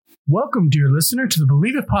Welcome, dear listener, to the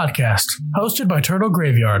Believe It podcast, hosted by Turtle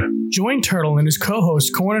Graveyard. Join Turtle and his co-hosts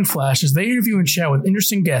Corn and Flash as they interview and chat with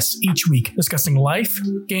interesting guests each week, discussing life,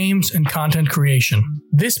 games, and content creation.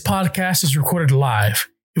 This podcast is recorded live.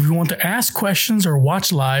 If you want to ask questions or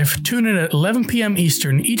watch live, tune in at 11 p.m.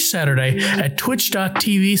 Eastern each Saturday at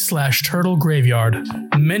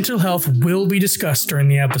twitch.tv/turtlegraveyard. Mental health will be discussed during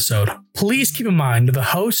the episode. Please keep in mind that the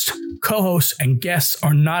host, co-hosts, and guests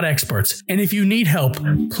are not experts, and if you need help,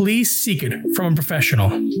 please seek it from a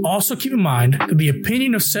professional. Also keep in mind that the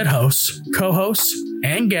opinion of said hosts, co-hosts,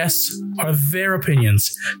 and guests are their opinions.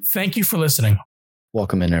 Thank you for listening.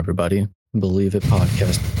 Welcome in, everybody. Believe It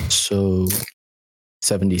podcast. So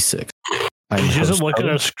 76. Did you just look at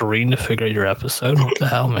our screen to figure out your episode? What the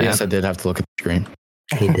hell, man? Yes, I did have to look at the screen.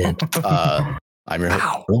 He did. I'm your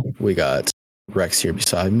host. We got Rex here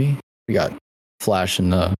beside me. We got Flash in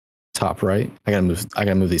the top right. I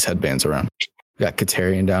gotta move these headbands around. We got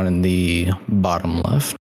Katarian down in the bottom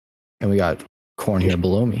left. And we got Corn here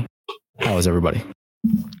below me. How is everybody?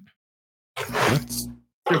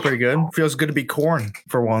 Feel pretty good. Feels good to be Corn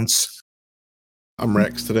for once. I'm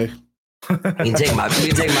Rex today. You can take my back.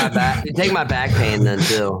 You take my back pain then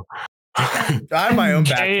too. I have my own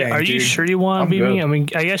back pain. Are you sure you want to be me? I mean,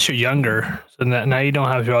 I guess you're younger, so now you don't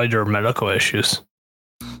have all your medical issues.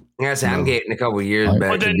 Yeah, say I'm getting a couple years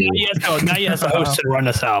back. Well, then now you have to host and run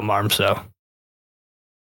Asylum Arms, so.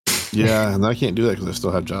 Yeah, and I can't do that because I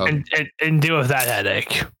still have a job. And deal with that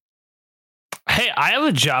headache. Hey, I have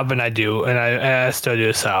a job and I still do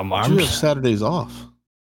Asylum Arms. You have Saturdays off.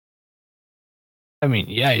 I mean,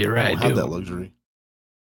 yeah, you're right. I don't have that luxury.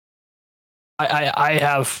 I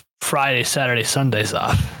have Friday, Saturday, Sundays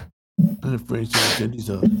off. I have Friday, Sundays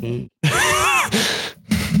off.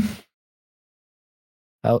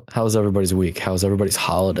 How's everybody's week? How's everybody's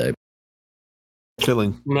holiday?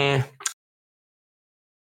 Chilling. Man,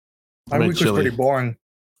 My week was pretty boring.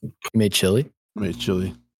 You made chili? I made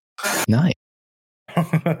chili. Nice.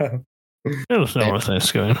 It was no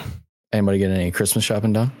Thanksgiving. Anybody get any Christmas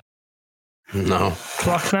shopping done? no.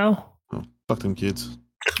 Fuck now. Oh, fuck them kids.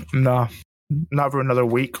 No, not for another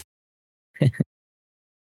week. Go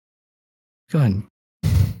ahead.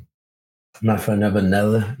 Not for never.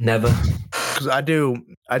 Because I do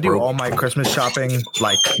all my Christmas shopping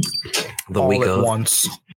like The all week at of. once.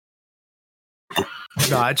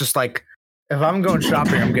 No, I just like if I'm going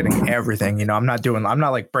shopping, I'm getting everything. You know, I'm not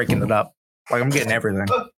like breaking it up. Like I'm getting everything.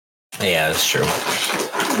 Yeah, that's true.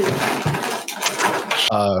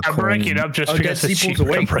 I break it up just because it's cheap to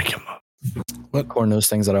break them up. What Corn, those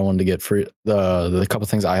things that I wanted to get for the couple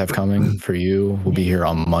things I have coming for you will be here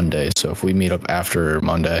on Monday. So if we meet up after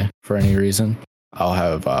Monday for any reason, I'll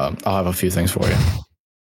have a few things for you.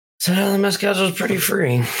 So my schedule's pretty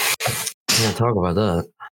free. Can't talk about that.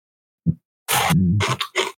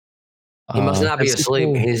 He must not be asleep.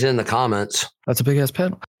 Cool. He's in the comments. That's a big ass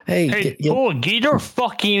pedal. Hey, Get your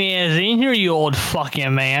fucking ass in here, you old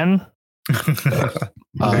fucking man. if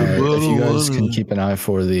you guys can keep an eye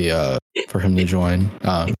for the for him to join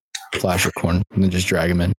Flash or Corn, and then just drag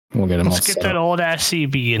him in. We'll get him all Let's get set that up. old ass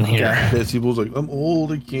CB in here. Betsy Bull's like, I'm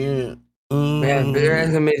old, I can't. Man, they're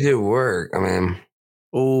asking me to do work. I mean,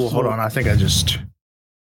 Oh, hold on. I think I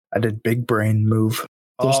did big brain move.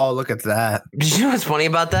 Oh, look at that. did you know what's funny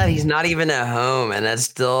about that? He's not even at home, and that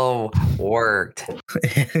still worked.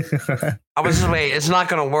 I was just wait. It's not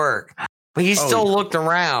going to work, but he still looked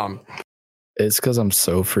around. It's because I'm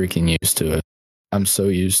so freaking used to it. I'm so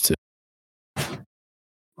used to it.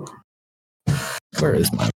 Where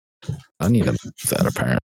is my... I need to move that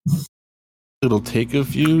apparently. It'll take a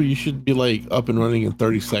few. You should be like up and running in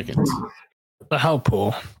 30 seconds. The hell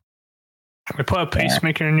pool. We put a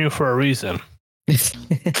pacemaker in you for a reason. You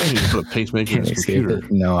need to put a pacemaker in Can't his escape computer.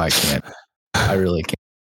 it. No, I can't. I really can't.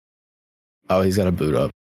 Oh, he's got to boot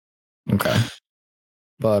up. Okay.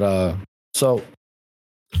 But, so...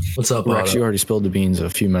 What's up, Rex, you already spilled the beans a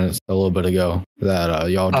little bit ago that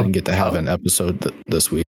y'all didn't get to have an episode this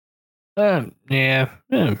week. But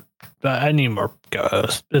I need more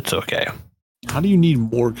co-hosts. It's okay. How do you need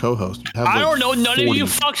more co-hosts? You have, I like, don't know. None 40. of you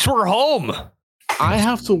fucks were home. I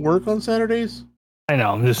have to work on Saturdays? I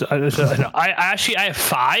know. I have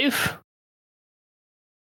 5.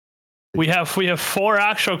 We have 4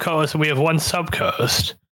 actual co-hosts and we have 1 sub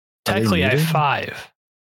co-host. Are they Technically, I have muted? 5.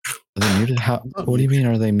 Are they muted? What do you mean?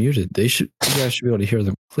 Are they muted? You guys should be able to hear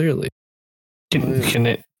them clearly. Can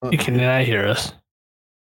I hear us?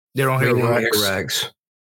 They don't hear Rex. Rex.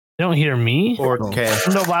 You don't hear me? Or K.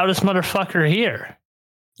 I'm the loudest motherfucker here.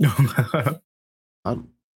 I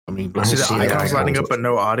mean, See the icons lighting up but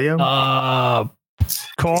no audio?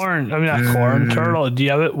 Corn. I mean, not corn. Turtle. Do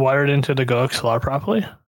you have it wired into the GoXLR properly?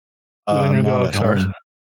 When not your at dog starts. home.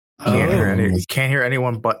 Can't hear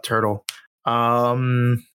anyone but Turtle.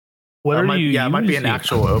 What it are might, you? yeah, it might be an using?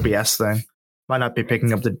 actual OBS thing. Might not be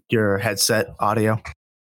picking up your headset audio.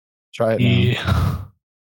 Try it now. Yeah.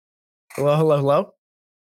 Hello.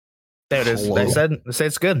 There it is. Hello. They say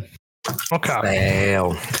it's good. Okay.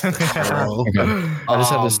 Fail. Okay.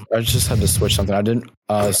 I just had to switch something. I didn't.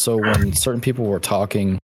 So when certain people were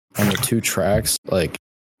talking on the two tracks, like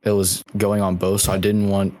it was going on both. So I didn't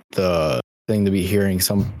want the thing to be hearing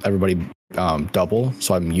everybody double.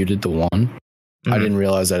 So I muted the one. I didn't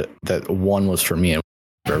realize that one was for me and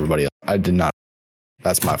for everybody else. I did not.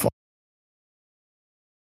 That's my fault.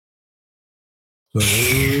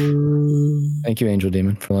 Thank you, Angel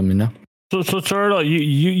Demon, for letting me know. So Turtle,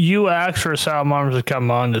 you asked for Asylum Arms to come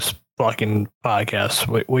on this fucking podcast.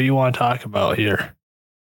 What do you want to talk about here?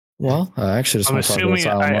 Well, I actually just I'm want to talk about assuming.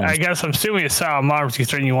 Asylum Arms. I guess I'm assuming Asylum Arms,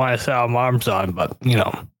 considering you want Asylum Arms on, but you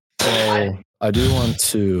know. Well, I do want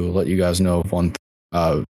to let you guys know of one.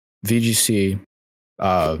 VGC.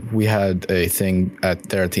 We had a thing at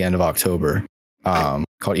the end of October called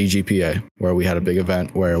EGPA, where we had a big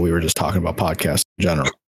event where we were just talking about podcasts in general.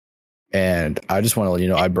 And I just want to let you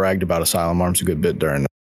know, I bragged about Asylum Arms a good bit during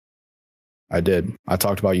that. I did. I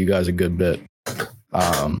talked about you guys a good bit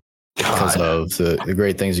because of the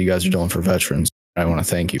great things you guys are doing for veterans. I want to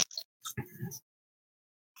thank you.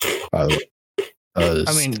 By the way.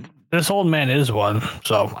 I mean, this old man is one,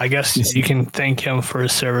 so I guess you can thank him for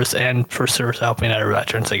his service and for service helping our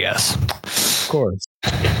veterans, I guess. Of course.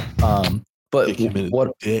 But Kick him in the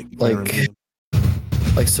what, dick,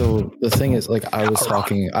 like, so the thing is, like, I was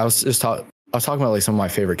talking about like some of my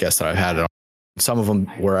favorite guests that I've had. Some of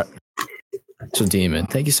them were so Demon.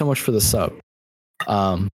 Thank you so much for the sub.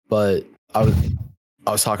 But I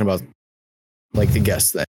was talking about like the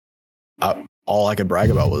guests that all I could brag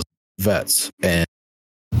about was vets and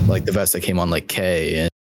like the vets that came on like K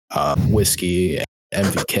and Whiskey and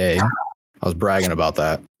MVK. I was bragging about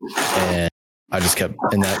that, and I just kept,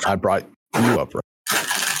 and that I brought you up, right?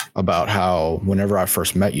 About how whenever I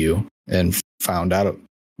first met you and found out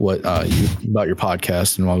what about your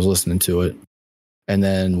podcast and I was listening to it, and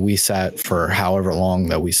then we sat for however long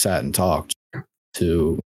that we sat and talked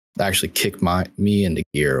to actually kick me into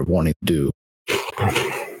gear of wanting to do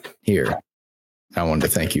here. I wanted to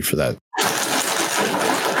thank you for that.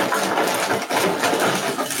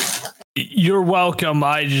 You're welcome.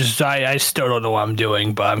 I still don't know what I'm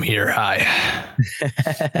doing, but I'm here. Hi.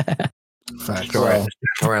 Facts. Well,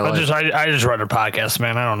 I just run a podcast,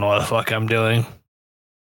 man. I don't know what the fuck I'm doing.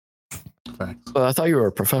 Facts. well, I thought you were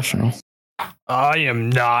a professional. I am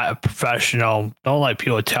not a professional. Don't let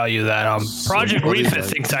people tell you that. Project what is Refit that?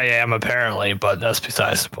 thinks I am, apparently, but that's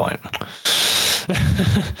besides the point.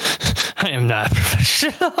 I am not a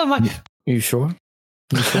professional. You sure?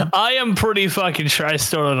 I am pretty fucking sure. I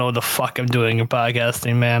still don't know what the fuck I'm doing in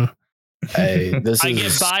podcasting, man. Hey, this I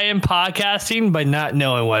is get by in podcasting by not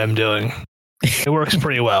knowing what I'm doing. It works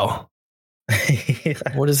pretty well.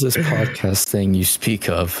 what is this podcast thing you speak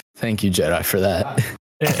of? Thank you, Jedi, for that.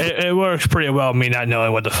 It works pretty well, me not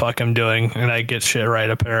knowing what the fuck I'm doing, and I get shit right,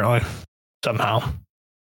 apparently. Somehow.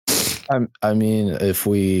 I mean, if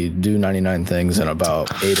we do 99 things and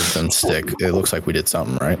about 8 of them stick, it looks like we did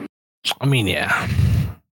something, right? I mean, yeah.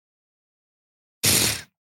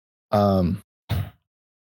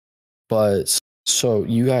 But so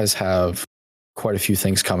you guys have quite a few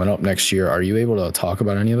things coming up next year. Are you able to talk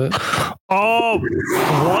about any of it? Oh,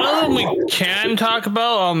 one of them we can talk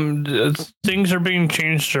about. Things are being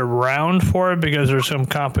changed around for it because there's some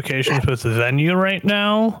complications with the venue right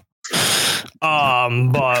now.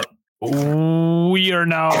 But we are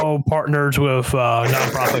now partners with a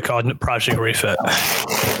nonprofit called Project Refit.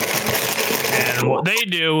 And what they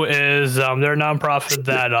do is they're a nonprofit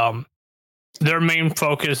that their main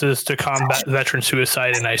focus is to combat veteran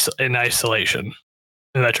suicide in isolation,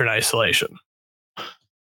 in veteran isolation.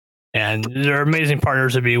 And they're amazing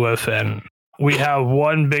partners to be with. And we have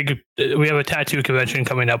a tattoo convention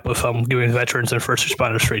coming up with giving veterans and first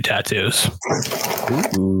responders free tattoos.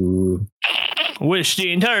 Ooh. Which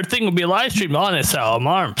the entire thing will be live streamed on Asylum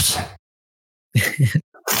Arms.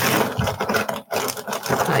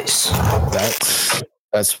 Nice.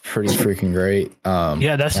 That's pretty freaking great.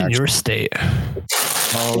 Yeah, that's in your state.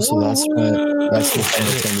 Oh, so that's the thing that's going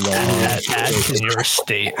to be going on. That's in your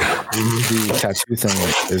state. The tattoo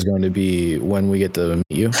thing is going to be when we get to meet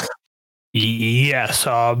you. Yes,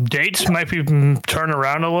 dates might be turned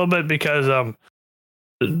around a little bit because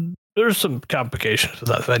there's some complications with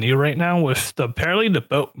that venue right now. With apparently the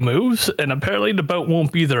boat moves, and apparently the boat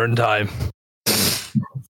won't be there in time.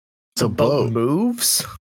 So boat moves?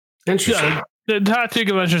 Yeah, The tattoo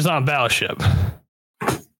convention's on Battleship.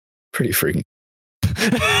 Pretty freaking.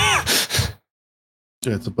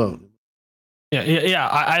 Yeah, it's a boat. Yeah.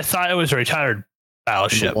 I thought it was a retired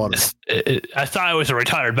Battleship. I thought it was a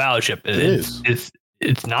retired Battleship. It is.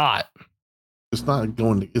 It's not. It's not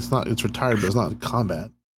going. It's retired, but it's not in combat.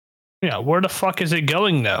 Yeah, where the fuck is it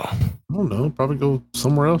going though? I don't know. Probably go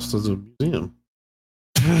somewhere else as a museum.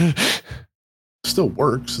 It still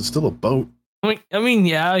works. It's still a boat. I mean,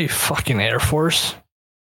 yeah, you fucking Air Force.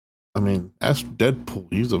 I mean, ask Deadpool.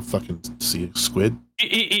 He's a fucking sea squid.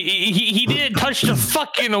 He didn't touch the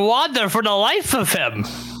fucking water for the life of him.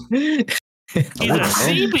 He's a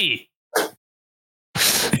seabee.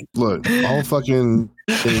 Look, all fucking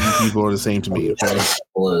Navy people are the same to me. Okay?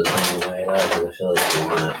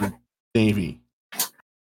 Navy.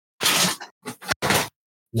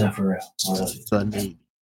 No, for real. The Navy.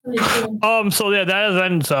 So yeah, that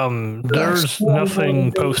event. There's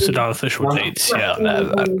nothing posted on official dates yet on that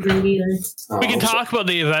event. We can talk about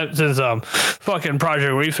the event since fucking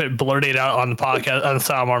Project Refit blurted out on the podcast on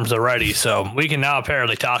Asylum Arms already. So we can now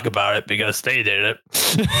apparently talk about it because they did it.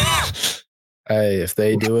 Hey, if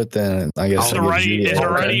they do it, then I guess it's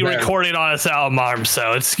already recorded on Asylum Arms,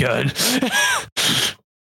 so it's good.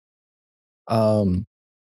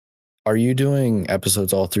 Are you doing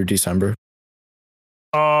episodes all through December?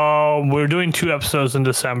 We're doing 2 episodes in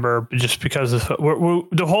December just because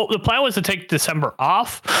the plan was to take December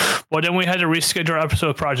off, but then we had to reschedule our episode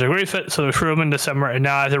of Project Refit, so we threw him in December, and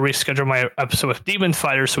now I have to reschedule my episode with Demon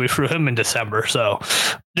Fighter, so we threw him in December. So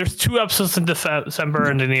there's 2 episodes in December,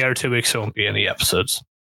 and then the other 2 weeks there won't be any episodes.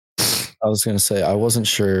 I was gonna say I wasn't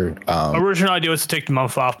sure. Original idea was to take the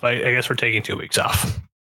month off, but I guess we're taking 2 weeks off.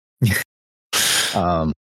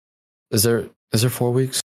 Is there 4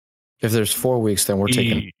 weeks? If there's 4 weeks, then we're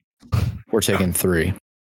taking 3.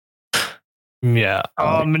 Yeah.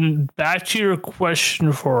 And back to your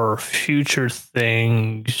question for future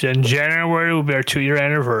things. In January will be our 2-year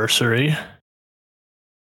anniversary,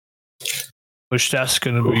 which that's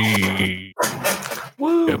going to be.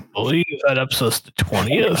 I believe that episode's the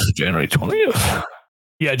 20th, January 20th.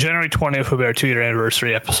 Yeah, January 20th will be our 2-year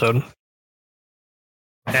anniversary episode.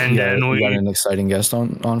 And then we got an exciting guest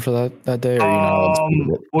on for that day. Or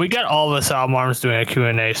we got all of us Asylum Arms doing a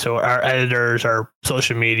Q&A, so our editors, our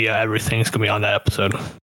social media, everything's gonna be on that episode.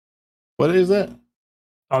 What is that?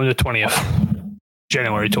 On the 20th,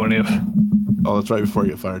 January 20th. Oh, that's right before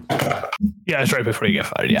you get fired. Yeah, it's right before you get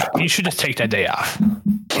fired. Yeah, you should just take that day off.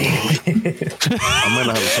 I might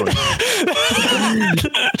not have a choice. You might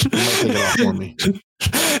take it off for me.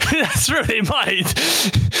 That's really might.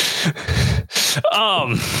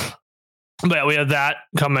 But yeah, we have that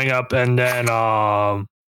coming up, and then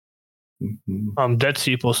Dead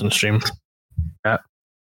Seeples and stream. Yeah.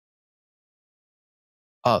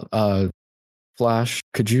 Flash,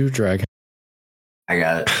 could you drag? I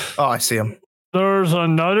got it. Oh, I see him. There's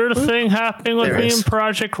another thing happening with There me is. in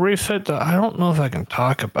Project Refit that I don't know if I can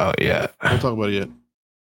talk about yet. Don't talk about it yet.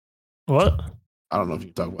 What? I don't know if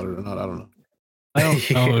you can talk about it or not. I don't know. I don't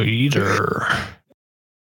know either.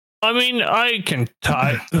 I mean, I can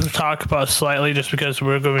talk about slightly just because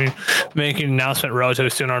we're going to be making an announcement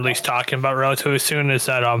relatively soon, or at least talking about relatively soon, is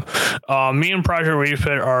that me and Project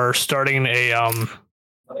Refit are starting a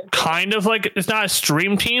kind of like, it's not a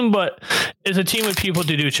stream team, but it's a team of people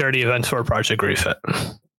to do charity events for Project Refit.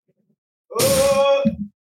 I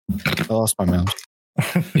lost my mouse.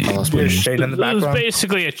 There's shade in the It's background.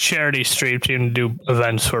 basically a charity stream team to do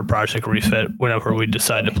events for Project Refit whenever we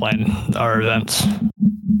decide to plan our events.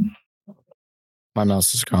 My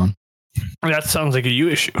mouse is gone. That sounds like a you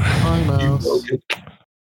issue. My mouse.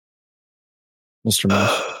 Mr.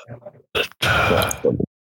 Mouse.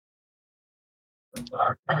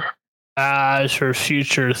 As for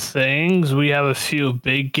future things, we have a few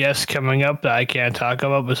big guests coming up that I can't talk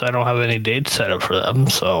about because I don't have any dates set up for them.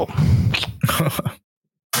 So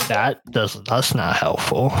that's not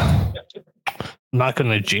helpful. I'm not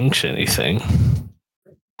going to jinx anything.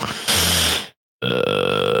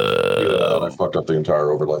 I fucked up the entire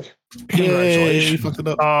overlay. Congratulations. You fucked it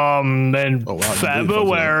up. In Oh, wow, you did fuck it up.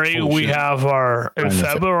 February Holy we shit. have our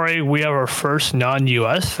first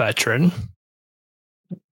non-US veteran.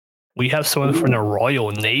 We have someone from the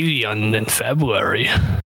Royal Navy in February.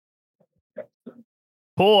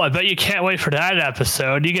 Pool, I bet you can't wait for that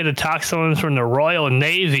episode. You get to talk to someone from the Royal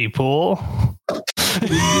Navy, Pool.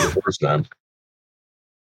 The first time.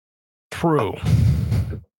 True.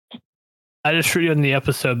 I just threw you in the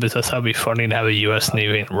episode because that's how it'd be funny to have a U.S.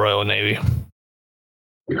 Navy and Royal Navy.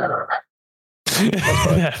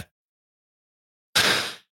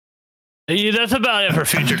 Yeah, that's about it for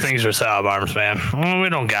future things for Asylum Arms, man. We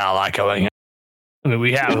don't got a lot going on. I mean,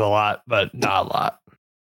 we have a lot, but not a lot.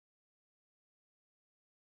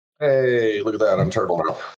 Hey, look at that. I'm turtle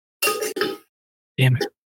now. Damn it.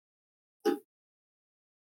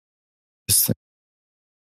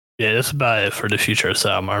 Yeah, that's about it for the future of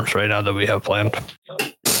Asylum Arms right now that we have planned.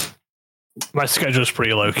 My schedule's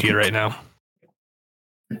pretty low key right now.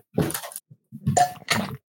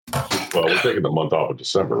 Well, we're taking the month off of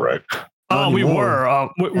December, right? We were.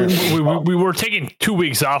 We were taking 2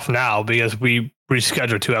 weeks off now because we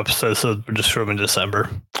rescheduled 2 episodes, so we're just from in December.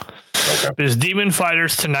 Okay. There's Demon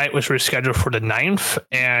Fighters tonight, which we're scheduled for the 9th,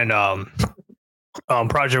 and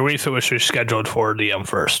Project Refit, which we're scheduled for the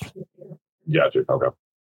 1st. Gotcha. Okay.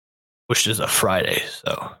 Which is a Friday,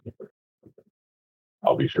 so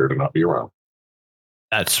I'll be sure to not be around.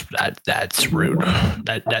 that's rude.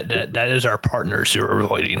 That is our partners you're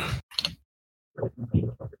avoiding.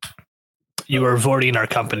 You are avoiding our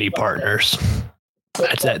company partners.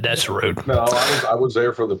 That's rude. No, I was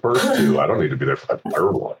there for the first 2. I don't need to be there for the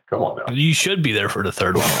third one. Come on now. You should be there for the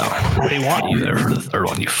third one, though. They want you there for the third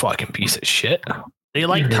one, you fucking piece of shit. They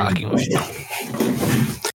like talking with you.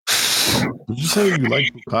 Did you say you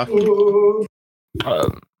like bukkake?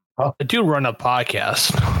 I do run a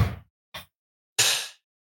podcast.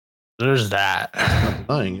 There's that. I'm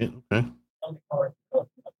denying it. Okay.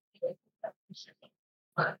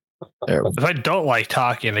 If I don't like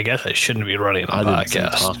talking, I guess I shouldn't be running a I didn't say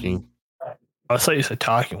podcast. talking. I thought you said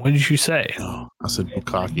talking. What did you say? No, I said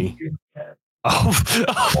bukkake. Oh.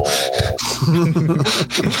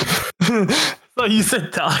 I thought you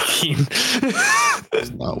said talking.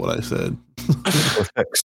 That's not what I said.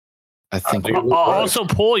 I think Also,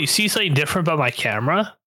 Paul, you see something different about my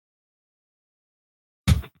camera?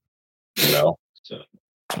 No,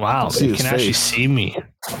 Wow, see you his can actually face. see me.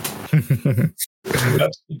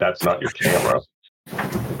 that's not your camera.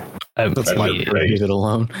 I'm that's my idiot. leave it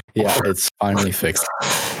alone. Yeah, it's finally fixed.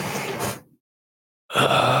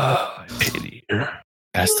 Idiot.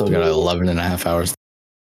 I still got 11 and a half hours.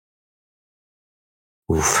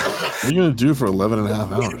 What are you going to do for 11 and a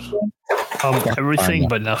half hours? Everything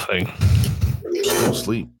but nothing. Go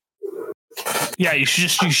sleep. Yeah, you should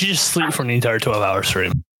just sleep for an entire 12-hour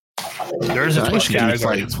stream. There's a I Twitch used to do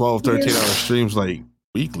category. like 12, 13-hour streams like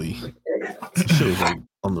weekly. Shit was like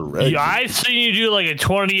on the red. Yeah, I've seen you do like a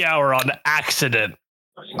 20-hour on accident.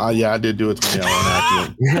 Yeah, I did do a 20-hour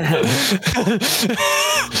on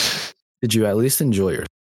accident. Did you at least enjoy yourself?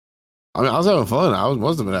 I mean, I was having fun. I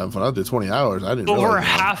must have been having fun. I did 20 hours. I didn't Over realize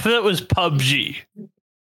half of it was PUBG.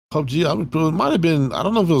 PUBG. It might have been. I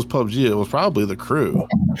don't know if it was PUBG. It was probably the crew.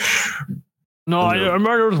 No, I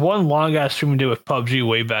remember there was one long ass stream we did with PUBG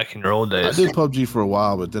way back in your old I days. did PUBG for a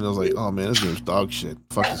while, but then I was like, oh man, this game's dog shit.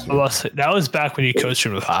 Fuck this game. That was back when you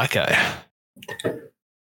co-streamed with Hawkeye.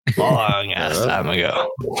 Long ass time ago.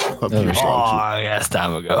 PUBG was dog Long ass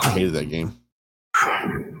time ago. shit. I hated that game.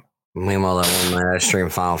 Meanwhile, that one night I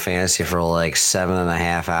streamed Final Fantasy for like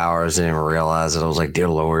 7.5 hours. Didn't even realize it. I was like, dear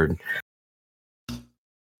Lord.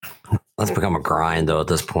 That's become a grind though at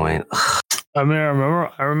this point. I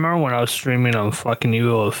remember when I was streaming on fucking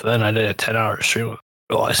Evo with Finn, I did a 10-hour stream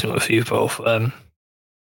realizing with Evo Finn.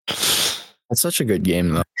 It's such a good game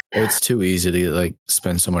though. It's too easy to like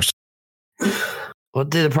spend so much. Well,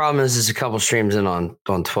 the problem is a couple streams in on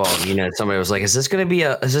 12. You know, somebody was like, "Is this gonna be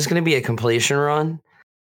a completion run?"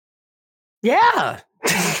 Yeah,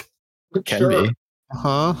 It can be.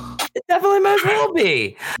 Huh? it definitely most will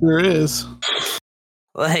be. There is.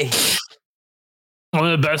 Like, One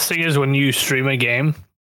of the best things is when you stream a game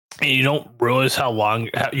and you don't realize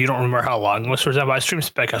you don't remember how long it was. For example, I streamed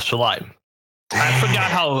Spec Ops July.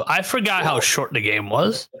 I forgot how short the game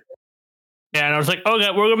was. And I was like, okay,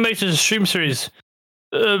 we're going to make this a stream series.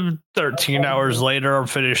 13 hours later, I'm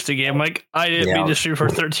finished the game. Like, I didn't mean to stream for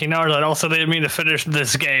 13 hours. I also didn't mean to finish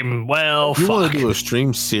this game. Well, If you fuck. want to do a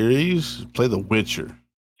stream series, play The Witcher.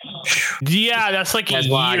 Yeah, that's like That's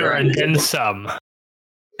a why I year and grinded. then some.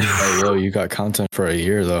 Hey, yo, you got content for a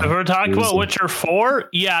year though. If we're talking about Easy. Witcher 4,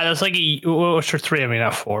 yeah, that's like Witcher 3. I mean,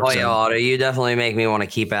 not 4. oh yeah, Otto, you definitely make me want to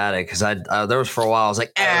keep at it because there was for a while I was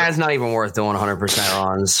like, it's not even worth doing 100%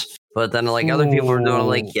 runs. But then like other people were doing it,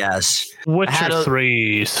 like, yes. Witcher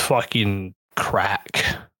 3 is fucking crack.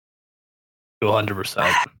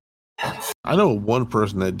 200%. I know one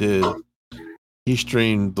person that did. He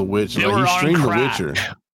streamed The Witcher. They Like, were he on streamed crack. The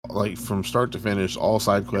Witcher, like from start to finish, all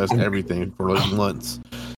side quests, everything for like months.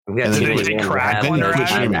 We've got And then people they that crack have when like they're at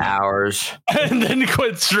 5 it? hours. And then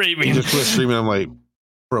quit He streaming. just quit streaming. I'm like,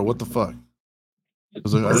 bro, what the fuck? I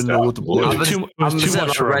was like, I didn't know what to play. It was too I'm much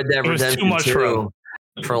sitting for on Red him. Dead It was too Redemption much for him.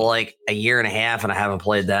 2 for like a year and a half, and I haven't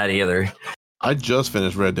played that either. I just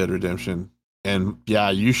finished Red Dead Redemption, and yeah,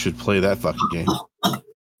 you should play that fucking game.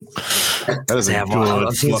 That is a good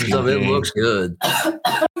I've seen some stuff. It game. looks good.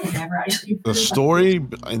 The story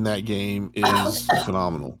in that game is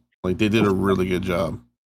phenomenal. Like they did a really good job.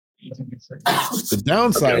 The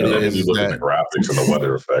downside is you look at the that graphics and the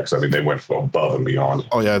weather effects. I mean, they went above and beyond.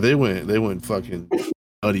 oh yeah, they went fucking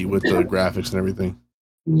nutty with the graphics and everything.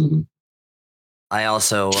 Mhm. I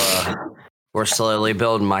also we're slowly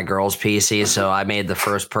building my girl's PC, so I made the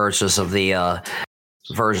first purchase of the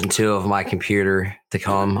version 2 of my computer to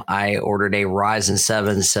come. I ordered a Ryzen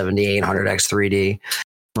 7 7800X 3D.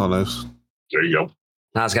 Oh, nice. There you go.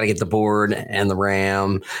 Now I just got to get the board and the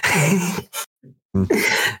RAM.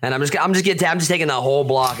 And I'm just taking that whole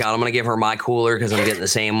block out. I'm gonna give her my cooler because I'm getting the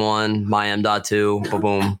same one, my M.2,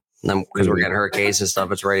 boom. Then because we're getting her case and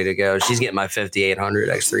stuff, it's ready to go. She's getting my 5800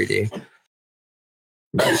 X3D.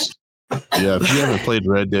 Nice. Yeah, if you haven't played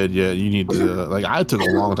Red Dead yet, you need to. Like, I took a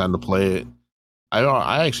long time to play it.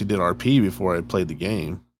 I actually did RP before I played the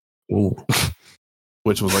game. Ooh.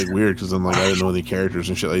 Which was like weird because I'm like I didn't know any characters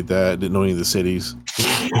and shit like that. Didn't know any of the cities.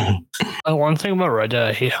 One thing about Red Dead,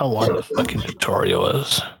 I hate how long the fucking tutorial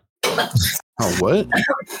is. Oh, what?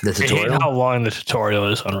 The I hate how long the tutorial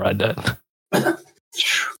is on Red Dead. It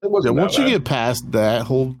Yeah, wasn't once that you bad. get past that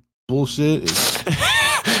whole bullshit,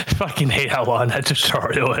 I fucking hate how long that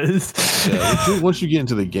tutorial is. once you get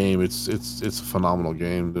into the game, it's a phenomenal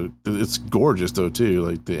game. It's gorgeous though too.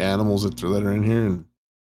 Like the animals that are in here, and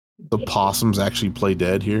the possums actually play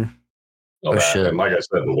dead here. Oh, that. shit. And like I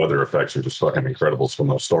said, the weather effects are just fucking incredible when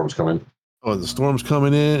those storms come in. Oh, the storms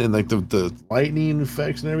coming in, and like the lightning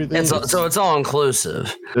effects and everything. So it's all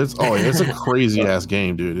inclusive. It's a crazy ass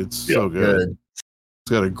game, dude. It's so good.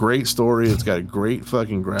 It's got a great story. It's got great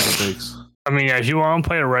fucking graphics. I mean, if you want to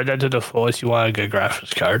play a Red Dead to the fullest, you want a good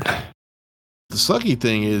graphics card. The sucky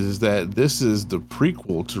thing is that this is the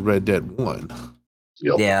prequel to Red Dead 1,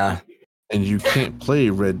 Yep. Yeah. and you can't play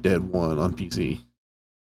Red Dead 1 on PC.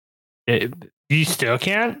 You still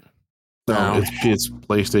can't? No. It's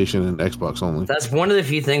PlayStation and Xbox only. That's one of the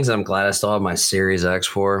few things I'm glad I still have my Series X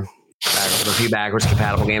for. The few backwards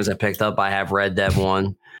compatible games I picked up, I have Red Dead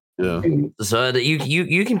 1. Yeah. So that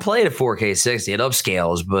you can play it at 4K 60. It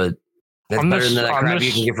upscales, but it's better than that crap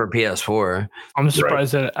you can get for PS4. I'm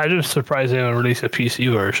surprised that they didn't release a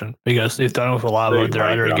PC version because they've done it with a lot of their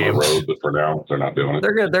other games. Road, but for now, they're not doing it.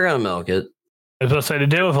 They're gonna milk it. I was going to say, they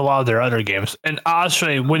did it with a lot of their other games. And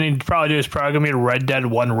honestly, what they probably do is probably going to be Red Dead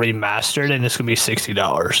 1 remastered, and it's going to be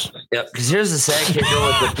 $60. Yep, because here's the sad kicker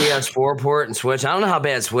with the PS4 port and Switch. I don't know how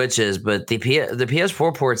bad Switch is, but the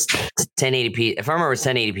PS4 port's 1080p. If I remember, it's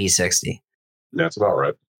 1080p 60. That's about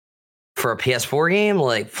right. For a PS4 game,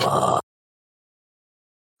 like, fuck.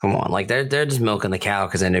 Come on, like they're just milking the cow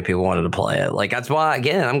because they knew people wanted to play it. Like that's why,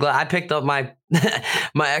 again, I'm glad I picked up my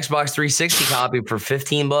my Xbox 360 copy for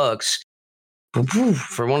 $15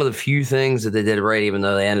 for one of the few things that they did right, even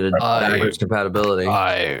though they ended backwards compatibility.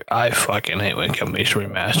 I fucking hate when companies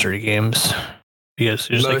remaster games because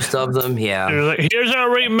Most of them, yeah. They're like, here's our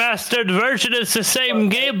remastered version. It's the same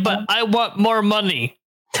game, but I want more money.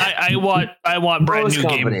 I want brand Most new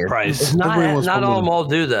companies. game price. It's not all of them all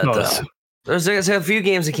do that No, though. There's a few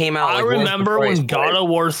games that came out. I like, remember once when God of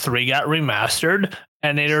War 3 got remastered,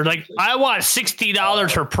 and they were like, I want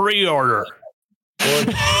 $60 for pre-order.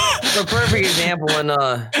 For a perfect example, when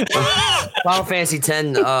Final Fantasy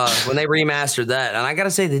X, when they remastered that, and I gotta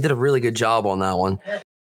say they did a really good job on that one.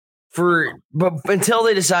 But until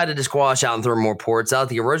they decided to squash out and throw more ports out,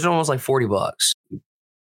 the original was like $40.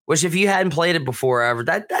 Which, if you hadn't played it before ever,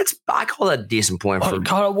 that's I call that a decent point for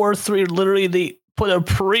God of War 3. Literally, they put a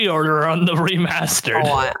pre-order on the remastered.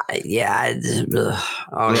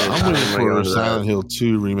 I'm waiting for Silent Hill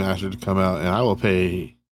 2 remastered to come out, and I will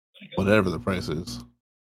pay whatever the price is.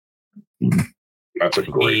 That's a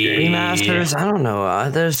great game. Remasters, I don't know.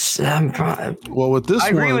 Well, with this, I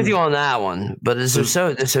agree with you on that one, but they're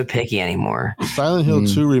so picky anymore. Silent Hill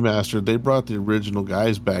 2 remastered, they brought the original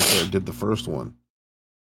guys back that did the first one.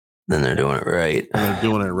 Then they're doing it right. And they're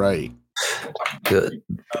doing it right. Good.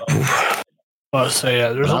 So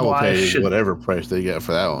yeah, there's and a I will lot of pay shit. whatever price they get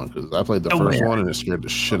for that one because I played the first one and it scared the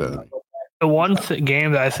shit out of me. The one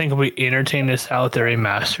game that I think will be entertaining this out there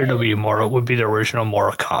remastered would be the original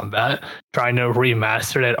Mortal Kombat, trying to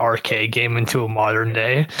remaster that arcade game into a modern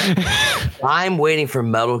day. I'm waiting for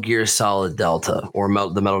Metal Gear Solid Delta or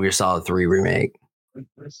the Metal Gear Solid 3 remake.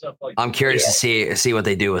 I'm curious to see what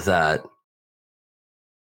they do with that.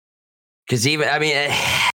 Because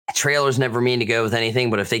trailers never mean to go with anything,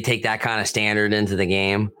 but if they take that kind of standard into the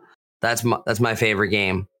game, that's my favorite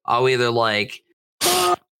game. I'll either like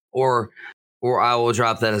or Or I will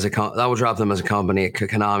drop that as I will drop them as a company at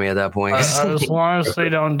Konami at that point. As long as they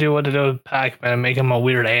don't do what they do with Pac-Man and make him a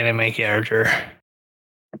weird anime character.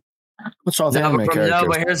 What's wrong with anime characters? No,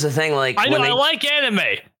 but here's the thing. Like, I know, I like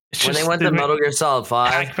anime. When they went to Metal Gear Solid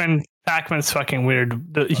 5, Pac-Man's fucking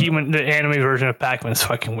weird. The anime version of Pac-Man's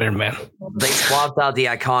fucking weird, man. They swapped out the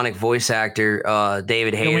iconic voice actor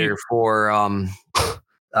David Hayter for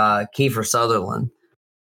Kiefer Sutherland,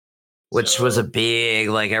 which was a big,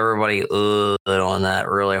 like, everybody on that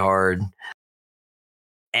really hard.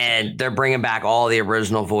 And they're bringing back all the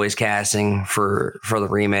original voice casting for the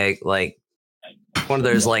remake, like one of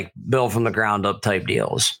those like built from the ground up type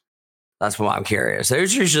deals. That's what I'm curious.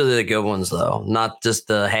 Those are usually the good ones, though. Not just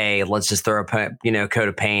the, hey, let's just throw a coat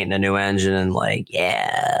of paint and a new engine and like,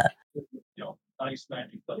 yeah. Where's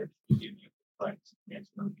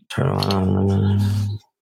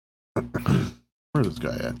this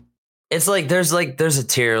guy at? It's like there's a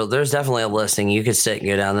tier. There's definitely a listing. You could sit and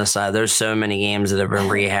go down this side. There's so many games that have been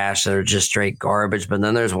rehashed that are just straight garbage. But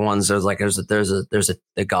then there's ones there's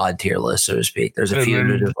a god tier list, so to speak. There's a few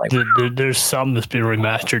that are like there's some that's been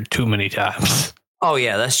remastered too many times. Oh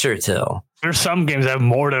yeah, that's true too. There's some games that have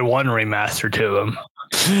more than one remaster to them.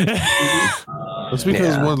 That's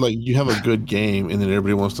because one, like, you have a good game and then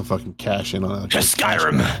everybody wants to fucking cash in on it. Like, just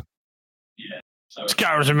Skyrim.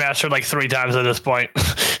 Skyrim's remastered like 3 times at this point.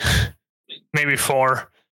 Maybe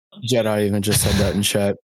 4. Jedi even just said that in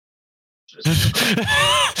chat.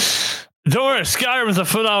 Don't worry, Skyrim's a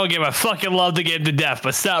phenomenal game. I fucking love the game to death,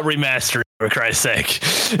 but stop remastering, for Christ's sake.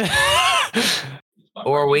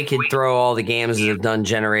 Or we could throw all the games that have done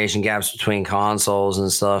generation gaps between consoles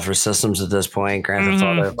and stuff or systems at this point. Grand Theft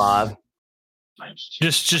Auto 5.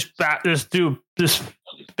 Just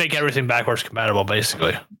make everything backwards compatible,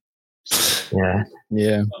 basically.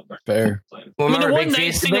 Yeah, fair. Well, remember,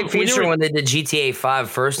 big feature when they did GTA 5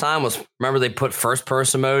 first time was, remember they put first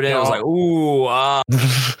person mode in? I was like, ooh.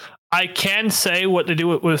 I can say what they do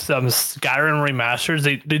with Skyrim remasters.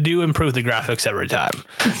 They do improve the graphics every time.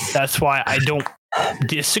 That's why I don't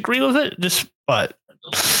disagree with it. But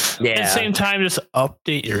at the same time, just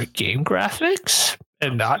update your game graphics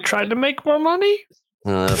and not try to make more money.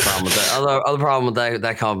 Other problem with that. Other problem with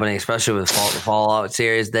that company, especially with the Fallout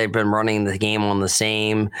series, they've been running the game on the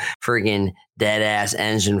same freaking dead ass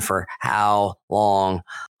engine for how long?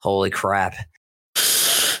 Holy crap!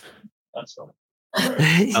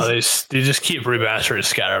 They just keep remastering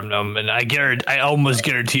Skyrim, and I almost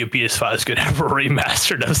guarantee you PS5 is going to have a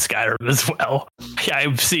remastered of Skyrim as well.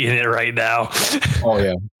 I'm seeing it right now. Oh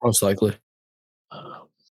yeah, most likely.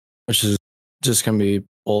 Which is just gonna be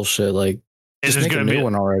bullshit. Like, just make a new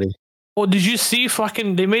one already. Well, did you see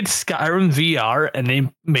they made Skyrim VR and they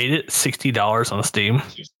made it $60 on Steam?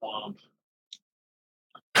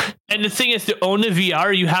 And the thing is, to own the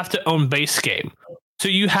VR, you have to own base game. So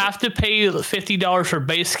you have to pay $50 for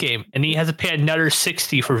base game, and you have to pay another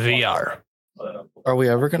 $60 for VR. Are we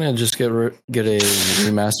ever gonna just get a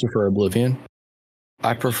remaster for Oblivion?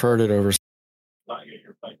 I preferred it over.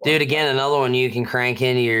 Dude, again, another one you can crank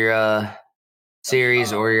into your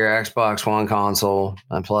Series or your Xbox One console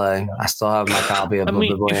and play. I still have my copy of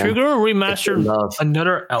Oblivion. If you're gonna remaster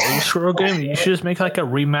another Elder Scrolls game, you should just make like a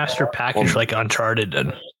remaster package like Uncharted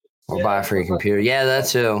did. Or buy a free computer. Yeah, that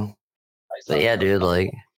too. But yeah, dude,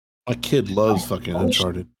 like, my kid loves fucking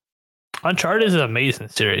Uncharted. Uncharted is an amazing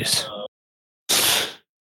series.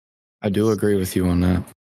 I do agree with you on that.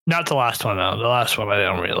 Not the last one though. The last one I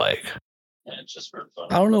don't really like.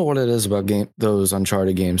 I don't know what it is about those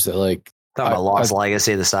Uncharted games that like. Talking about Lost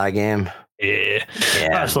Legacy, the side game. Yeah.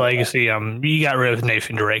 Lost Legacy. You got rid of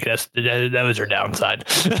Nathan Drake. That was her downside.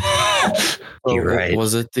 You're right.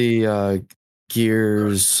 Was it the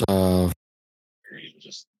Gears? What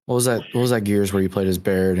was that? What was that Gears where you played as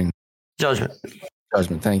Baird and Judgment?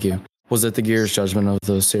 Judgment. Thank you. Was it the Gears Judgment of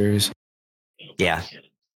those series? Yeah.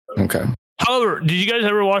 Okay. However, did you guys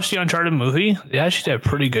ever watch the Uncharted movie? They actually did a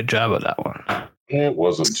pretty good job of that one. It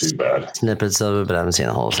wasn't too bad. Snippets of it, but I haven't seen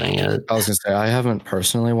the whole thing yet. I was gonna say I haven't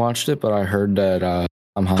personally watched it, but I heard that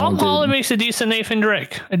Tom Holland makes a decent Nathan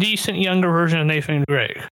Drake, a decent younger version of Nathan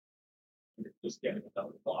Drake.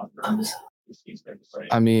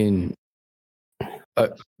 I mean,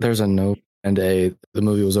 there's a no and a. The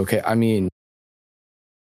movie was okay. I mean,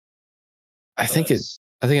 I think it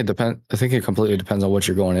depends. I think it completely depends on what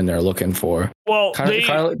you're going in there looking for. Well, kind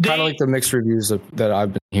of like the mixed reviews that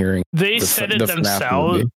I've been hearing. They said it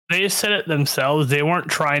themselves. they said it themselves. They weren't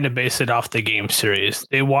trying to base it off the game series.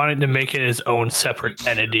 They wanted to make it its own separate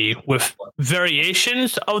entity with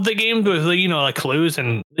variations of the game, with like clues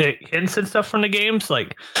and hints and stuff from the games,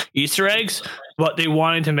 like Easter eggs. But they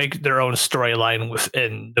wanted to make their own storyline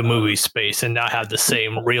within the movie space and not have the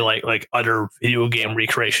same real like other video game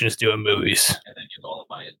recreations do in movies.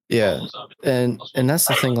 Yeah, and that's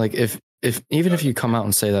the thing. Like, if even if you come out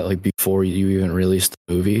and say that like before you even release the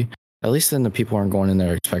movie, at least then the people aren't going in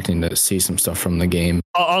there expecting to see some stuff from the game.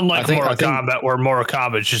 Unlike Mortal Kombat, where Mortal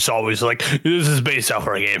Kombat's just always like, this is based off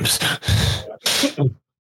our games.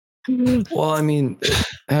 Well, I mean,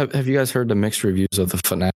 have you guys heard the mixed reviews of the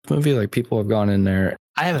FNAF movie? Like, people have gone in there.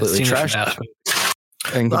 I haven't seen FNAF.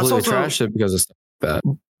 And completely trashed it because of stuff like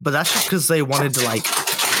that. But that's just because they wanted to it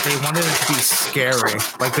to be scary.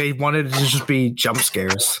 Like, they wanted it to just be jump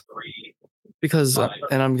scares. Because,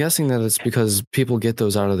 and I'm guessing that it's because people get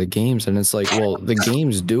those out of the games, and it's like, well, the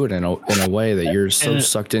games do it in a way that you're so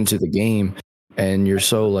sucked into the game, and you're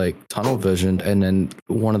so like tunnel visioned, and then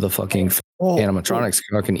one of the fucking animatronics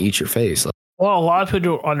can eat your face. Well, a lot of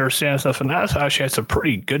people don't understand stuff, and that actually has a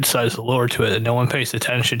pretty good sized lore to it that no one pays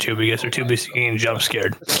attention to because they're too busy getting jump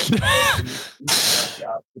scared.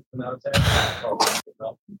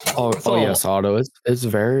 Oh yes, Otto. It's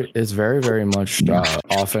very very much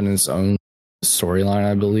often its own storyline,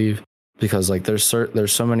 I believe, because like there's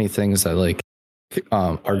so many things that like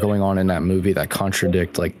are going on in that movie that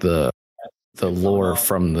contradict like the lore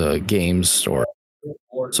from the game's story.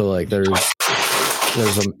 So like there's a mix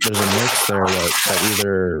there that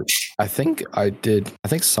either I think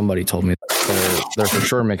somebody told me they're for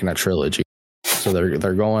sure making a trilogy. So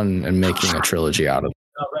they're going and making a trilogy out of it.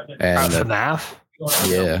 And FNAF?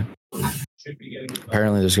 Yeah.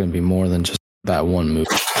 Apparently there's going to be more than just that one movie.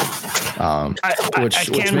 Which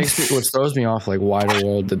throws me off. Like, why the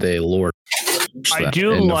world did they lure? I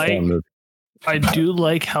do like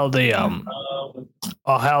how they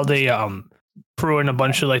threw in a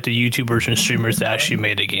bunch of like the YouTubers and streamers that actually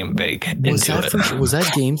made a game big into it. Was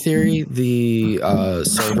that Game Theory the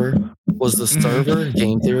server? Was the server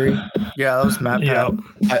Game Theory? Yeah, that was Matt. Yeah.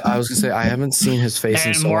 I was gonna say I haven't seen his face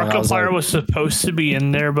in so long. And Markiplier was supposed to be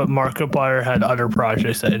in there, but Markiplier had other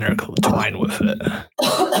projects that intertwined with it.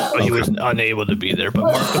 But he was unable to be there.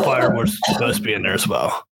 But Markiplier was supposed to be in there as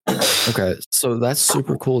well. Okay, so that's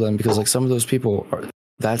super cool then, because like some of those people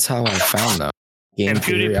that's how I found them. And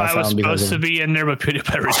PewDiePie was supposed to be in there, but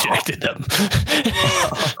PewDiePie rejected them.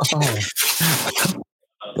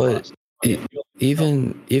 But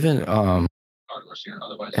even and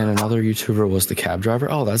another YouTuber was the cab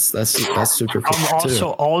driver. Oh, that's super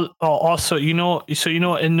cool. Also,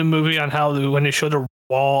 in the movie on how when they show the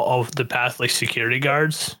wall of the past like security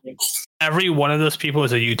guards, every one of those people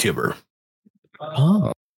is a YouTuber.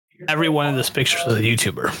 Oh. Every one of those pictures is a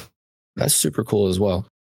YouTuber. That's super cool as well.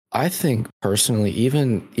 I think personally,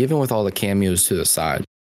 even with all the cameos to the side,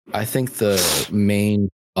 I think the main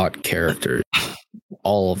plot characters,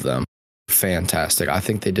 all of them, fantastic. I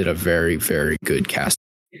think they did a very, very good cast.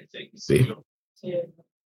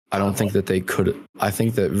 I don't think that they could. I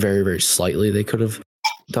think that very, very slightly they could have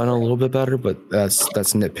done a little bit better, but that's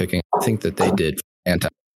nitpicking. I think that they did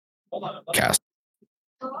fantastic cast.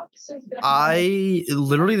 I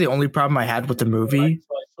literally the only problem I had with the movie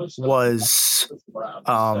was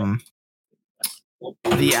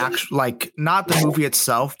the actual, like, not the movie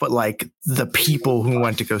itself, but like the people who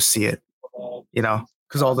went to go see it,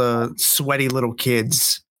 because all the sweaty little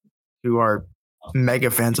kids who are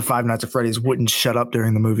mega fans of Five Nights at Freddy's wouldn't shut up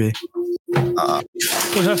during the movie.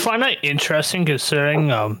 Because I find that interesting, considering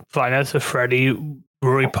Five Nights at Freddy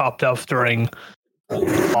really popped up during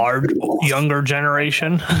our younger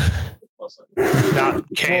generation. Not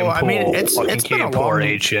Cam well, I mean, it's been a long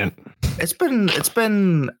agent. It's been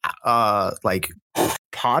like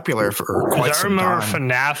popular for quite some time. I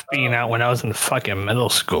remember FNAF being out when I was in fucking middle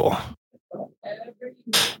school.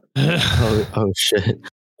 oh shit!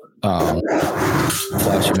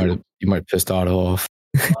 Flash, you might have pissed Otto off.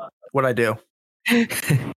 What'd I do?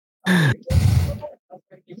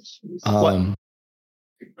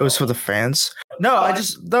 It was for the fans. No, I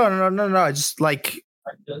just no. I just like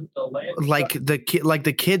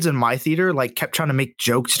the kids in my theater like kept trying to make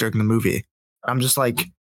jokes during the movie. I'm just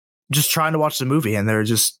trying to watch the movie, and they're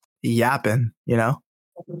just yapping,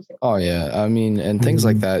 Oh yeah, I mean, and things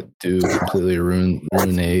like that do completely ruin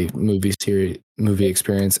a movie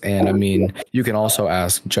experience. And I mean, you can also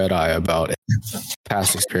ask Jedi about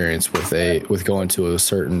past experience with going to a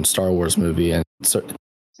certain Star Wars movie and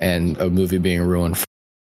a movie being ruined.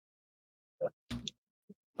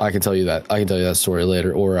 I can tell you that story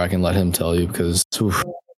later, or I can let him tell you because. Oof.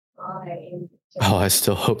 Oh, I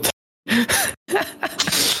still hope.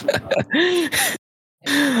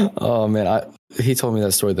 Oh man, he told me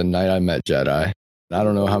that story the night I met Jedi. I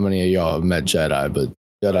don't know how many of y'all have met Jedi, but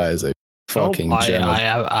Jedi is a fucking gem.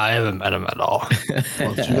 I haven't met him at all.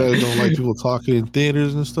 Well, you guys don't like people talking in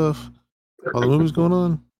theaters and stuff while the movie's going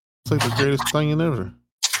on? It's like the greatest thing ever.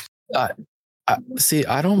 See,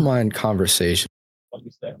 I don't mind conversation, I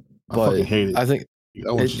but fucking hate it. I think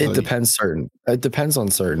it depends. It depends on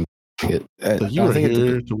certain. You are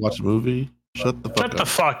here to watch a movie. Shut the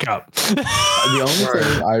fuck up.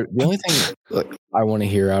 The only thing I want to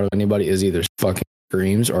hear out of anybody is either fucking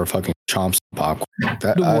screams or fucking chomps and popcorn.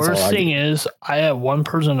 The worst thing is, I had one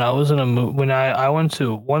person. I was in a movie when I went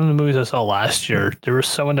to one of the movies I saw last year. There was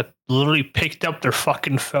someone that literally picked up their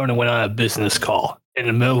fucking phone and went on a business call in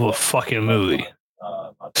the middle of a fucking movie.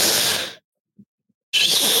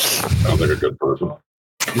 Sounds like a good person.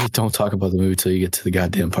 You don't talk about the movie till you get to the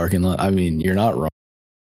goddamn parking lot. I mean, you're not wrong.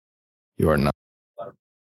 You are not.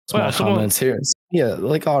 Small comments here. Yeah,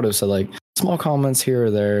 like Otto said, like small comments here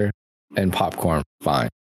or there and popcorn, fine.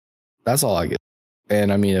 That's all I get.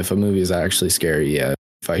 And I mean, if a movie is actually scary, yeah.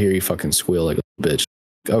 If I hear you fucking squeal like a bitch,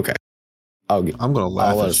 okay. I'm gonna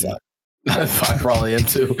laugh at you. I probably am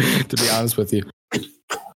too, to be honest with you.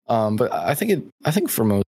 But I think for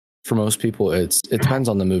most people it depends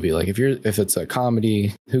on the movie. Like if it's a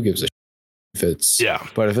comedy, who gives a shit?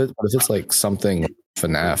 But if it's like something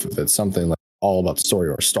FNAF, if it's something like all about the story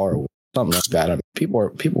or Star Wars, something like that, I mean,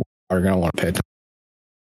 people are gonna want to pay attention.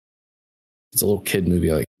 It's a little kid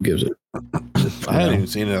movie, like who gives it? I hadn't even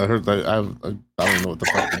seen it. I heard that I don't know what the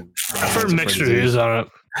fuck. I've heard mixed reviews on it.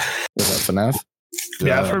 Was that FNAF?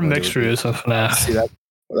 Yeah, I've heard mixed reviews on FNAF. See,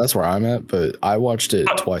 that's where I'm at, but I watched it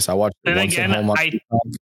twice. I watched it once at home. I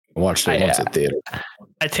watched it once at theater.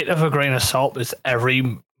 I take that with a grain of salt because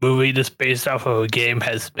every movie that's based off of a game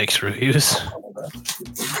has mixed reviews.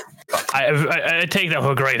 I take that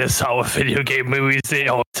with a grain of salt with video game movies. They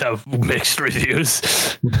always have mixed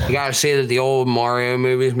reviews. You gotta see that the old Mario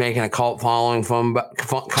movies making a cult following come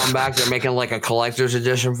back. They're making like a collector's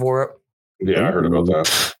edition for it. Yeah, I heard about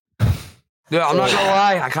that. Yeah, I'm not gonna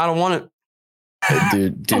lie. I kind of want it.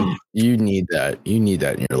 Dude, you need that. You need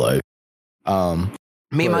that in your life.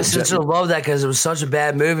 Me and my sister loved that because it was such a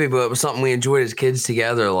bad movie, but it was something we enjoyed as kids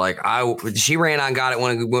together. Like she ran out and got it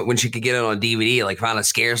when she could get it on DVD. Like found it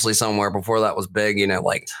scarcely somewhere before that was big. You know,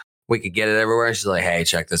 like we could get it everywhere. She's like, "Hey,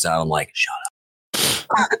 check this out." I'm like, "Shut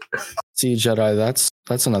up." See, Jedi,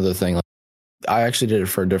 that's another thing. Like, I actually did it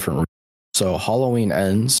for a different reason. So Halloween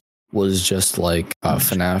Ends was just like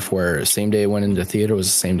FNAF, where same day it went into theater was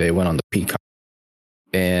the same day it went on the Peacock.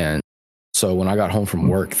 And so when I got home from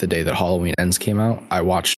work the day that Halloween Ends came out, I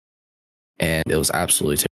watched it, and it was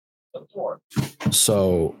absolutely terrible.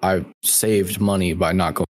 So I saved money by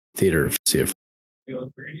not going to the theater to see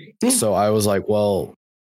it. So I was like, well,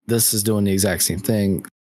 this is doing the exact same thing.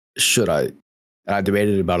 Should I? And I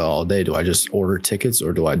debated about it all day. Do I just order tickets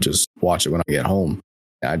or do I just watch it when I get home?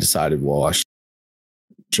 And I decided, well, I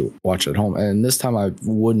should watch it at home. And this time I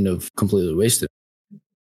wouldn't have completely wasted it.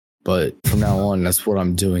 But from now on, that's what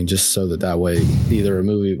I'm doing, just so that way either a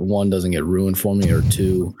movie, one, doesn't get ruined for me, or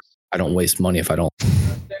two, I don't waste money if I don't.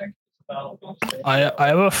 I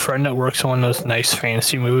have a friend that works on one of those nice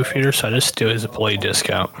fancy movie theaters, so I just do his employee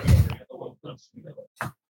discount.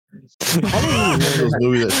 I don't even know those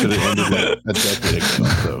movies that should have ended a decade ago,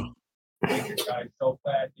 though.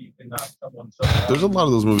 There's a lot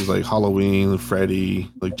of those movies like Halloween, Freddy,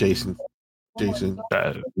 like Jason.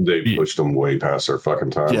 They pushed them way past their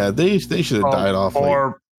fucking time. Yeah, they should have died off.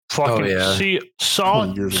 See,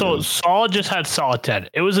 Saw. So Saw just had Saw 10.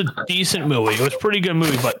 It was a decent movie. It was a pretty good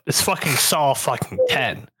movie, but it's fucking Saw fucking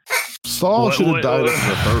 10. Saw should have died after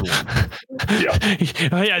the third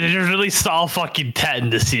one. Yeah, they just released Saw fucking 10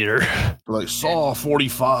 this year. Like Saw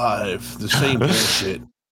 45, the same bullshit.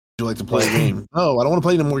 You like to play a game? No, I don't want to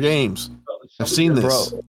play any more games. I've seen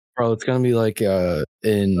this. Bro, it's gonna be like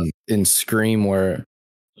in Scream where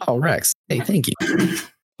Rex, hey, thank you.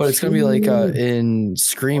 But it's gonna be like in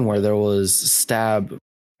Scream where there was stab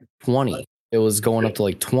 20. It was going up to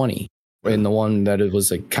like 20. And the one that it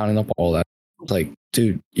was like counting up all that. Like,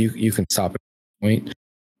 dude, you can stop it. Wait.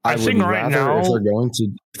 I would rather now, if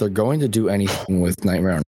they're going to do anything with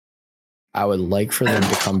Nightmare on, I would like for them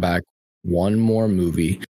to come back one more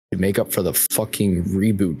movie to make up for the fucking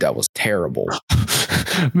reboot that was terrible.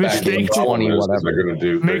 Back in 20 whatever.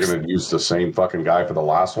 They're gonna use the same fucking guy for the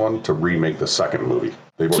last one to remake the second movie.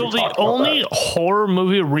 So the only horror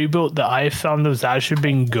movie reboot that I found that was actually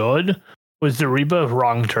being good was the reboot of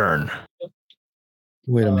Wrong Turn.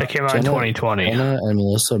 Wait a minute. It came out in 2020. Jenna and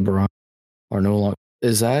Melissa Brown are no longer.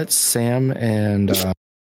 Is that Sam and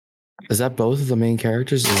is that both of the main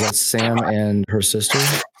characters? Is that Sam and her sister?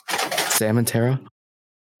 Sam and Tara?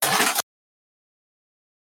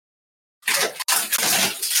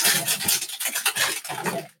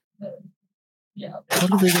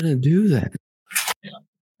 What are they gonna do then?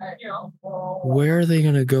 Where are they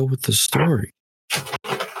gonna go with the story?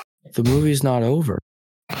 The movie's not over.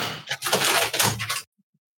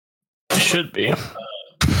 It should be.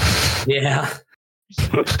 Yeah.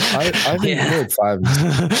 I think good 5.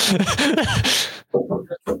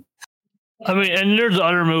 I mean, and there's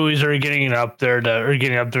other movies that are getting up there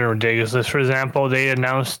ridiculous. For example, they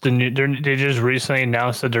announced they just recently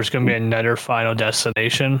announced that there's going to be another Final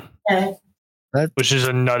Destination, which is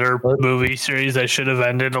another movie series that should have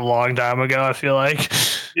ended a long time ago. I feel like.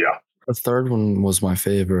 Yeah. The third one was my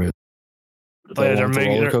favorite. They're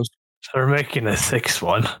making a 6th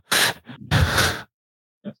one.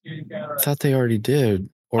 I thought they already did.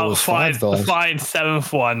 Or was fine, 5 though? Fine,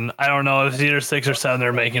 7th one. I don't know if it's either 6 or 7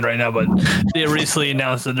 they're making right now, but they recently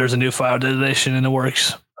announced that there's a new Final Destination in the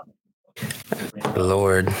works.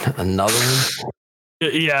 Lord, another one?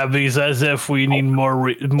 Yeah, because as if we need more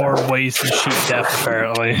ways to shoot death,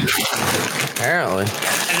 apparently. Apparently.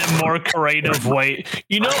 And a more creative way.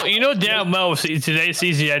 You know damn well, today's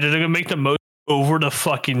season, they're going to make the most over the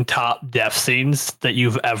fucking top death scenes that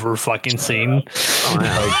you've ever fucking seen.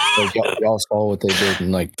 Y'all saw what they did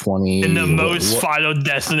in like 20. In the most Final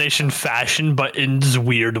Destination fashion, but in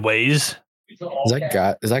weird ways. Is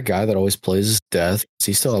that guy that always plays death? Is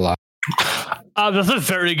he still alive? That's a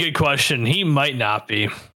very good question. He might not be.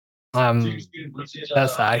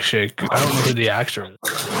 That's actually, I don't know who the actor is.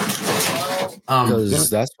 Because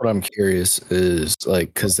that's what I'm curious is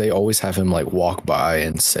like, because they always have him like walk by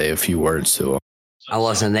and say a few words to him.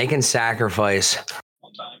 Listen, they can sacrifice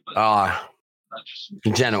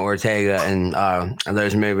Jenna Ortega in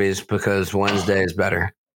those movies because Wednesday is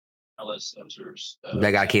better.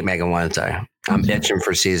 They got to keep making Wednesday. I'm itching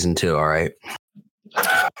for season 2, all right?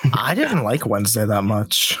 I didn't like Wednesday that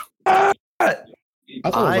much. I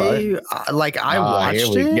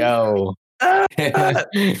watched it. Go.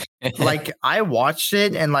 Like I watched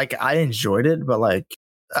it and like I enjoyed it, but like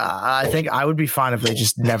I think I would be fine if they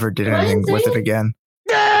just never did anything with it again.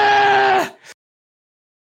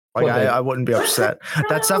 Like I wouldn't be upset.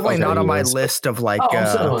 That's definitely not on my list of like.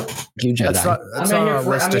 That's not on a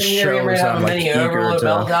list of shows I'm like eager to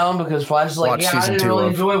meltdown because Flash is like, watch yeah, I season didn't 2 really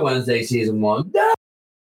of. enjoy Wednesday season 1.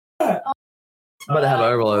 I'm about to have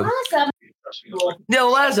overload. Yeah, the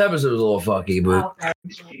last episode was a little fucky, but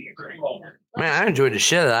man, I enjoyed the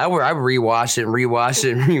shit out of that. I rewatched it and rewatched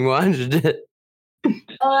it.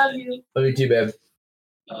 I love you. Love you too, babe.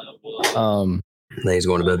 He's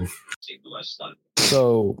going to bed.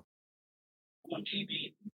 So,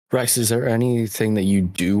 Rex, is there anything that you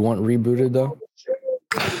do want rebooted though,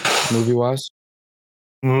 movie-wise?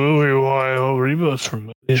 Movie-wise, reboots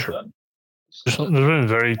from movies.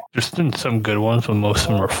 There's been some good ones, but most of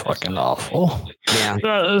them are fucking awful.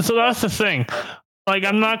 Yeah. So that's the thing. Like,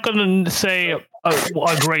 I'm not gonna say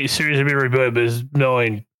a great series to be rebooted, because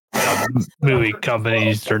knowing movie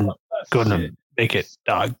companies are gonna make it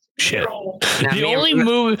dog shit. The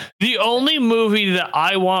only movie that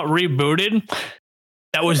I want rebooted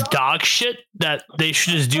that was dog shit that they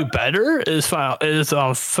should just do better is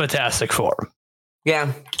Fantastic Four.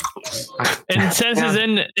 Yeah. And since it's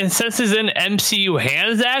in MCU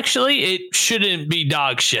hands, actually, it shouldn't be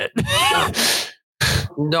dog shit.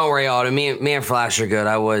 Don't worry, Otto. Me and Flash are good.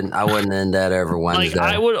 I wouldn't end that over Wednesday.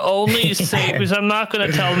 Like, I would only say, because I'm not going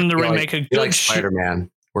to tell them to remake a good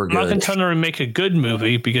Spider-Man. We're good. I'm not going to tell them to remake a good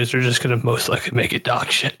movie because they're just going to most likely make it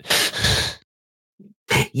dog shit.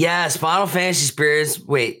 Yes, Final Fantasy Spirits.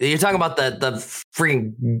 Wait, you're talking about the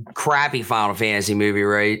freaking crappy Final Fantasy movie,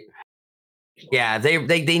 right? Yeah, they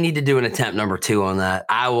need to do an attempt number 2 on that.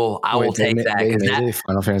 I will take that. They made a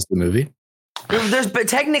Final Fantasy movie. There's but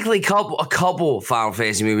technically a couple Final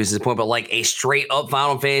Fantasy movies at this point, but like a straight up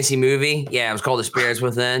Final Fantasy movie. Yeah, it was called The Spirits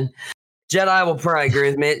Within. Jedi will probably agree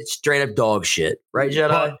with me. Straight up dog shit, right,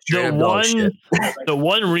 Jedi? The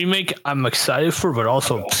one remake I'm excited for, but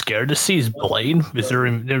also scared to see is Blade. Is there?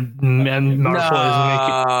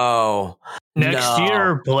 Next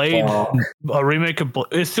year, Blade, a remake of Blade.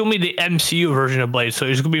 It's still be the MCU version of Blade, so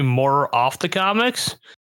it's gonna be more off the comics.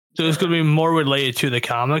 So it's gonna be more related to the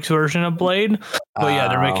comics version of Blade. But yeah,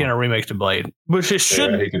 they're making a remake to Blade, which it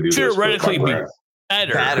should theoretically be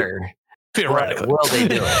better. Theoretically. Will they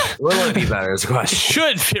do it? Will it be better is the question.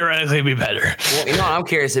 Should theoretically be better. Well, you know what I'm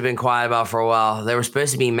curious, they've been quiet about for a while. They were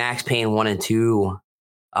supposed to be Max Payne 1 and 2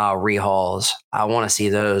 rehauls. I want to see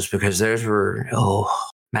those because those were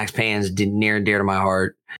Max Payne's near and dear to my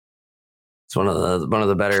heart. It's one of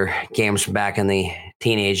the better games from back in the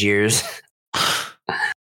teenage years.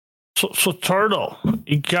 So Turtle,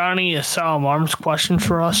 you got any Asylum Arms questions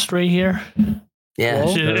for us three here? Yeah.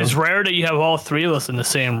 It's rare that you have all three of us in the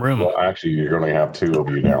same room. Well, actually, you're going to have two of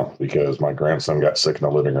you now because my grandson got sick in the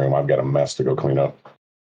living room. I've got a mess to go clean up.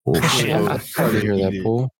 Oh, shit. Sorry to hear that,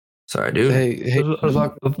 Pool. Sorry, dude. Hey, I was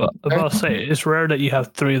about to say, it's rare that you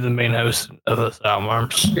have three of the main hosts of Asylum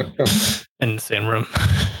Arms in the same room.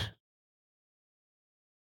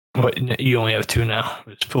 But you only have two now.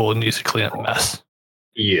 It's Pool needs to clean up the mess.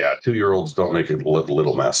 Yeah, 2-year-olds don't make a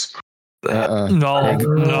little mess. No.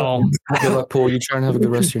 Good luck, Pool. You try and have a good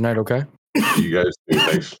rest of your night, okay? You guys do.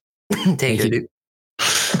 Thanks. Take it, dude.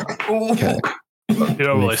 Okay.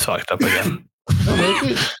 You're really fucked up again.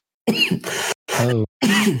 Oh.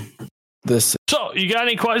 This. So, you got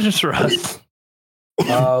any questions for us?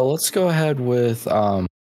 Let's go ahead with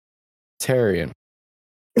Tyrion.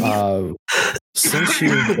 Since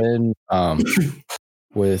you've been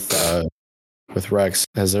with Rex,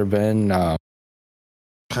 has there been God,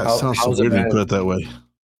 sounds so weird when you put it that way.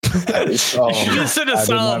 You just said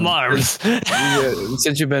Asylum Arms.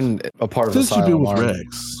 Since you've been a part of Asylum Arms,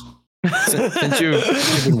 Rex. since you've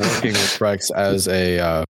been working with Rex as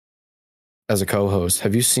a co-host,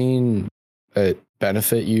 have you seen it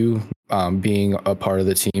benefit you being a part of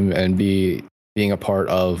the team and being a part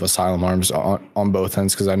of Asylum Arms on both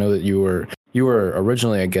ends? Because I know that you were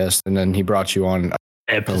originally a guest, and then he brought you on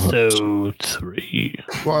episode 3.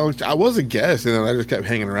 Well, I was a guest, and then I just kept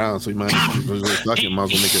hanging around. So you might as well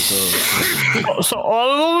make it so. So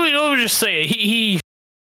let me just say he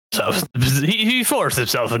forced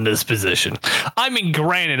himself in this position. I mean,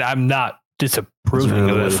 granted, I'm not disapproving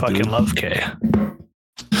of that fucking Love K.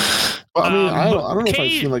 Well, I mean, I don't know if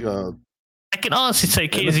I've seen like a. I can honestly say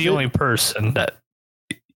K is the only person that.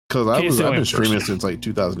 Because I've been streaming since like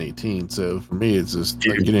 2018, so for me, it's just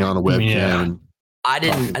like getting on a webcam. Yeah. And I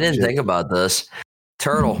didn't think about this.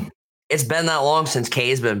 Turtle, it's been that long since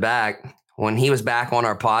K's been back. When he was back on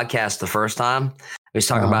our podcast the first time, he was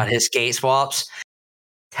talking about his skate swaps.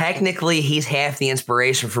 Technically, he's half the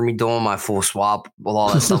inspiration for me doing my full swap with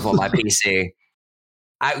all that stuff on my PC.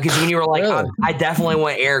 Because when you were like, really? I definitely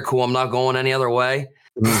want air cool. I'm not going any other way.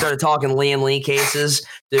 We started talking Lee and Lee cases.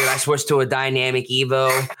 Dude, I switched to a dynamic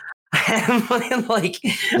Evo.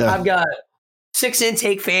 I've got 6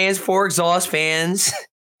 intake fans, 4 exhaust fans,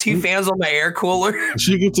 2 fans on my air cooler.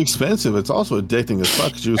 Shit gets expensive. It's also addicting as fuck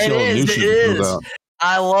because you see all the new shit comes out.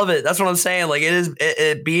 I love it. That's what I'm saying. Like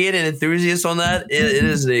being an enthusiast on that, it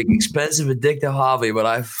is an expensive, addictive hobby, but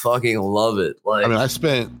I fucking love it. Like, I mean, I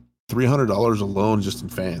spent $300 alone just in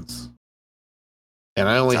fans, and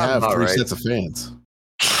I only have 3 sets of fans.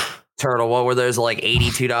 Turtle, what were those, like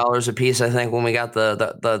 $82 a piece? I think when we got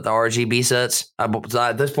the RGB sets.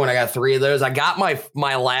 At this point, I got 3 of those. I got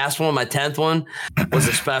my last one, my 10th one was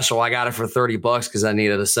a special. I got it for $30 because I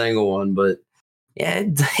needed a single one, but yeah,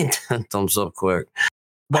 it dumps up quick.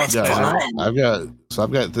 But yeah, I've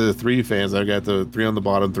got the 3 fans. I've got the 3 on the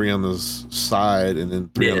bottom, 3 on the side, and then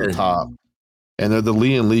 3 on the top. And they're the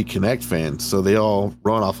Lee and Lee Connect fans, so they all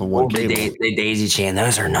run off of one cable. They daisy chain.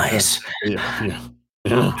 Those are nice. Yeah.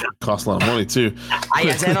 Cost a lot of money too.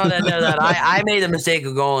 I made the mistake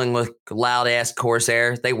of going with loud ass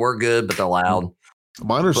Corsair. They were good, but they're loud.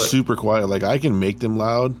 Mine are super quiet. Like I can make them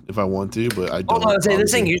loud if I want to, but I don't. I would say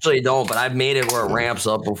this thing usually don't, but I've made it where it ramps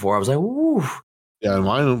up before. I was like, woo. Yeah,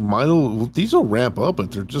 mine these will ramp up,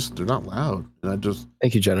 but they're not loud. And I just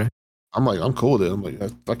thank you, Jenner. I'm cool with it. I'm like,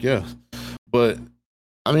 fuck yeah. But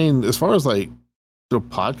I mean, as far as like the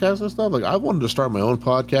podcast and stuff, like I wanted to start my own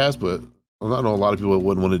podcast, but I know a lot of people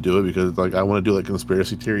wouldn't want to do it because like I want to do like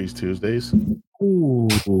conspiracy theories Tuesdays. Ooh.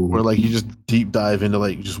 Where like you just deep dive into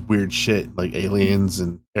like just weird shit like aliens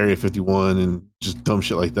and Area 51 and just dumb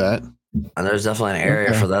shit like that. And there's definitely an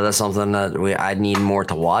area for that. That's something that I need more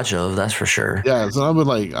to watch of. That's for sure. Yeah, so I've been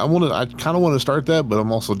like, I kind of want to start that, but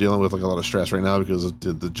I'm also dealing with like a lot of stress right now because of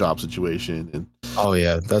the job situation. And oh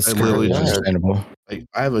yeah, that's really understandable. Like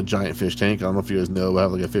I have a giant fish tank. I don't know if you guys know, but I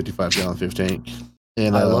have like a 55-gallon fish tank.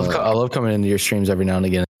 And I love coming into your streams every now and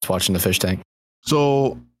again, watching the fish tank.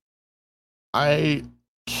 So, like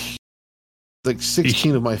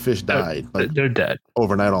 16 of my fish died. Like, they're dead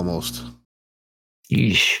overnight almost.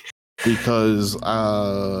 Yeesh. Because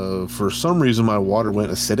for some reason my water went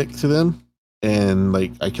acidic to them, and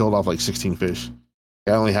like I killed off like 16 fish.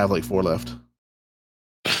 I only have like 4 left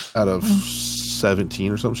out of 17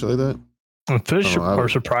 or something like that. And fish are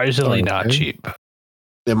surprisingly not cheap.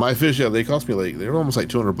 Yeah, my fish, they cost me they're almost like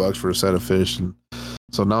 $200 for a set of fish, and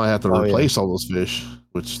so now I have to replace all those fish,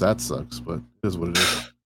 which that sucks, but it is what it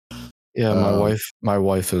is. Yeah, my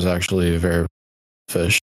wife is actually very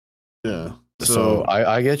fish. Yeah. So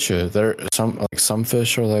I get you. There some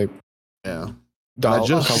fish are like yeah.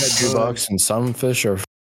 $2 and some fish are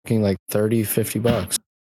fucking like $30-$50.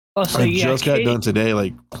 I just got done today,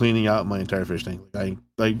 like cleaning out my entire fish tank.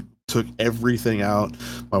 I took everything out.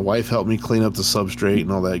 My wife helped me clean up the substrate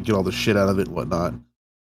and all that, get all the shit out of it and whatnot.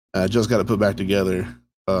 I just got to put back together.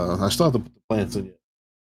 I still have to put the plants in yet.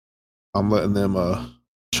 I'm letting them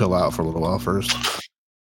chill out for a little while first.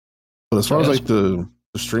 But as far as like the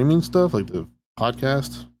streaming stuff, like the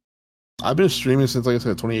podcast, I've been streaming since, like I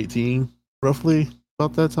said, 2018, roughly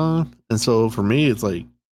about that time. And so for me, it's like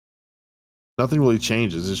nothing really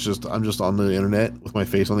changes. It's just I'm just on the internet with my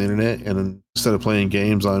face on the internet, and then instead of playing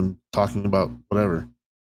games, I'm talking about whatever.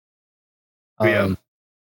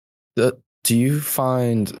 Do you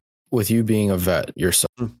find, with you being a vet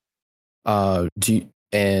yourself,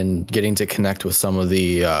 and getting to connect with some of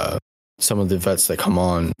the vets that come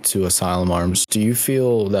on to Asylum Arms, do you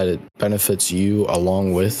feel that it benefits you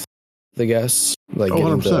along with the guests, like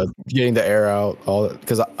getting the air out, all that?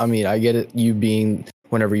 Because I mean, I get it. You being,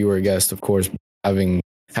 whenever you were a guest, of course, having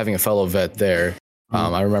a fellow vet there.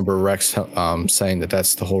 I remember Rex saying that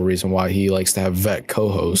that's the whole reason why he likes to have vet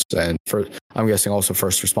co-hosts, and I'm guessing also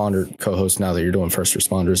first responder co-hosts. Now that you're doing first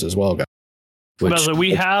responders as well, guys.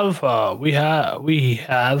 We have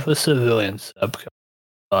a civilian sub,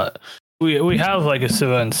 but we have like a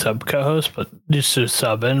civilian sub co-host, but just to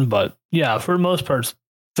sub in. But yeah, for the most part,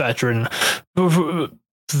 veteran with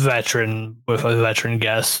a veteran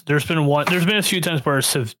guest. There's been a few times where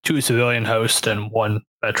it's two civilian hosts and one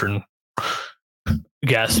veteran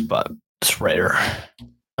guest, but it's rare.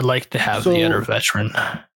 I'd like to have the other veteran.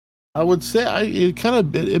 I would say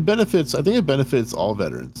it benefits. I think it benefits all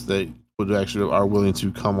veterans that would actually are willing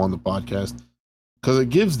to come on the podcast, because it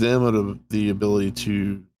gives them the ability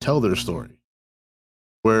to tell their story,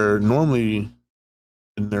 where normally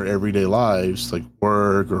in their everyday lives, like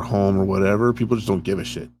work or home or whatever, people just don't give a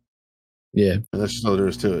shit. Yeah, and that's just all there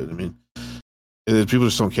is to it. I mean, people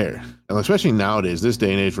just don't care, and especially nowadays, this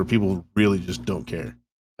day and age, where people really just don't care.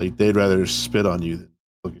 Like they'd rather spit on you than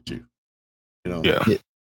look at you. You know? Yeah.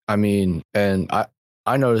 I mean, and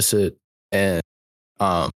I notice it, and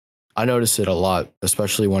I notice it a lot,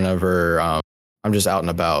 especially whenever I'm just out and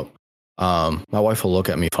about. My wife will look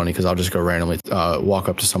at me funny because I'll just go randomly walk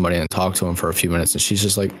up to somebody and talk to them for a few minutes, and she's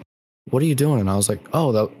just like, "What are you doing?" And I was like,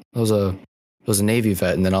 "Oh, that was a Navy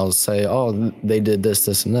vet." And then I'll say, "Oh, they did this,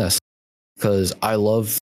 this, and this," because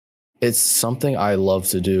it's something I love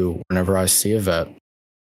to do whenever I see a vet,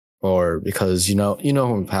 or because you know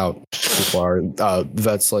how people are,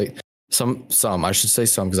 vets, like some I should say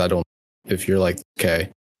some, because I don't, if you're like, okay.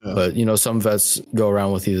 Yeah. But some vets go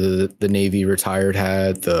around with either the Navy retired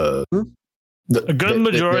hat, a good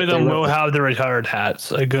majority of them will have the retired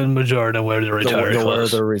hats. A good majority of them wear the retired. They'll wear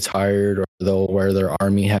their retired, or they'll wear their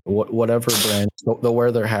Army hat, whatever brand. They'll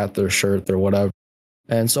wear their hat, their shirt, their whatever.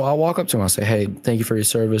 And so I'll walk up to them. I'll say, "Hey, thank you for your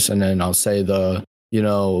service," and then I'll say how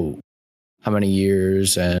many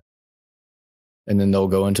years, and then they'll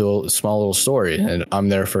go into a small little story, and I'm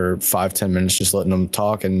there for 5-10 minutes just letting them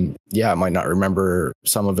talk. And yeah, I might not remember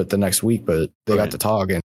some of it the next week, but they got to talk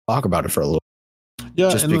about it for a little.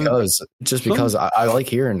 Yeah, because I like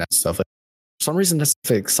hearing that stuff. Like, for some reason, that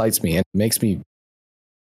stuff excites me and it makes me.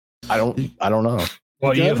 I don't know.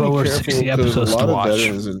 Well, you have over 60 episodes to watch.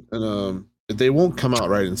 Veterans and they won't come out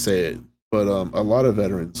right and say it, but a lot of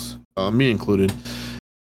veterans, me included,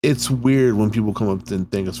 it's weird when people come up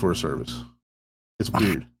and thank us for a service. It's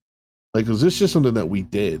weird. Like, was this just something that we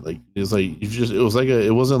did? Like, it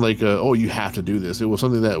wasn't like oh, you have to do this. It was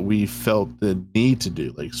something that we felt the need to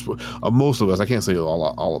do. Like, most of us, I can't say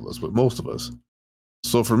all of us, but most of us.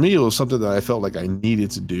 So for me, it was something that I felt like I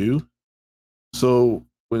needed to do. So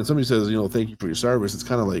when somebody says, thank you for your service, it's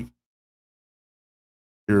kind of like,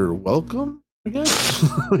 you're welcome, I guess.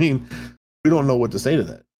 I mean, we don't know what to say to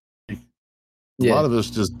that. A lot of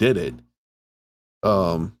us just did it.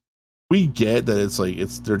 We get that it's like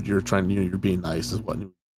you're trying, you're being nice is what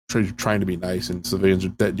you're trying to be nice, and civilians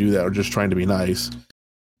that do that are just trying to be nice.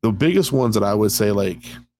 The biggest ones that I would say, like,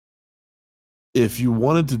 if you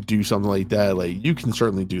wanted to do something like that, like, you can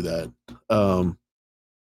certainly do that.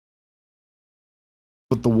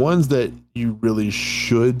 But the ones that you really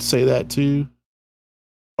should say that to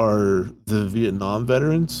are the Vietnam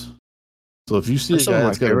veterans. So if you see a guy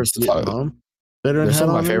that's got a Vietnam veteran, they're some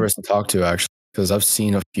of my favorites to talk to, actually, because I've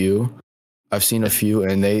seen a few,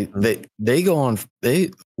 and they go on. They'll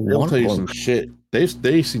tell you some shit.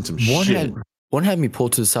 They've seen some shit. One had me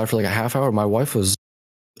pulled to the side for like a half hour. My wife was,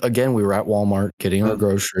 again, we were at Walmart getting our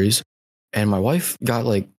groceries, and my wife got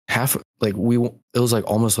like it was like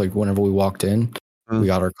almost like whenever we walked in, we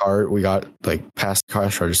got our card, we got like past the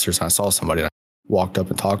cash registers, and I saw somebody, and I walked up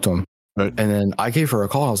and talked to him. Right. And then I gave her a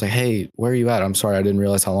call. I was like, "Hey, where are you at? I'm sorry, I didn't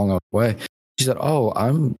realize how long I was away." She said, "Oh,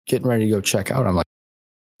 I'm getting ready to go check out." I'm like,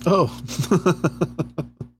 "Oh,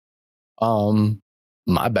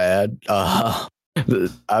 my bad." I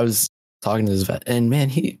was talking to this vet, and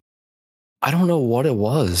man, I don't know what it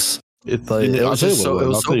was. I'll tell you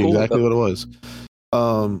exactly what it was.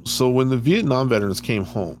 So when the Vietnam veterans came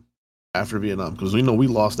home after Vietnam, because we know we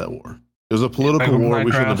lost that war. It was a political war.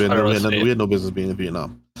 We shouldn't have been there. We had no business being in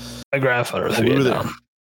Vietnam. My grandfather was we were Vietnam. there.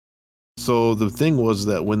 So the thing was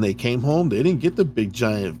that when they came home, they didn't get the big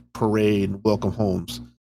giant parade and welcome homes.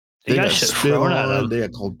 They got spit on. They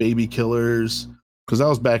got called baby killers. Because that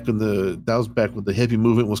was back when the hippie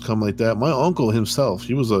movement was coming like that. My uncle himself,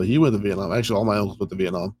 he went to Vietnam. Actually, all my uncles went to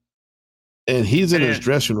Vietnam, and he's in his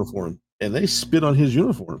dress uniform, and they spit on his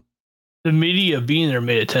uniform. The media being there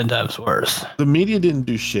made it 10 times worse. The media didn't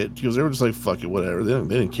do shit because they were just like, "Fuck it, whatever." They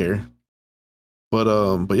didn't care. But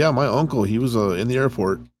yeah, my uncle, he was in the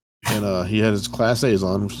airport, and he had his Class A's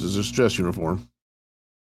on, which is his dress uniform,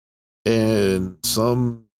 and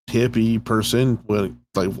some hippie person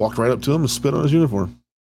walked right up to him and spit on his uniform,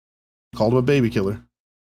 called him a baby killer.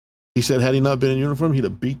 He said had he not been in uniform, he'd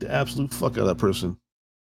have beat the absolute fuck out of that person.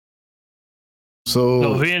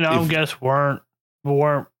 So Vietnam guests weren't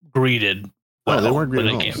greeted. No, they weren't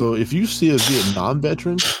greeted home. So if you see a Vietnam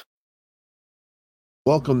veteran,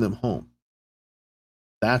 welcome them home.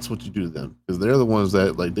 That's what you do to them, because they're the ones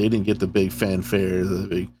that they didn't get the big fanfare, the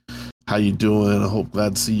big "how you doing? I hope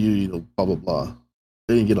glad to see you," blah blah blah.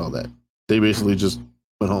 They didn't get all that. They basically just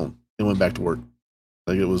went home and went back to work.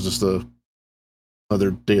 Like it was just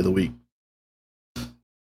another day of the week.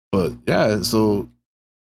 But yeah, so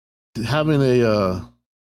having a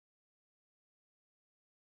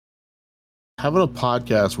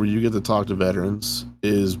podcast where you get to talk to veterans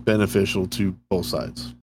is beneficial to both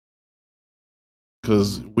sides,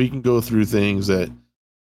 because we can go through things that,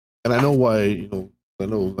 and I know why. I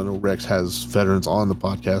know Rex has veterans on the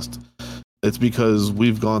podcast. It's because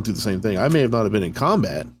we've gone through the same thing. I may have not have been in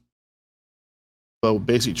combat, but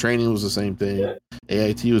basic training was the same thing.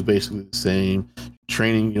 AIT was basically the same.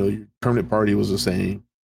 Training, your permanent party was the same.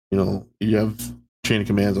 You have chain of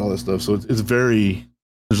commands, all that stuff. So it's very,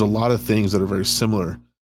 there's a lot of things that are very similar.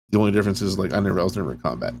 The only difference is I was never in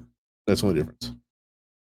combat. That's the only difference.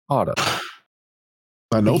 I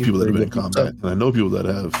know people that have been in combat, and I know people that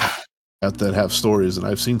have stories, and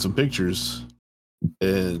I've seen some pictures,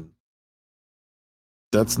 and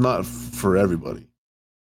that's not for everybody.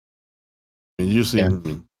 I mean, I've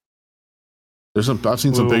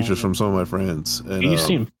seen some pictures from some of my friends. And you've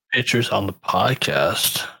seen pictures on the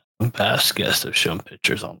podcast. Some past guests have shown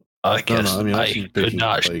pictures on the podcast. No, I mean, I've seen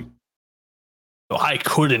pictures, I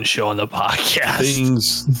couldn't show on the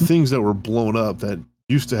podcast things that were blown up that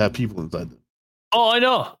used to have people inside them. Oh, I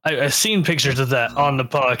know. I've seen pictures of that on the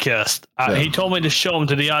podcast. He told me to show them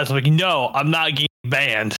to the eyes. I'm like, no, I'm not getting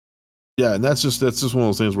banned. Yeah, and that's just one of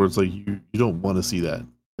those things where it's like you don't want to see that.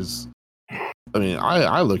 Because I mean,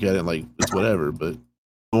 I look at it like it's whatever, but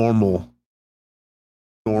normal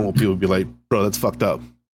people would be like, "Bro, that's fucked up."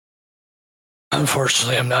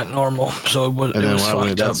 Unfortunately, I'm not normal, so it was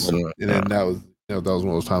fucked up. And then that was one of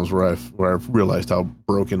those times where I realized how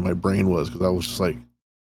broken my brain was, because I was just like,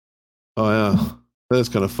 "Oh yeah, that's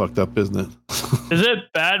kind of fucked up, isn't it?" Is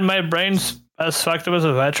it bad my brain's as fucked up as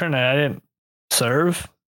a veteran and I didn't serve?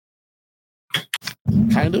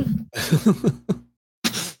 Kind of.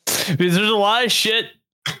 Because there's a lot of shit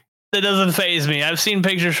that doesn't faze me. I've seen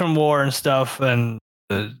pictures from war and stuff, and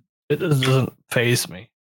it doesn't faze me.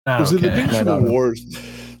 The pictures from wars,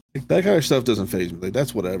 that kind of stuff doesn't faze me.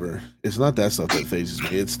 That's whatever. It's not that stuff that fazes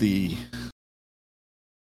me.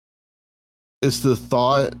 It's the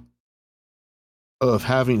thought of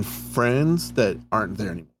having friends that aren't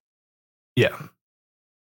there anymore. Yeah.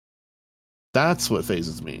 That's what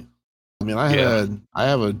fazes me. I mean, I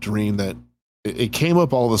have a dream that it came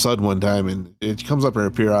up all of a sudden one time, and it comes up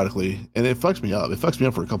periodically, and it fucks me up. It fucks me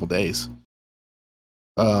up for a couple days.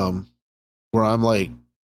 Where I'm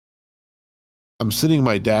sitting in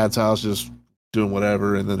my dad's house just doing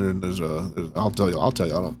whatever, and then there's I'll tell you. I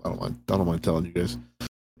don't mind telling you guys.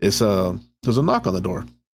 It's there's a knock on the door.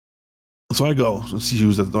 So I go and see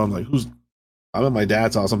who's at the door. I'm like, I'm at my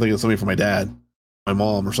dad's house. I'm thinking it's somebody from my dad, my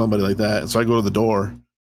mom, or somebody like that. And so I go to the door,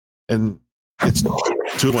 and it's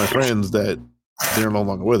two of my friends that they're no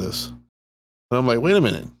longer with us. And I'm like, wait a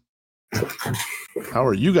minute. How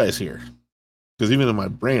are you guys here? Because even in my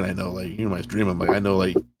brain, I know, my dream, I'm like, I know,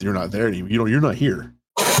 you're not there anymore. You're not here.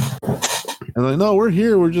 And like, no, we're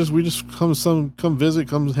here. We just come visit,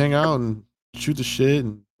 come hang out and shoot the shit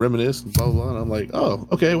and reminisce and blah blah blah. And I'm like, oh,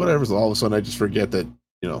 okay, whatever. So all of a sudden I just forget that,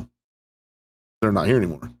 they're not here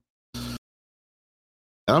anymore.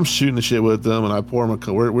 And I'm shooting the shit with them, and I pour them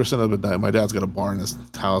we're sitting up at my dad's got a bar in his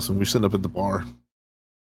house, and we're sitting up at the bar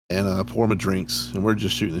and pour them drinks, and we're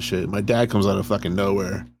just shooting the shit. My dad comes out of fucking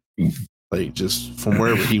nowhere. Like, just from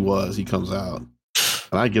wherever he was, he comes out.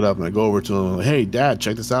 And I get up and I go over to him, like, hey, Dad,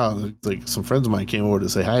 check this out. And like, some friends of mine came over to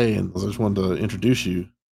say hi, and I just wanted to introduce you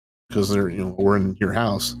because they're, we're in your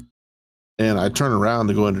house. And I turn around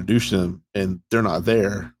to go introduce them, and they're not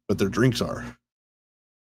there, but their drinks are.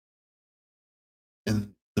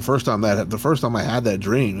 And the first time I had that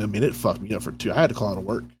dream, I mean, it fucked me up for 2. I had to call out of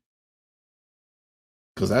work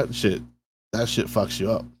because that shit fucks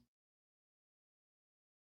you up.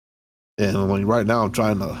 And like right now, I'm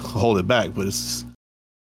trying to hold it back, but it's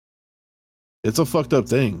a fucked up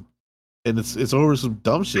thing, and it's over some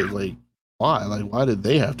dumb shit. Like, why? Like, why did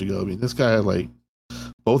they have to go? I mean, this guy had like,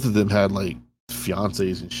 both of them had like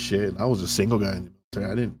fiancés and shit. And I was a single guy in the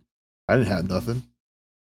military. I didn't have nothing.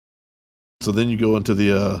 So then you go into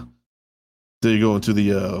the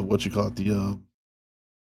what you call it,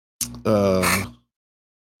 the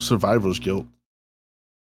survivor's guilt,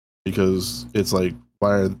 because it's like,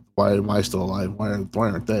 why am I still alive? Why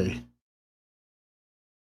aren't they?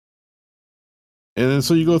 And then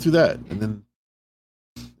so you go through that, and then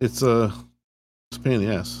it's a pain in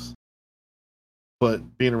the ass.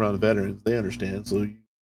 But being around the veterans, they understand, so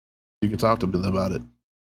you can talk to them about it.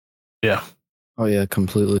 Yeah. Oh yeah,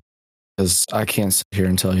 completely. Because I can't sit here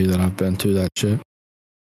and tell you that I've been through that shit.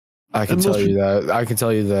 I can tell you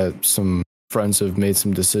that some friends have made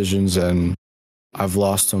some decisions, and I've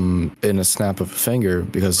lost them in a snap of a finger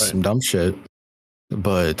because of some dumb shit.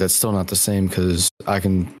 But that's still not the same, because I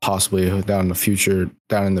can possibly down in the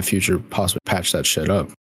future possibly patch that shit up.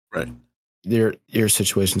 Right. Your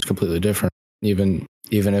situation's completely different, even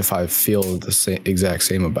if I feel the exact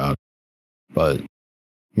same about it. But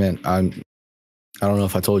man, I don't know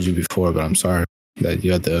if I told you before, but I'm sorry that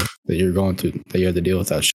you had to deal with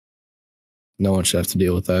that shit. No one should have to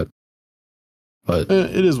deal with that. But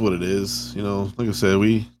it is what it is. Like I said,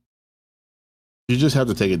 you just have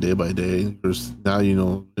to take it day by day. Because now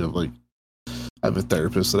like, I have a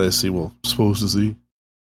therapist that I see. Well, supposed to see.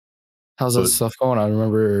 How's that stuff going? I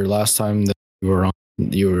remember last time that you were,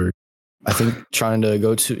 I think,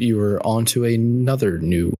 you were on to another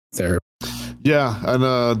new therapist. Yeah, and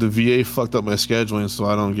the VA fucked up my scheduling, so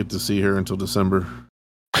I don't get to see her until December.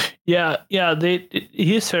 Yeah.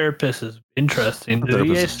 His therapist is interesting. The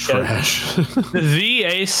VA is trash. The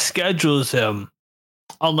VA schedules him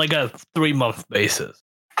on like a 3-month basis.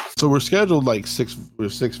 So we're scheduled like six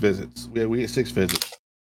visits. We get 6 visits.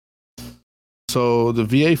 So the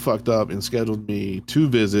VA fucked up and scheduled me 2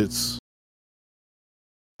 visits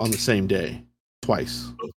on the same day,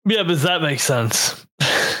 twice. Yeah, but that makes sense.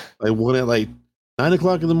 Like one at like 9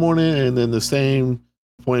 o'clock in the morning, and then the same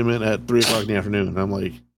appointment at 3 o'clock in the afternoon. And I'm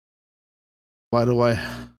like, why do I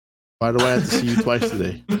have to see you twice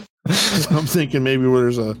today? So I'm thinking maybe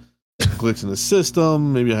there's a glitch in the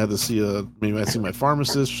system. Maybe I had to see my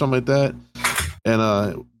pharmacist or something like that.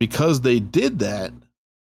 And because they did that,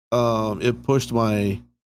 it pushed my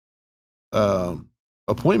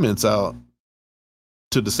appointments out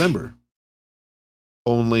to December.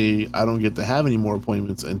 Only I don't get to have any more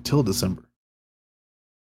appointments until December.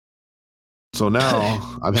 So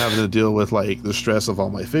now I'm having to deal with like the stress of all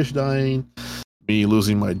my fish dying, me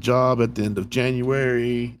losing my job at the end of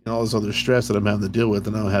January, and all this other stress that I'm having to deal with,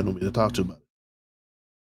 and I don't have nobody to talk to about it.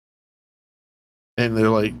 And they're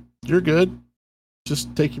like, "You're good.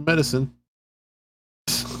 Just take your medicine."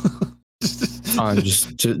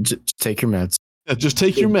 Just take your meds. Yeah, just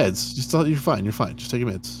take your meds. You're fine. You're fine. Just take your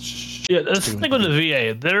meds. Yeah, that's the thing with the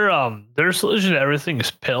VA. Their solution to everything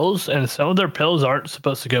is pills, and some of their pills aren't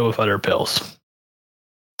supposed to go with other pills.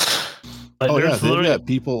 Like, they've got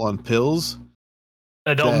people on pills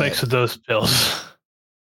that don't mix with those pills.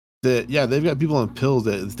 They've got people on pills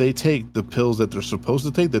that if they take the pills that they're supposed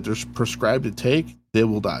to take, that they're prescribed to take, they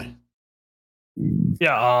will die.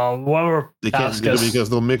 Yeah, one of our they can't do it because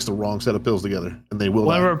they'll mix the wrong set of pills together, and they will.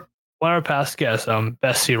 One of our past guests,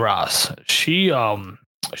 Bessie Ross, she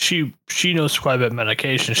knows quite a bit of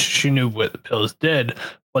medication. She knew what the pills did.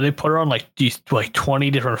 Well, they put her on like 20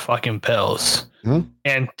 different fucking pills,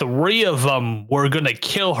 and 3 of them were gonna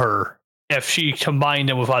kill her if she combined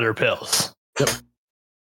them with other pills. Yep.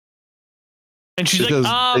 And she's because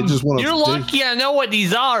like, "You're lucky I know what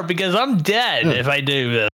these are because I'm dead if I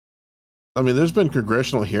do this." I mean, there's been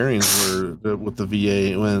congressional hearings with the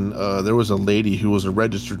VA when there was a lady who was a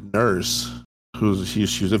registered nurse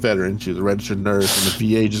she was a veteran. She was a registered nurse, and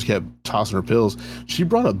the VA just kept tossing her pills. She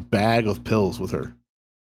brought a bag of pills with her.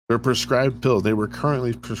 They're prescribed pills. They were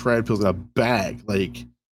currently prescribed pills in a bag, like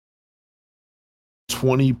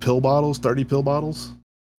 20 pill bottles, 30 pill bottles.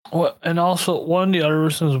 Well, and also one of the other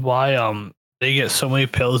reasons why they get so many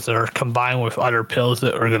pills that are combined with other pills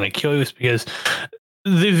that are going to kill you is because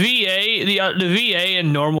the VA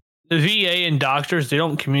and doctors, they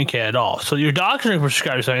don't communicate at all. So your doctor can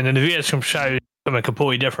prescribe something, and then the VA can prescribe something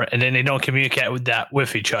completely different, and then they don't communicate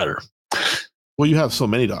with each other. Well, you have so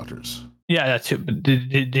many doctors. Yeah, that's it. But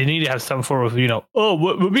they need to have some form of,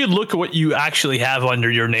 let me look at what you actually have under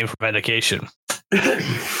your name for medication.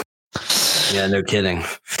 Yeah, no kidding.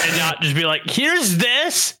 And not just be like, here's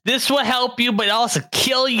this. This will help you, but also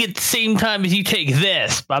kill you at the same time as you take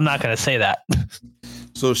this. But I'm not going to say that.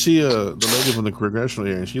 So she, the lady from the congressional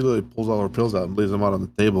hearing, she literally pulls all her pills out and lays them out on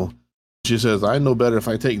the table. She says, I know better if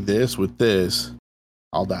I take this with this,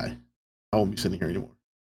 I'll die. I won't be sitting here anymore.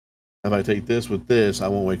 If I take this with this, I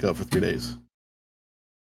won't wake up for 3 days.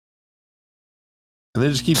 And they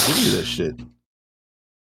just keep giving you that shit.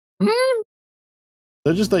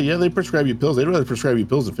 They're just like, yeah, they prescribe you pills. They'd rather prescribe you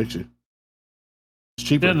pills than fix you. It's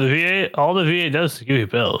cheaper. Yeah, all the VA does is give you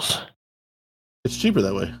pills. It's cheaper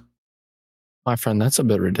that way. My friend, that's a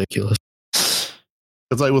bit ridiculous. It's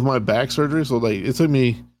like with my back surgery. So like, it took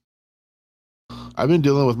me, I've been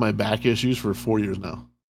dealing with my back issues for 4 years now.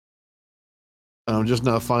 And I'm just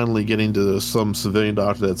now finally getting to some civilian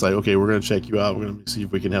doctor that's like, okay, we're going to check you out. We're going to see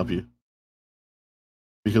if we can help you.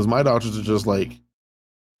 Because my doctors are just like,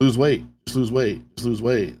 lose weight, just lose weight, just lose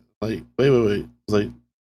weight. Like, wait. It's like,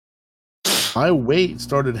 my weight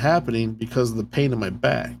started happening because of the pain in my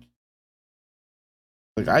back.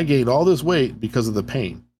 Like, I gained all this weight because of the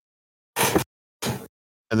pain. And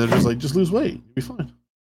they're just like, just lose weight. You'll be fine.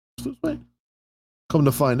 Just lose weight. Come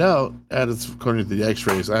to find out, and it's according to the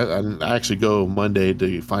x-rays. I didn't actually go Monday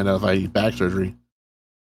to find out if I need back surgery.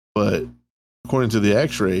 But according to the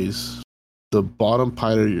x-rays, the bottom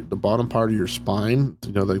part of your spine,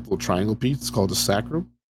 like the little triangle piece, it's called the sacrum.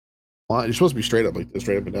 You're supposed to be straight up like this,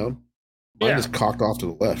 straight up and down. Mine is cocked off to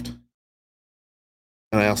the left.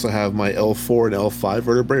 And I also have my L4 and L5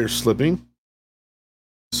 vertebrae are slipping.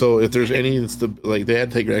 So if there's any, like they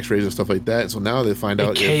had to take your x-rays and stuff like that. So now they find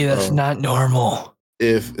out that's not normal.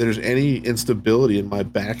 If there's any instability in my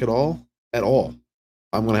back at all,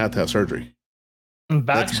 I'm going to have surgery.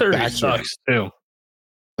 Back surgery sucks too.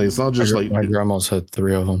 Like, it's not just like my grandma's had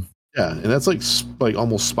 3 of them. Yeah, and that's like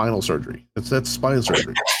almost spinal surgery. That's spine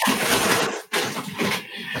surgery.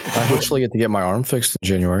 I hopefully get to get my arm fixed in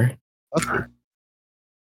January.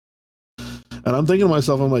 And I'm thinking to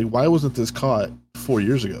myself, I'm like, why wasn't this caught 4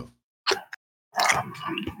 years ago?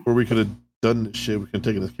 Where we could have done this shit, we could have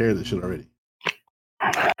taken care of this shit already.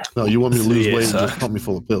 No, you want me to lose weight and just pump me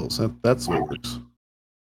full of pills. That's the way it works.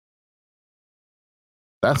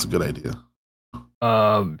 That's a good idea.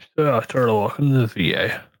 Turtle, welcome to the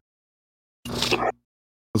VA.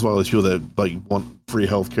 That's why all these people that like want free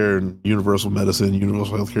healthcare and universal medicine,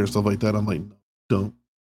 universal healthcare and stuff like that. I'm like, no, don't.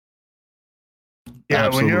 Yeah,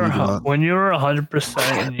 when you're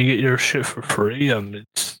 100% and you get your shit for free,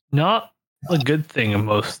 it's not a good thing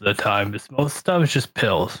most of the time. Most of the time it's just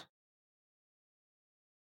pills.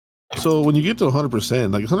 So when you get to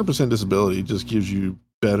 100%, like 100% disability just gives you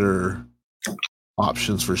better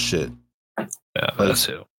options for shit. Yeah, that's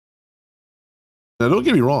it. Now, don't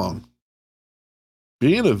get me wrong.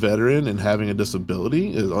 Being a veteran and having a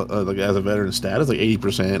disability is like as a veteran status, like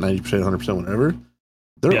 80%, 90%, 100%, whatever.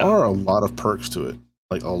 There are a lot of perks to it,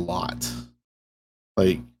 like a lot.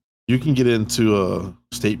 Like you can get into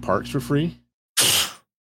state parks for free.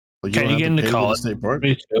 Like, can you get into college? State park?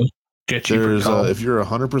 Me too. Get you There's if you're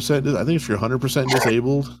 100%, I think if you're 100%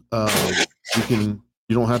 disabled,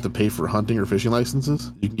 you don't have to pay for hunting or fishing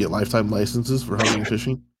licenses. You can get lifetime licenses for hunting and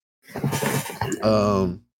fishing.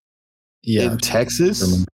 In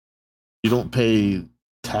Texas, you don't pay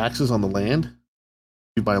taxes on the land.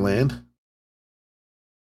 You buy land.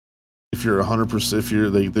 If you're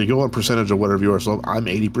 100%, they go on percentage of whatever you are. So I'm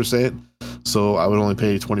 80%, so I would only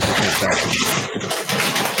pay 20% taxes.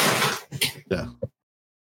 Yeah,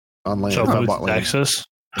 on land. So I bought land. Texas.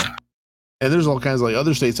 And there's all kinds of like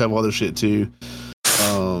other states have other shit too.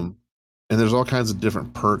 And there's all kinds of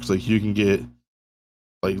different perks. Like you can get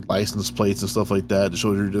like license plates and stuff like that to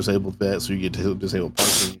show you're a disabled vet, so you get disabled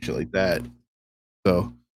parking and shit like that.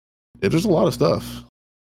 So there's a lot of stuff,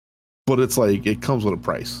 but it's like it comes with a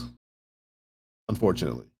price.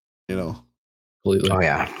 Unfortunately, Completely. Oh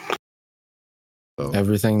yeah. So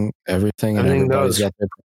Everything and everybody's got their.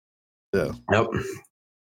 yeah. Nope.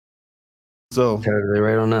 So Totally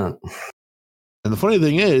right on that. And the funny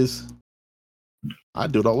thing is,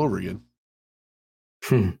 I'd do it all over again.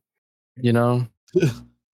 You know,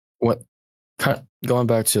 what? Going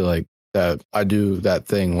back to like that, I do that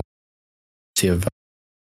thing.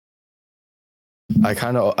 I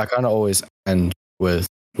kind of always end with,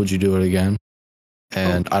 "Would you do it again?"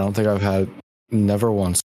 And I don't think I've had never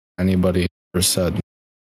once anybody ever said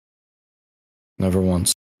never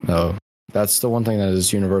once. No, that's the one thing that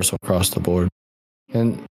is universal across the board.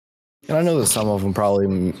 And I know that some of them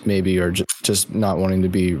probably maybe are just not wanting to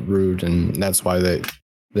be rude, and that's why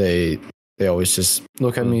they always just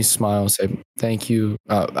look at me, smile, say thank you.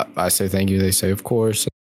 I say thank you. They say of course.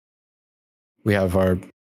 We have our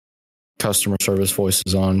customer service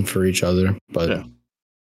voices on for each other, but yeah.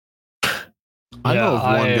 I know of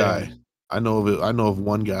one guy. I know of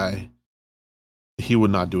one guy. He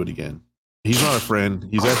would not do it again. He's not a friend.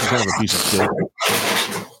 He's actually kind of a piece of shit.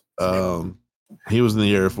 He was in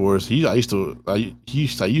the Air Force. I used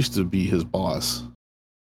to be his boss,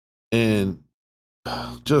 and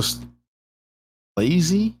just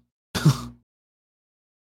lazy.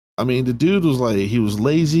 I mean, the dude was like, he was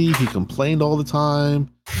lazy. He complained all the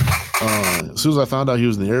time. As soon as I found out he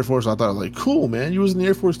was in the Air Force, I thought, like, cool, man. You was in the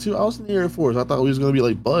Air Force too. I was in the Air Force. I thought we was gonna be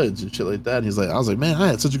like buds and shit like that. And he's like, I was like, man, I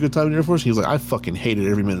had such a good time in the Air Force. He's like, I fucking hated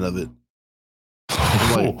every minute of it.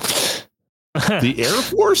 I'm like, the Air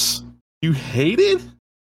Force? You hated?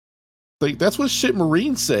 Like, that's what shit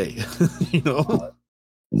Marines say, you know?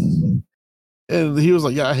 And he was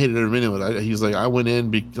like, yeah, I hated every minute of it. He's like, I went in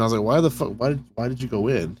because I was like, why the fuck? Why did you go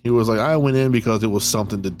in? He was like, I went in because it was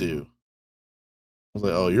something to do. I was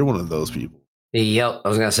like, oh, you're one of those people. Yep. I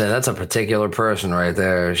was going to say, that's a particular person right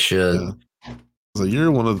there. Should. Yeah. I was like,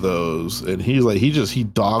 you're one of those. And he's like, he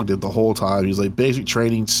dogged it the whole time. He's like, basic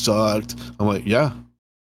training sucked. I'm like, yeah,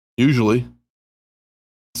 usually.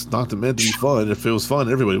 It's not meant to be fun. If it was fun,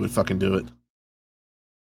 everybody would fucking do it.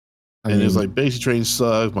 And it was like, basic training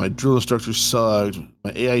sucked. My drill instructor sucked.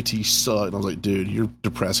 My AIT sucked. And I was like, dude, you're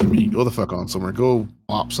depressing me. Go the fuck on somewhere. Go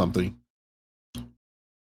mop something.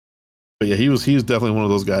 But yeah, he was definitely one of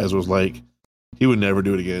those guys who was like, he would never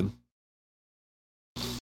do it again.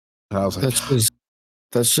 And I was like,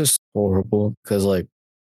 that's just horrible. Because like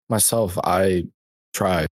myself, I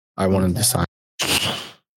tried. I wanted to sign.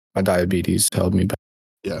 My diabetes held me back.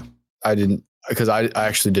 Yeah. I didn't, because I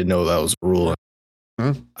actually didn't know that was a rule.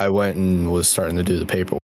 Mm-hmm. I went and was starting to do the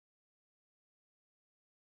paperwork.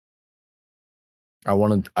 I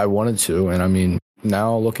wanted to, and I mean,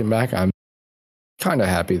 now looking back, I'm kind of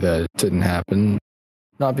happy that it didn't happen.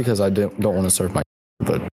 Not because I don't want to serve my,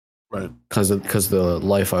 but right, because the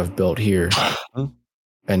life I've built here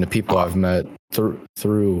and the people I've met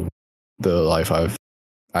through the life I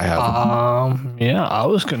have. Yeah, I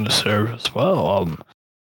was going to serve as well.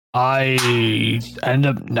 I end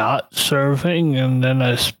up not serving, and then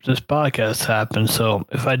this podcast happened. So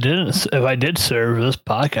if I did serve, this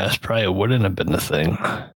podcast probably wouldn't have been the thing.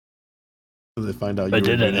 So they find out I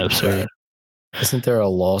did end up serving. Isn't there a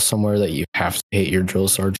law somewhere that you have to hate your drill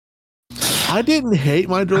sergeant? I didn't hate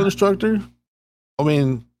my drill instructor. I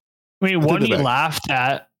mean, one you laughed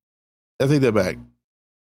at. I take that back.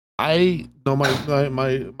 I know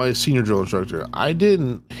my senior drill instructor. I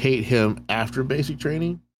didn't hate him after basic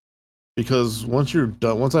training. Because once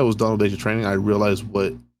I was done with basic training, I realized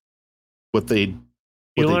what they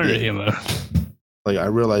did. Like, I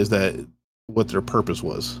realized that what their purpose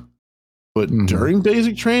was. But during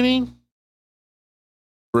basic training,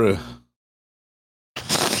 bruh,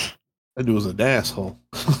 that dude was an asshole.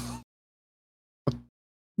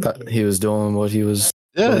 He was doing what he was.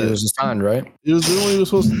 Yeah, he was assigned, right? He was doing what he was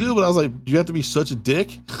supposed to do. But I was like, you have to be such a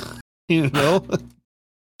dick, you know?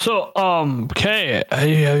 So, Kay,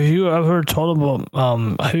 have you ever told about,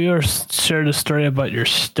 have you ever shared a story about your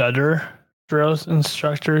stutter drill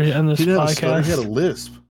instructor in this podcast? He had a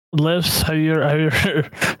lisp. Lisps? Have you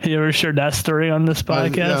ever shared that story on this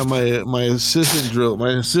podcast? My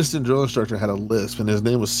assistant drill instructor had a lisp, and his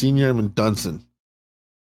name was Senior Dunson.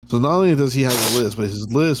 So not only does he have a lisp, but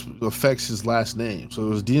his lisp affects his last name. So it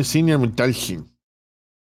was Senior Dunson.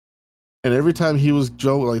 And every time he was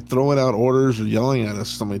throwing out orders or yelling at us,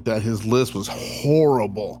 something like that, his lisp was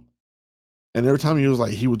horrible. And every time he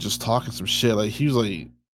would just talking some shit. Like he was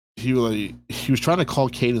trying to call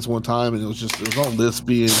cadence one time, and it was all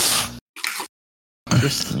lispy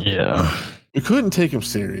and yeah. We couldn't take him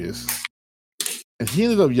serious. And he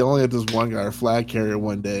ended up yelling at this one guy, our flag carrier,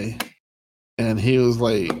 one day. And he was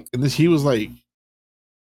like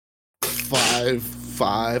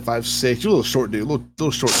 5'6", a little short dude,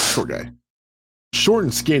 little short guy. Short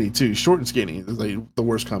and skinny too. Short and skinny is like the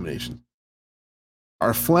worst combination.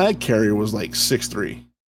 Our flag carrier was like 6'3".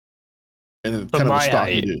 and it's kind of a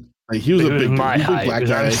stocky dude. Like he was a big dude. My He was a height, black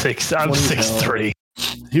because guy. I'm 6'3".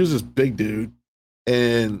 He was this big dude,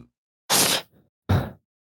 and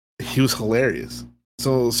he was hilarious.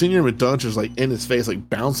 So Senior McDunch like in his face, like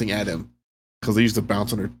bouncing at him because they used to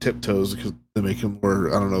bounce on their tiptoes because they make him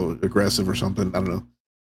more, I don't know, aggressive or something. I don't know.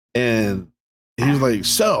 And he was like,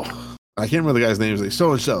 so I can't remember the guy's name. He was like,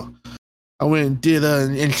 so and so. I went and did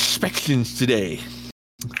inspections today.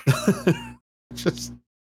 Just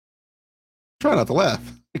try not to laugh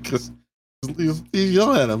because he's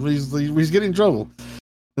yelling at him. He's getting in trouble.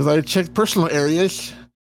 As I checked personal areas,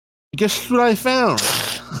 guess what I found?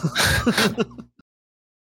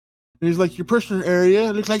 And he's like, your personal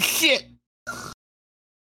area looks like shit.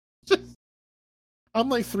 I'm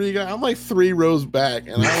like three rows back,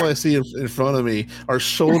 and all I see in front of me are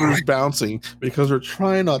shoulders bouncing because we're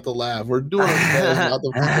trying not to laugh. We're doing our best not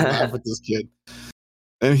to fucking laugh at this kid.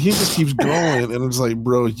 And he just keeps going, and it's like,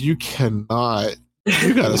 bro, you cannot.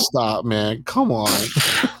 You gotta stop, man. Come on.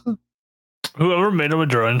 Whoever made him a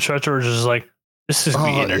drone instructor was just like, this is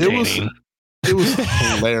be entertaining. It was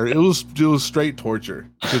hilarious. It was straight torture.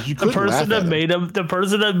 You the person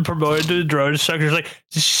that promoted to the drone instructor is like,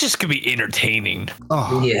 this is just gonna be entertaining.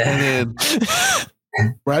 Oh yeah. And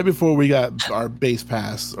then right before we got our base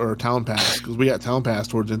pass or town pass, because we got town pass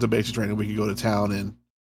towards into basic training, we could go to town and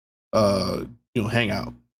hang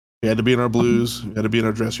out. We had to be in our blues, we had to be in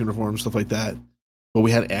our dress uniform, stuff like that. But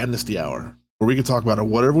we had amnesty hour where we could talk about it,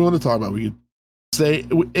 whatever we want to talk about. We could say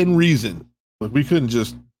in reason. Like we couldn't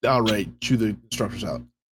just outright chew the instructors out.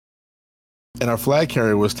 And our flag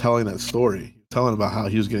carrier was telling that story, telling about how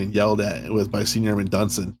he was getting yelled at by Senior Airman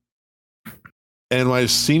Dunson. And my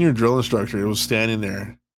senior drill instructor was standing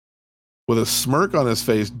there with a smirk on his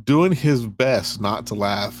face, doing his best not to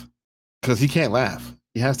laugh because he can't laugh.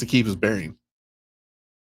 He has to keep his bearing.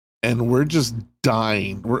 And we're just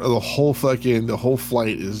dying. The whole flight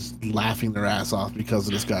is laughing their ass off because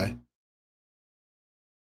of this guy.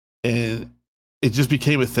 And it just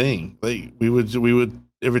became a thing. Like we would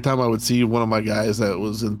every time I would see one of my guys that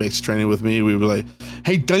was in basic training with me, we would be like,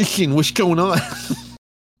 "Hey Duncan, what's going on?"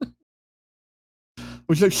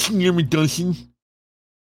 What's up, Senior Duncan?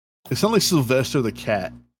 It sounded like Sylvester the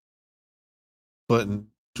cat, but in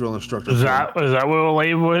drill instructor. Is that what we'll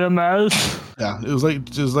label him as? Yeah, it was like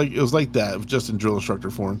that, just in drill instructor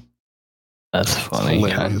form. That's funny.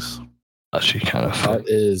 Hilarious. Actually, kind of fun.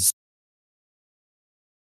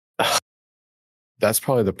 That's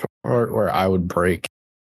probably the part where I would break.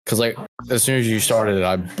 Because like as soon as you started it,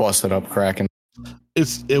 I busted up cracking.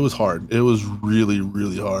 It was hard. It was really,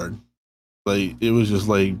 really hard. Like it was just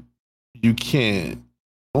like, you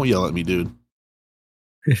don't yell at me, dude.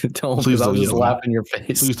 Please don't just laugh in your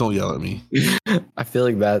face. Please don't yell at me. I feel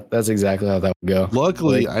like that's exactly how that would go.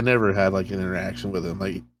 Luckily, I never had like an interaction with him,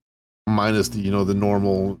 like minus the the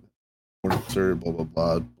normal sir, blah blah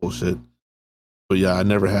blah bullshit. But yeah, I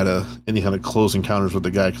never had any kind of close encounters with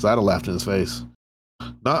the guy because I'd have laughed in his face,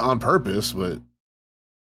 not on purpose, but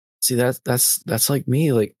see that's like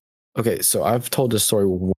me. Like, okay, so I've told this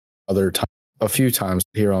story a few times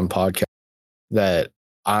here on podcast that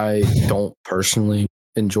I don't personally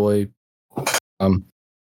enjoy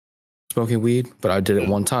smoking weed, but I did it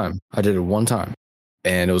one time.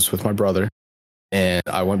 And it was with my brother, and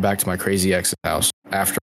I went back to my crazy ex's house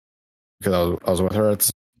after because I was with her at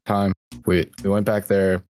the time. We went back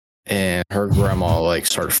there, and her grandma like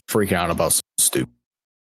started freaking out about something stupid,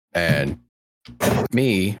 and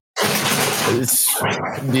me, it's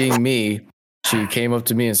being me, she came up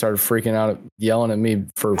to me and started freaking out, yelling at me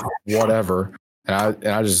for whatever, and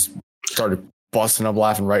I just started busting up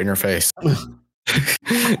laughing right in her face.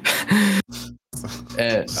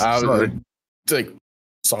 And I was like,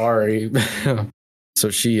 sorry. So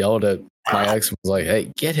she yelled at my ex and was like,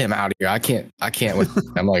 "Hey, get him out of here. I can't with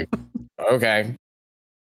him." I'm like, okay,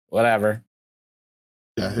 whatever.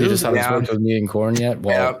 Yeah, you just haven't smoked with me and corn yet?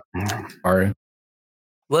 Well, sorry.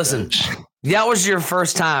 Listen, that was your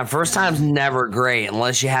first time. First time's never great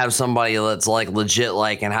unless you have somebody that's like legit,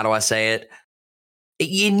 like, and how do I say it?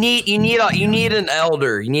 You need an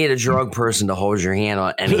elder. You need a drug person to hold your hand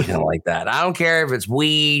on anything like that. I don't care if it's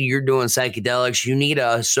weed, you're doing psychedelics. You need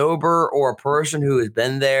a sober or a person who has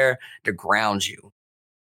been there to ground you.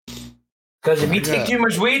 Because if you take too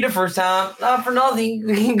much weed the first time, not for nothing,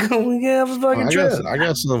 we can have a fucking trip. I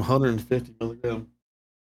got some 150 milligrams.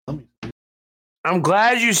 I'm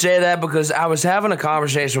glad you say that because I was having a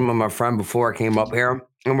conversation with my friend before I came up here.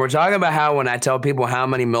 And we're talking about how when I tell people how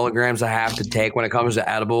many milligrams I have to take when it comes to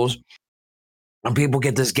edibles, and people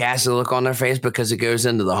get this ghastly look on their face because it goes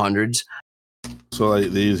into the hundreds. So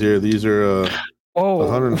like these are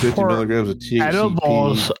 150 milligrams of THC.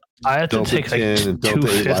 Edibles, I have to Delta take 10 like and Delta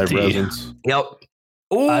 8 live 250. resins. Yep.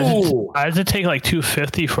 Ooh. I have to take like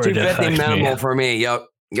 250 for it to 250 affect minimal me. for me. Yep.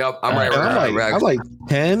 I'm right. And I'm like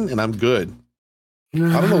 10 and I'm good. I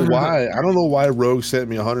don't know why. I don't know why Rogue sent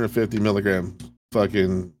me 150 milligram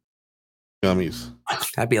fucking gummies.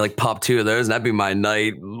 That'd be like pop 2 of those. That'd be my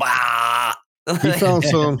night. He found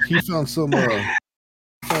some.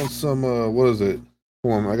 What is it?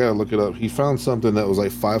 Hold on, I gotta look it up. He found something that was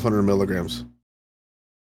like 500 milligrams.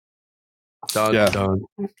 Done.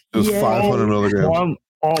 It was 500 milligrams.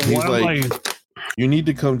 He's like, like, you need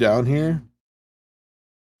to come down here,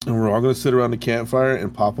 and we're all gonna sit around the campfire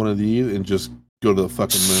and pop one of these and just go to the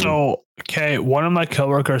fucking moon. so okay, one of my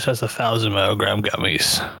coworkers has 1,000 milligram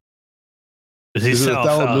gummies. Is it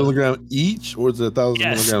 1,000 milligram each, or is it 1,000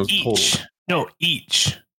 milligrams each. total? No,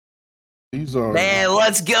 each. These are Man,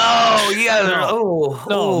 let's go. You guys are.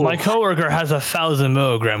 No, my coworker has 1,000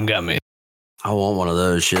 milligram gummies. I want one of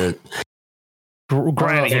those shit.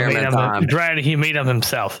 Granted, he made them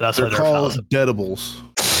himself. That's they're why they're called 1,000. Deadables.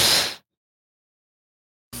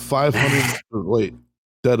 500. Wait,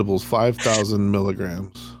 Deadables 5,000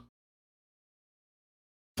 milligrams.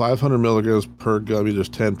 500 milligrams per gummy. There's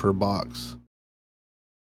 10 per box.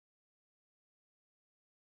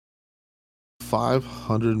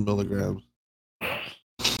 500 milligrams.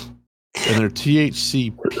 And they're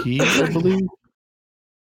THCP, I believe.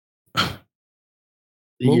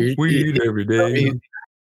 Weed every day.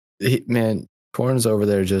 Man, Corn's over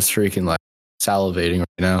there just freaking like salivating right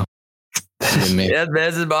now. Yeah,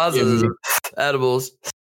 that's his bosses. Edibles.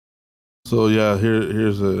 So yeah, here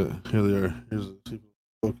they are. Here's a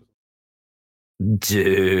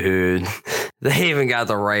Dude, they even got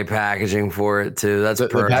the right packaging for it too. That's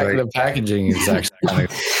perfect. The packaging is actually kind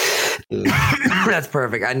of that's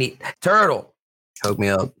perfect. I need Turtle. Hook me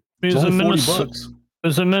up. It's only $40.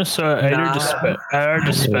 There's a Minnesota at our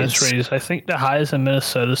dispensaries. I think the highest in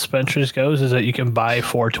Minnesota dispensaries goes is that you can buy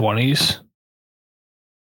 420s.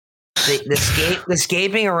 The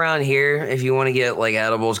scaping around here, if you want to get like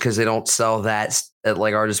edibles, because they don't sell that at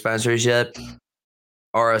like our dispensaries yet.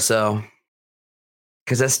 RSO.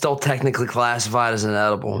 Because that's still technically classified as an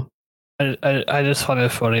edible. I just find it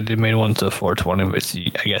funny they made one to 420, but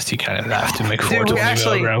I guess you kind of have to make 420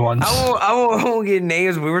 milligram ones. I won't get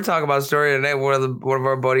names. We were talking about a story today. One of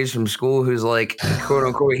our buddies from school who's like, quote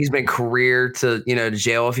unquote, he's been career to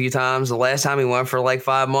jail a few times. The last time he went for like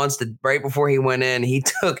 5 months, right before he went in, he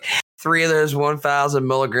took 3 of those 1,000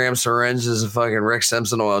 milligram syringes of fucking Rick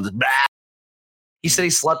Simpson oil. He said he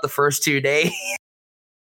slept the first 2 days.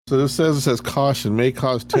 So it says caution may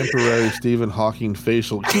cause temporary Stephen Hawking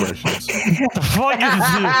facial expressions. What the fuck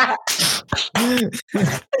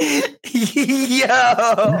is this?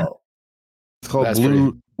 Yo. It's called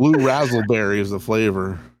blue razzleberry is the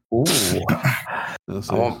flavor. Ooh. It'll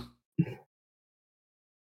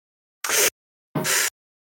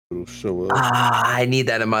show up. I need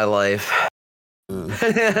that in my life.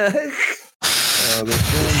 They're showing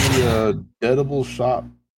the Edible shop.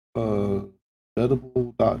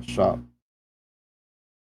 Edible.shop.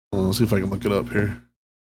 Let's see if I can look it up here.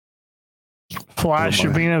 Flash,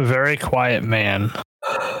 you're being a very quiet man.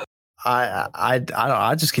 I don't.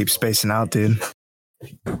 I just keep spacing out, dude.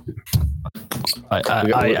 I call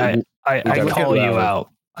you out.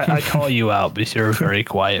 I call you out because you're a very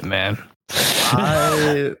quiet man.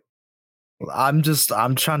 I'm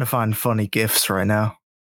trying to find funny gifts right now.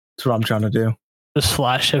 That's what I'm trying to do. Does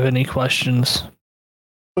Flash have any questions?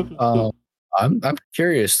 I'm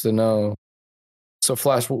curious to know. So,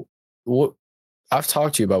 Flash, what I've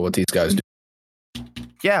talked to you about what these guys do.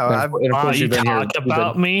 Yeah, you talk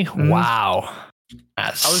about me? Wow. I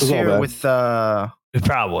was here with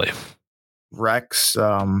probably Rex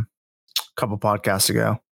a couple podcasts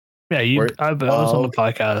ago. Yeah, I was on the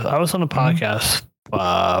podcast. I was on the podcast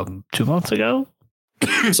 2 months ago.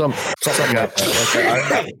 Something like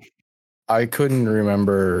that. I couldn't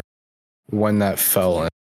remember when that fell in.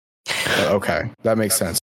 But okay, that makes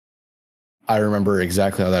sense. I remember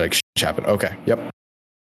exactly how that exchange happened. Okay, yep.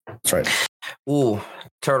 That's right. Ooh,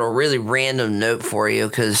 Turtle, really random note for you,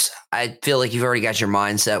 because I feel like you've already got your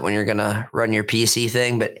mindset when you're going to run your PC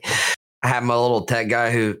thing, but I have my little tech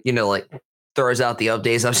guy who, like throws out the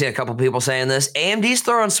updates. I've seen a couple people saying this. AMD's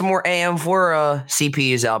throwing some more AM4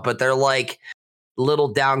 CPUs out, but they're like little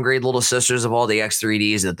downgrade little sisters of all the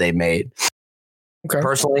X3Ds that they made. Okay.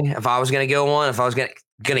 Personally, if I was going to go one, if I was going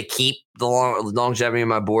to keep the longevity of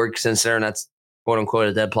my board, considering that's quote unquote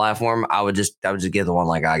a dead platform, I would just get the one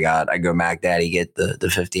like I got. I go Mac Daddy, get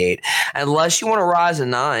the 58. Unless you want a Ryzen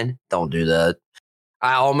 9, don't do that.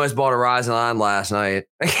 I almost bought a Ryzen 9 last night.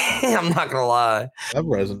 I'm not gonna lie. I have a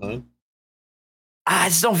Ryzen 9. I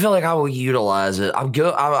just don't feel like I will utilize it. I'm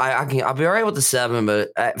good. I'll be all right with the 7, but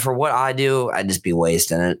for what I do, I'd just be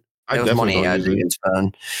wasting it. It was money I didn't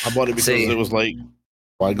spend. I bought it because it was like,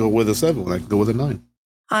 why go with a 7 when I can go with a 9?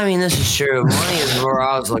 I mean, this is true. Money is where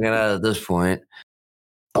I was looking at this point.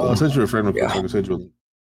 I sent you a friend request. I can send you a link.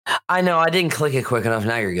 I know. I didn't click it quick enough.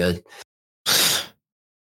 Now you're good.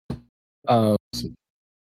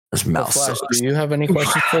 This mouse Flash, sucks. do you have any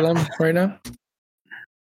questions for them right now?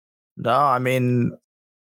 No, I mean,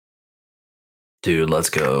 Dude, let's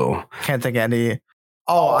go. can't think of any.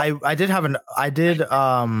 Oh, I did have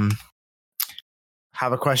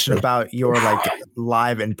have a question about your like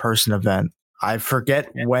live in person event. I forget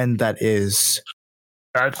when that is.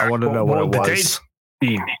 I want to know what it the was. date's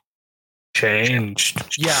been changed.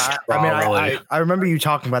 Yeah, I mean, I remember you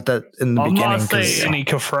talking about that in the I'm beginning. not saying any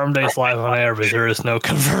confirmed dates live on air, but there is no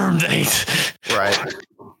confirmed date. Right.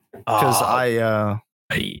 Because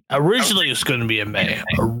originally it's going to be in May.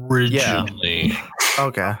 Originally.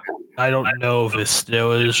 Okay. I don't know if it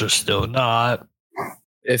still is or still not.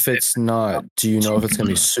 If it's not, do you know if it's going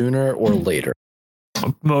to be sooner or later?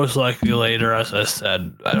 Most likely later, as I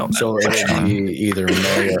said. I don't know. So it'll be either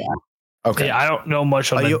May or okay. Yeah, I don't know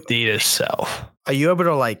much on the date itself. Are you able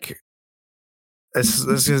to like? This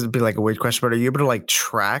is going to be like a weird question, but are you able to like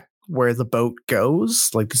track where the boat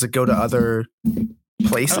goes? Like, does it go to other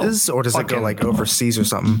places or does it go like overseas or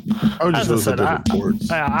something? I would just go to different ports.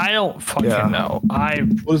 I don't fucking know.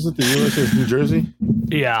 What is it? The USS New Jersey?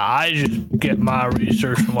 Yeah, I just get my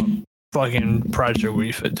research from what fucking Project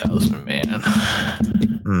Refit tells me, man.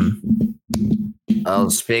 Oh,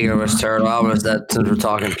 speaking of which, Turtle, I was that since we're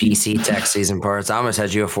talking PC tech season parts, I almost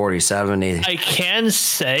had you a 4070. I can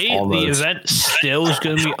say Almost. the event still is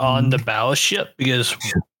going to be on the battleship because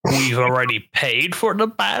we've already paid for the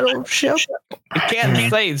battleship. I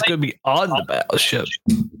can't say it's going to be on the battleship.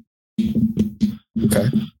 Okay.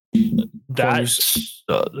 That's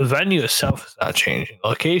the venue itself is not changing.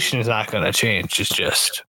 Location is not going to change. It's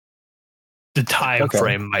just the time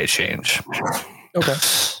frame might change. Okay.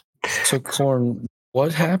 So, Corn,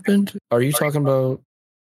 what happened? Are you talking about?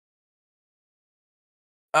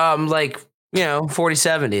 Like,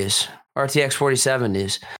 4070s, RTX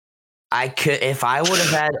 4070s. I could, if I would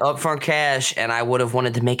have had upfront cash and I would have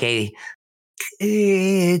wanted to make a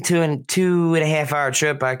 2.5 hour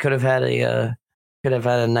trip, I could have had a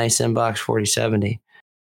nice inbox 4070.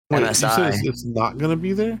 Wait, MSI. You said it's not going to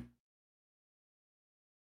be there?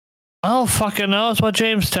 I don't fucking know. That's what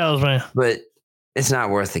James tells me. But it's not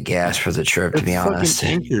worth the gas for the trip, to be honest. It's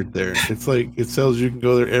fucking anchored there. It's like it tells you can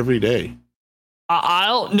go there every day. I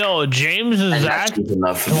don't know. James is actually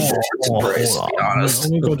enough for the price, to be honest.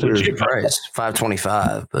 Let me go to Cheap price,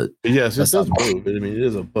 $525. But yes, it does move. I mean, it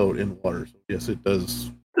is a boat in water. So yes, it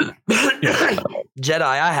does. Jedi,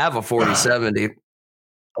 I have a 4070.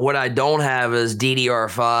 What I don't have is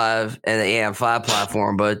DDR5 and the AM5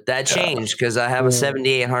 platform, but that changed because I have a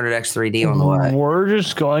 7800 X3D on the way. We're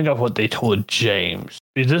just going off what they told James.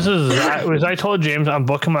 This is as I told James, I'm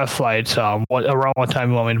booking my flights. Around what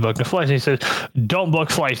time you want me to book the flights? And he says, "Don't book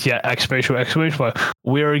flights yet!" Exclamation!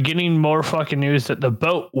 We are getting more fucking news that the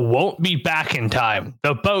boat won't be back in time.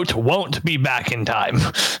 The boat won't be back in time.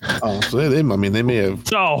 Oh, so they may have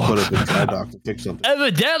put up a dry dock to fix something.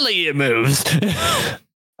 Evidently, it moves.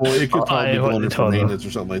 Well, it could probably be going for maintenance or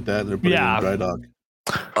something like that. And they're putting it in dry dock.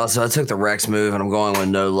 Also, I took the Rex move, and I'm going with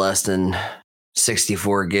no less than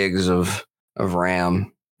 64 gigs of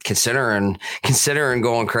RAM. Considering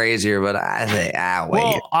going crazier, but I think wait.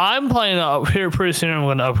 Well, I'm playing up here pretty soon. I'm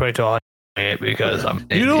going to upgrade to 128 because I'm.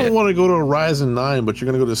 You don't want to go to a Ryzen 9, but you're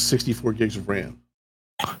going to go to 64 gigs of RAM.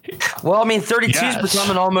 Well, I mean, 32 is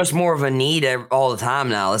becoming almost more of a need all the time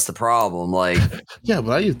now. That's the problem. Like, yeah,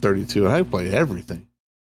 but I use 32 and I play everything.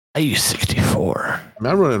 I use 64. I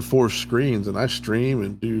mean, I'm running 4 screens and I stream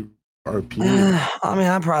and do RP. I mean,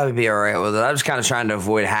 I'd probably be all right with it. I'm just kind of trying to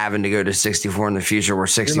avoid having to go to 64 in the future where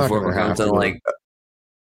 64 becomes like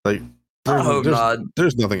I hope not.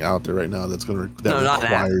 There's nothing out there right now that's going to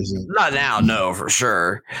requires it. Not now, no, for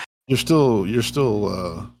sure. You're still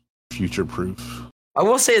future proof. I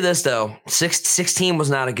will say this though, 16 was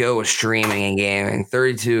not a go with streaming and gaming.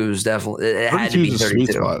 32 is definitely it had to be 32 sweet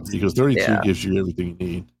spot because 32 gives you everything you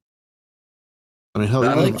need. I mean, hell,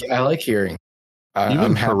 I like hearing.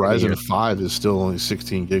 Even Horizon 5 is still only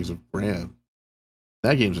 16 gigs of RAM.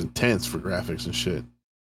 That game's intense for graphics and shit.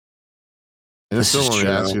 And it's still only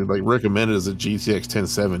asking, like, recommended as a GTX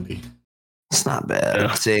 1070. It's not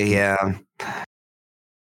bad. See,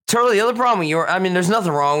 Turtle, the other problem with there's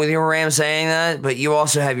nothing wrong with your RAM saying that, but you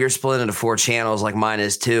also have your split into 4 channels like mine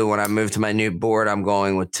is too. When I move to my new board, I'm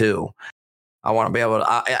going with 2. I want to be able to.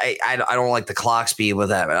 I don't like the clock speed with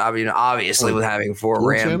that, but I mean, obviously, with having 4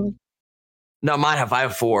 RAM. Channel? No, I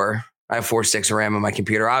have 4. I have 4 sticks of RAM on my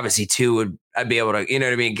computer. Obviously, 2 I'd be able to. You know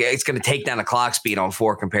what I mean? It's going to take down the clock speed on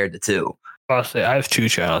 4 compared to 2. Honestly, I have 2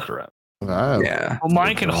 channels of RAM. Yeah. Well,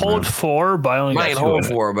 mine can hold 4, but I only mine got can 2 hold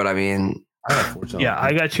 4, but I mean, I have 4 channels. Yeah,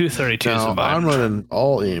 I got 232s. Now, I'm running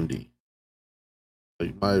all AMD.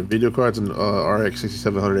 Like my video cards and RX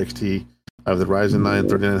 6700 XT. I have the Ryzen 9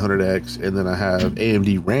 3900X, and then I have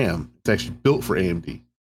AMD RAM. It's actually built for AMD.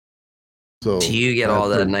 So you get all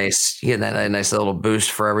that nice. You get that nice little boost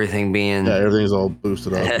for everything being. Yeah, everything's all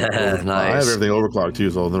boosted up. Nice. I have everything overclocked too.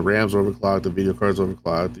 So the RAM's overclocked, the video card's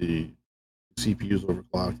overclocked, the CPU's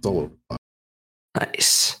overclocked. It's all overclocked.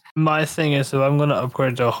 Nice. My thing is, if I'm going to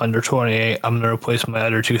upgrade to 128, I'm going to replace my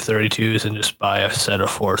other 232s and just buy a set of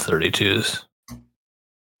 432s.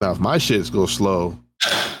 Now, if my shit goes slow,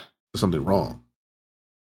 there's something wrong.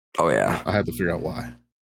 Oh, yeah. I have to figure out why.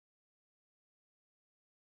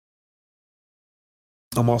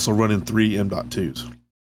 I'm also running 3 M.2s.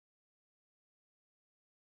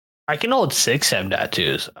 I can hold 6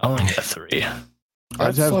 M.2s. I only got 3.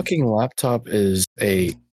 That fucking laptop is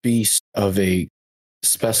a beast of a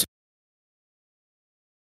specimen.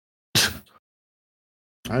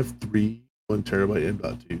 I have 3 1 terabyte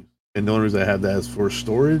M.2s. And the only reason I have that is for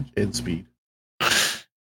storage and speed.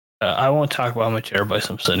 I won't talk about how much terabytes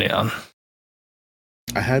I'm sitting on.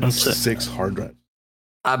 I had 6 hard drives.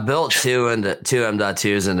 I built 2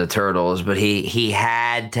 M.2s into Turtles, but he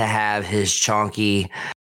had to have his chunky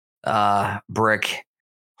brick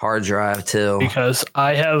hard drive too. Because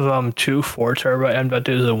I have 2 4 terabyte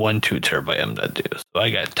M.2s and 1 2 terabyte M.2s. So I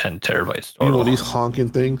got 10 terabytes total. You know these honking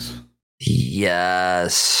things?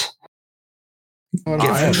 Yes.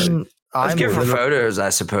 I'm good for photos, I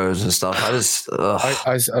suppose, and stuff.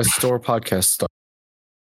 I store podcast stuff.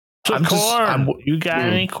 So, you got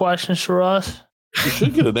any questions for us? You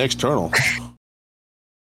should get an external.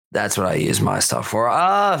 That's what I use my stuff for.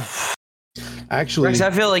 Actually, Rex,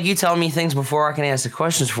 I feel like you tell me things before I can ask the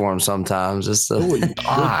questions for them sometimes. It's the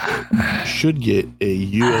you should get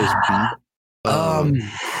a USB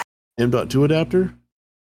M.2 adapter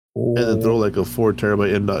and then throw like a 4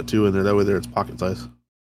 terabyte M.2 in there. That way there it's pocket size.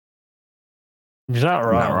 You're not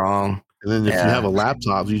wrong. Not wrong. And then if you have a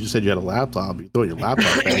laptop, you just said you had a laptop, you throw your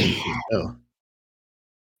laptop back in.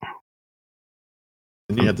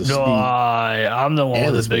 And you have the speed. I'm the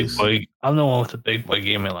one with the big boy. I'm the one with the big boy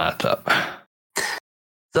gaming laptop.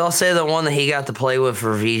 So I'll say the one that he got to play with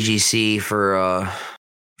for VGC for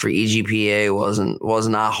EGPA was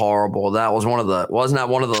not horrible. That was wasn't that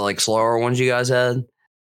one of the like slower ones you guys had?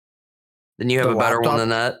 Then you have a better one than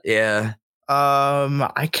that? Yeah.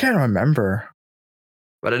 I can't remember.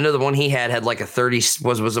 But I know the one he had like a 30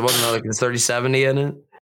 wasn't like a 3070 in it?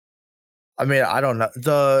 I mean, I don't know.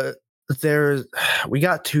 We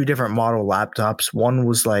got 2 different model laptops. One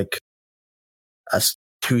was like a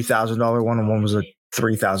 $2,000 one, and one was a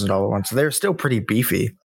 $3,000 one. So they're still pretty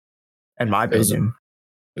beefy, in my opinion.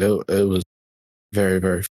 It was very,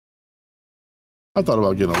 very. I thought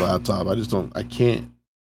about getting a laptop. I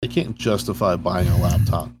can't justify buying a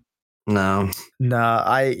laptop. No.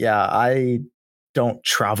 I don't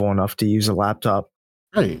travel enough to use a laptop.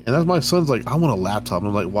 Right. And that's my son's like, I want a laptop. And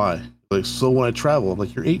I'm like, why? Like, so when I travel, I'm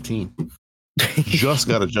like, you're 18. You just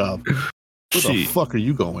got a job. Where the fuck are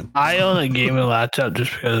you going? I own a gaming laptop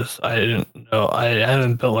just because I didn't know. I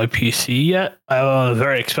haven't built my PC yet. I own a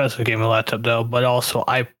very expensive gaming laptop though, but also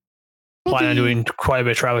I plan on doing quite a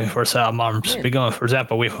bit of traveling for Asylum Arms. For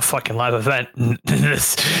example, we have a fucking live event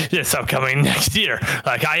this upcoming next year.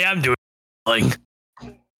 Like I am doing like.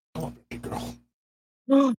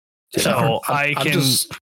 So I can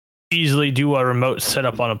easily do a remote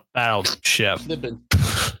setup on a battleship.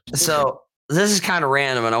 So this is kind of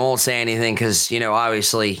random, and I won't say anything because,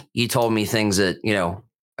 obviously you told me things that,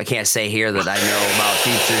 I can't say here that I know about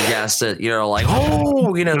future guests that, like,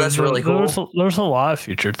 that's really cool. There's a lot of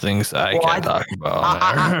future things that I can't talk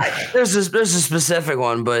about. There's a specific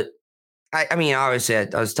one, but I mean, obviously I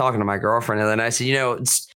was talking to my girlfriend and then I said,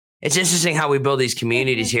 it's interesting how we build these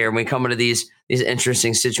communities here and we come into these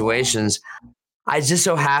interesting situations. I just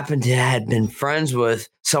so happened to have been friends with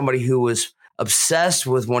somebody who was obsessed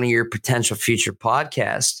with one of your potential future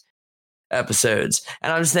podcast episodes.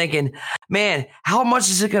 And I'm just thinking, man, how much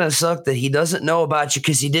is it going to suck that he doesn't know about you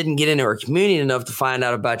because he didn't get into our community enough to find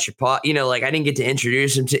out about your pod? Like I didn't get to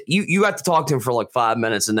introduce him to you. You got to talk to him for like 5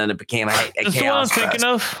 minutes and then it became a chaos. The one I'm thinking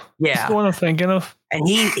of. Yeah. That's the one I'm thinking of. And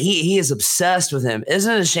he is obsessed with him.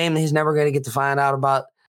 Isn't it a shame that he's never going to get to find out about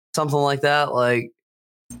something like that? Like,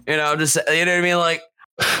 just, you know what I mean? Like,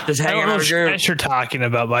 Just I hanging don't know out what with your. guest you're talking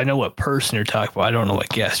about, but I know what person you're talking about. I don't know what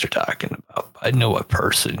guest you're talking about. But I know what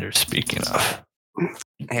person you're speaking of.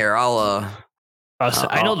 Here,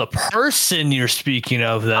 I know the person you're speaking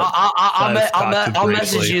of. That I'll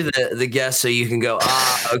message you the guest so you can go.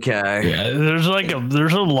 Okay. Yeah, there's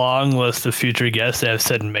a long list of future guests that have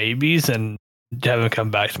said maybes and haven't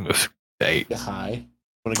come back to me with dates. Hi.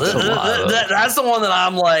 That's the one that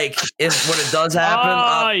I'm like, if when it does happen,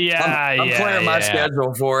 I'm clearing my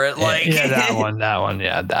schedule for it. Like, that one, that one.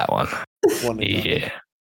 Yeah.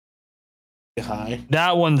 Hi.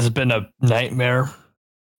 That one's been a nightmare.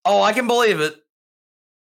 Oh, I can believe it.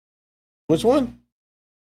 Which one?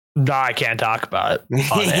 No, I can't talk about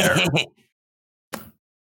it on air.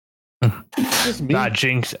 I'm not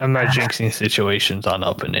jinxing situations on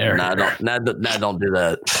up in air. Don't do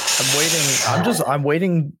that. I'm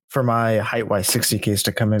waiting for my Height-wise 60 case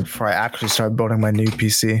to come in before I actually start building my new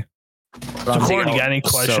PC. So, Corey, you got any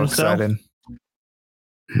questions? So excited.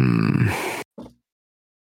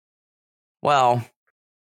 Well,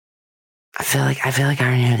 I feel like I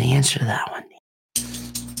already know the answer to that one.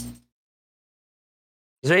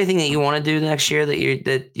 Is there anything that you want to do next year that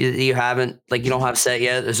you haven't, like, you don't have set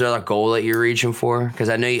yet? Is there a goal that you're reaching for? Because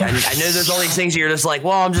I know there's all these things you're just like,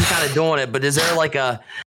 well, I'm just kind of doing it. But is there like a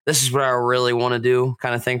this is what I really want to do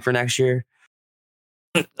kind of thing for next year?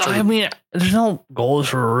 I mean, there's no goals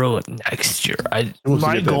for real next year.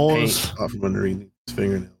 My goals off from underneath his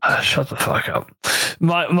fingernail. Shut the fuck up.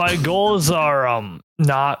 My goals are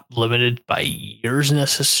not limited by years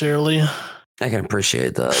necessarily. I can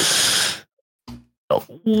appreciate that.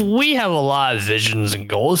 We have a lot of visions and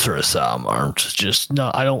goals for Asylum Arms. Just no,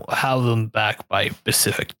 I don't have them backed by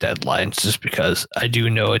specific deadlines. Just because I do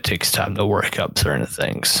know it takes time to work up certain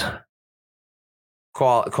things.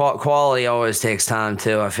 Quality always takes time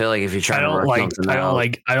too. I feel like if you try to work something out,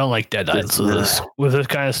 I don't like deadlines with this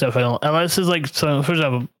kind of stuff. I don't, unless it's like, so for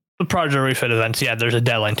example, the project refit events. Yeah, there's a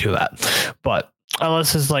deadline to that. But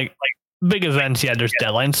unless it's like big events, yeah, there's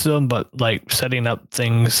deadlines to them. But like setting up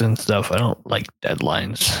things and stuff, I don't like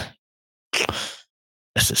deadlines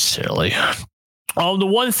necessarily. The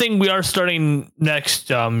one thing we are starting next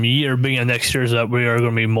year, beginning of next year, is that we are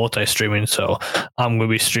going to be multi-streaming. So I'm going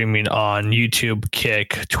to be streaming on YouTube,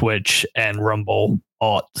 Kick, Twitch, and Rumble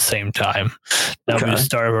all at the same time. That'll be the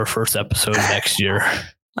start of our first episode next year.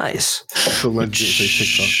 Nice. So let's say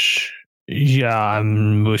TikTok. Yeah,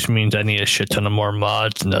 which means I need a shit ton of more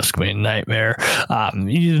mods, and that's going to be a nightmare.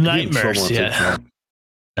 Nightmares, yeah.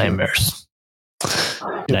 Nightmares.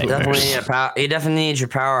 You definitely need your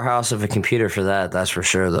powerhouse of a computer for that. That's for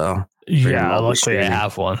sure, though. Yeah, luckily I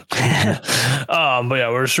have one. But yeah,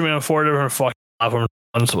 we're streaming on 4 different fucking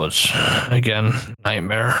platforms, which again,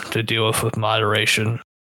 nightmare to deal with moderation.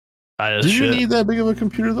 Do you need that big of a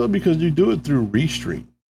computer though? Because you do it through Restream.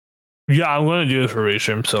 Yeah, I'm going to do it for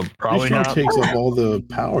Restream, so probably Restream not. Takes up all the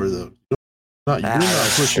power though. You're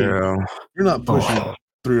not pushing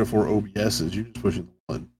 3 or 4 OBSs. You're just pushing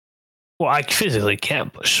one. Well, I physically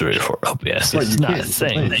can't push 3 or 4 OBS. Right, it's not a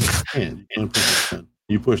thing.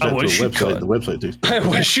 You push that to a website. The website takes. I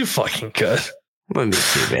wish you fucking could. Wouldn't be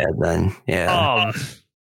too bad then. Yeah.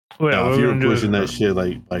 If you're pushing that shit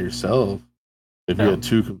like by yourself, if you had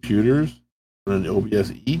 2 computers and an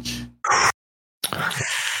OBS each,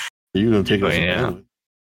 you're gonna take it.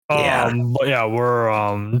 But yeah,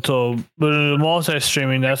 we're so but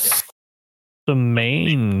multi-streaming, that's the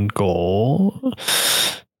main goal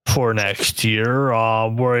for next year.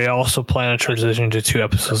 We also plan to transition to 2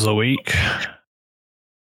 episodes a week. I'm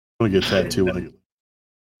gonna get that too.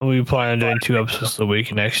 We plan on doing 2 episodes a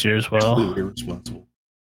week next year as well. Irresponsible.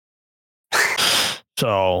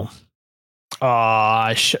 So,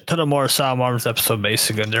 I shit ton of more Asylum Arms episode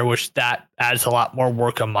basic in there, which that adds a lot more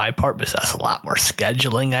work on my part, because that's a lot more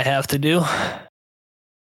scheduling I have to do.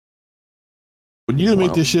 When you gonna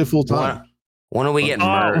make this shit full time? When are we getting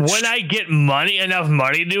merged? When I get enough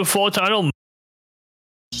money to do full time, I don't.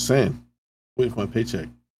 Just saying, wait for my paycheck.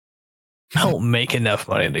 I don't make enough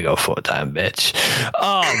money to go full time, bitch.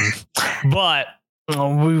 But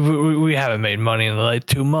we haven't made money in like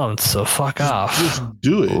 2 months, so fuck off. Just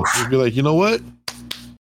do it. Just be like, you know what?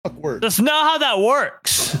 Fuck work. That's not how that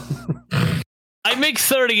works. I make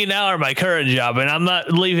 $30 an hour at my current job, and I'm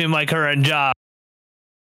not leaving my current job.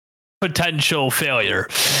 Potential failure.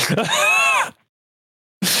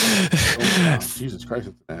 Jesus Christ,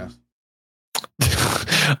 it's an ass.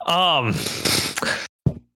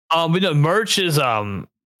 But no, merch is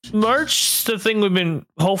merch. The thing we've been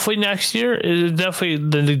hopefully next year is definitely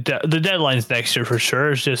the deadline's next year for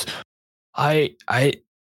sure. It's just I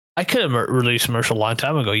could have released merch a long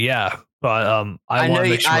time ago. Yeah, But I know. want to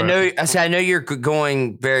make sure. I know you're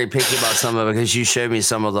going very picky about some of it because you showed me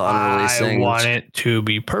some of the unreleased things. I want it to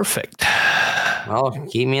be perfect. Well,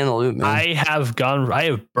 keep me in the loop, man. I have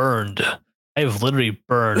literally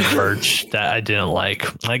burned merch that I didn't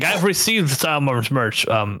like. Like I've received Asylum Arms merch.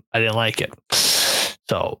 I didn't like it.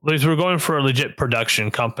 So because we're going for a legit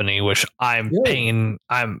production company, which I'm paying.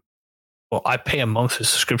 I pay a monthly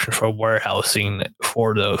subscription for warehousing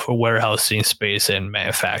space and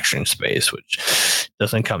manufacturing space, which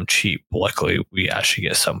doesn't come cheap. Luckily, we actually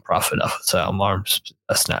get some profit off of Asylum Arms.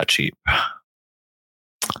 That's not cheap. I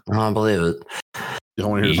don't believe it. You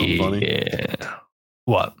want to hear something funny? Yeah.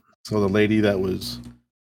 What? So the lady that was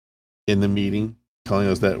in the meeting telling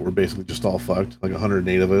us that we're basically just all fucked, like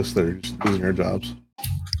 108 of us that are just losing our jobs.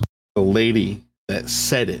 The lady that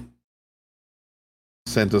said it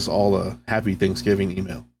sent us all a happy Thanksgiving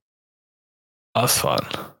email. That's fun.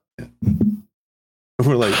 Yeah.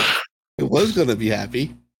 We're like, it was going to be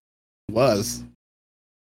happy. It was.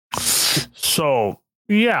 So,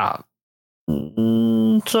 yeah.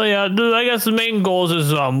 So, yeah, I guess the main goals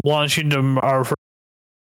is launching our first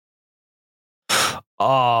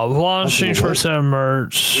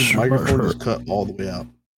merch. Microphone is cut all the way out.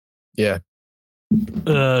 Yeah.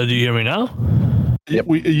 Do you hear me now? Yep.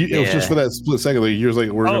 It was just for that split second. Like, you're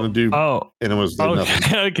like, we're going to do. And it was like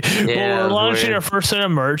nothing. Okay. Yeah, well, we're launching weird. our first set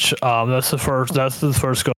of merch. That's the first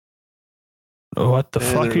goal. What the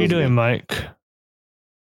fuck are you doing, Mike?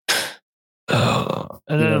 And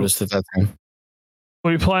then noticed it that time.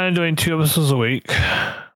 we plan on doing 2 episodes a week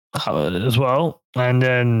as well. And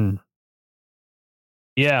then,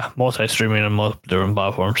 yeah, multi-streaming on most different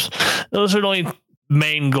platforms. Those are the only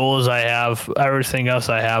main goals I have. Everything else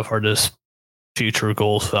I have are just future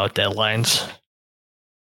goals without deadlines.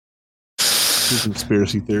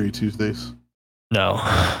 Conspiracy Theory Tuesdays. No,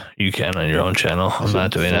 you can on your own channel. I'm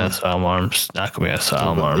not doing that. Asylum Arms. Not gonna be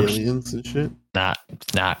Asylum Arms. Aliens and shit. Not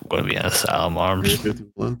gonna be Asylum Arms.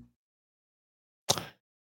 51.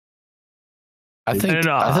 I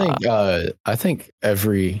think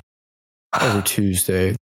every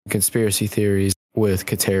Tuesday, conspiracy theories with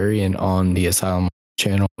Katarian on the Asylum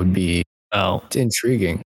channel would be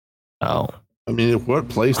intriguing. Oh. I mean, what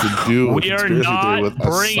place to do a conspiracy theory with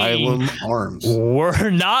Asylum Arms?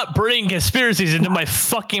 We're not bringing conspiracies into my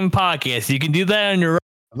fucking podcast. You can do that on your own.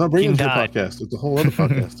 I'm not bringing it to your podcast. It's a whole other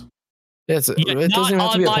podcast. It doesn't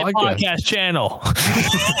have to be a podcast channel.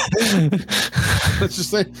 Let's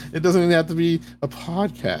just say it doesn't even have to be a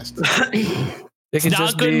podcast. It's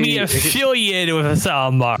not going to be affiliated with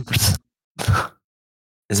Asylum Arms.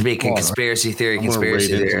 It's making conspiracy theory.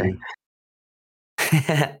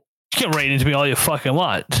 You can rate into me all you fucking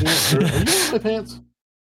want. Are you wearing my pants?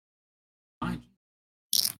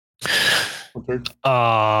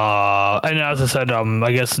 And as I said,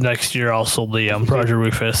 I guess next year also the Project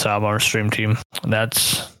Refit Asylum Arms stream team.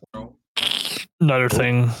 That's another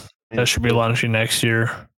thing that should be launching next year.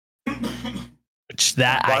 Which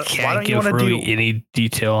I can't give really any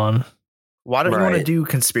detail on. Why don't you want to do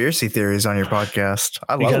conspiracy theories on your podcast?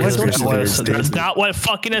 I love conspiracy theories. That's not what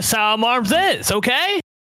fucking Asylum Arms is, okay?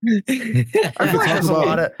 We can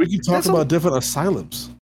talk about different asylums.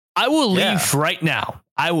 I will leave right now.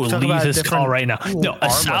 I will leave this call right now. No,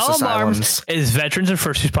 Asylum Arms is veterans and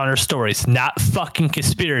first responder stories, not fucking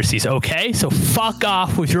conspiracies, okay? So fuck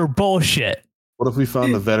off with your bullshit. What if we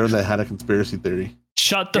found a veteran that had a conspiracy theory?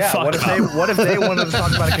 Shut the fuck up. What if they wanted to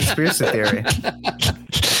talk about a conspiracy theory?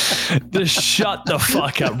 Just shut the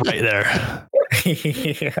fuck up right there.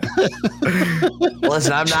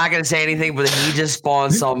 Listen, I'm not going to say anything, but he just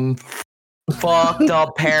spawned some fucked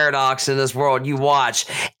up paradox in this world. You watch.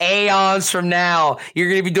 Aeons from now, you're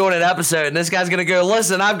going to be doing an episode, and this guy's going to go,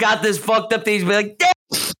 listen, I've got this fucked up thing. He's going to be like,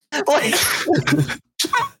 damn.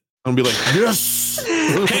 I'm gonna be like, yes.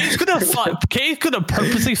 Kate's gonna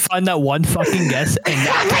purposely find that one fucking guess and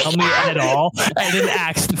not tell me at all, and then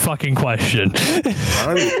ask the fucking question.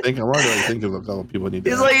 I'm already thinking of a couple people need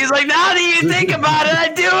to. He's like, now that you think about it, I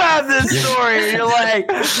do have this story. And you're like,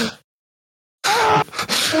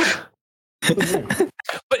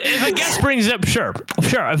 but if a guest brings it up, sure.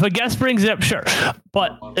 If a guest brings it up, sure.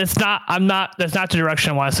 But it's not. That's not the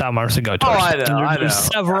direction I want Asylum Arms to go towards. Oh, I know. There's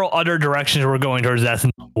several other directions we're going towards. That's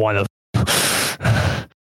not one of them.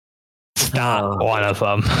 It's not one of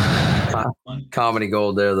them. Comedy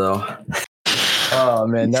gold there, though. Oh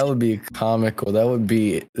man, that would be comical. That would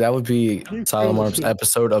be Asylum Arms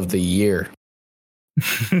episode of the year,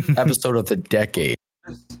 episode of the decade.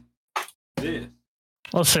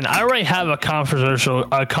 Listen, I already have a controversial.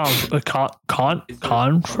 Controversial.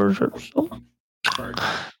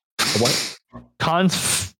 What?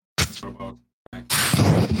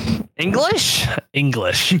 English.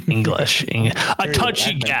 A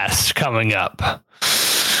touchy guest coming up.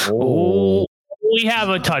 Oh, we have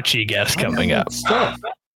a touchy guest coming up.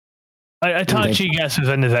 A touchy guest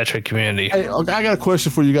within the veteran community. Hey, I got a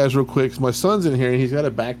question for you guys real quick. My son's in here and he's got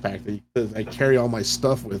a backpack that he says I carry all my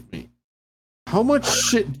stuff with me. How much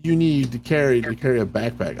shit do you need to carry a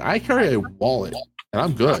backpack? I carry a wallet and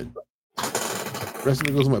I'm good. The rest of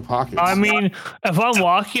it goes in my pockets. I mean, if I'm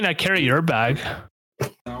walking, I carry your bag.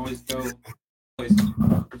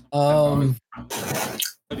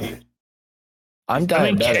 I'm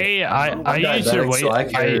diabetic. I use your weight. So I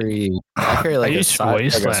carry like a small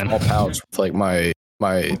pouch with like my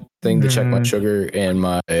thing to check my sugar and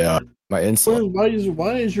my insulin.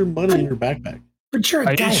 Why is your money in your backpack? But you're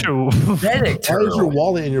I use your Why is your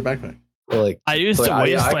wallet in your backpack? So like I use the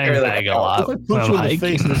waistland bag a lot. If I punch you in the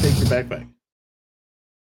face and take your backpack.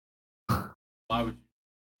 Why would you?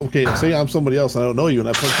 Okay, say I'm somebody else and I don't know you and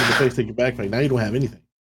I punch you in the face, take your backpack. Now you don't have anything.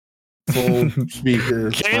 Phone, speaker.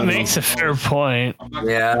 Jay makes a fair point.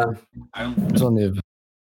 Yeah. Someone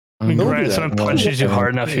punches you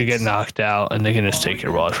hard enough, you get knocked out, and they can just take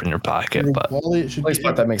your wallet from your pocket. Your But wallet should be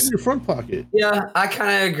that makes in your front pocket. Yeah, I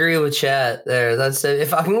kind of agree with chat there. That's it.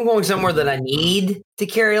 If I'm going somewhere that I need to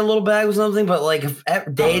carry a little bag with something, but like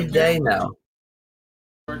day to day, no.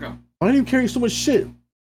 Why do you carry so much shit?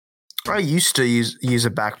 I used to use a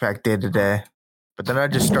backpack day to day, but then I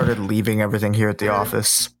just started leaving everything here at the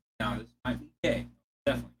office. And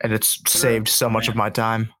it's saved so much of my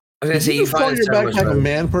time. I was gonna say you call your backpack a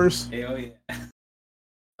man purse.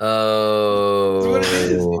 Oh.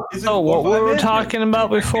 So what we were talking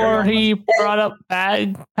about before he brought up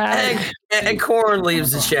bag. And Corn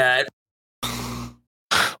leaves the chat.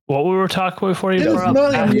 What we were talking before he It's brought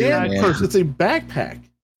not up a man purse. It's a backpack.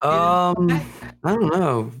 I don't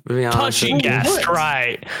know. To be honest, touchy guest,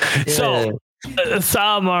 right? Yeah. So.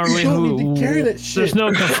 Asylum Arms, there's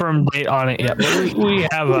no confirmed date on it yet. But we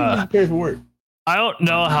have a. I don't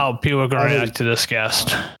know how people are going to react to this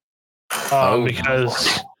guest,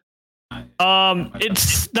 because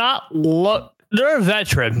it's not they're a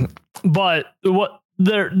veteran, but what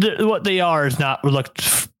they are is not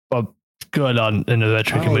looked good on in the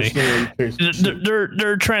veteran community.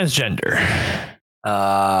 They're transgender.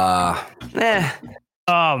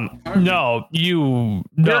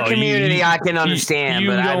 Your community I can understand. You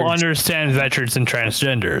but don't understand veterans and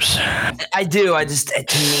transgenders. I do. I just,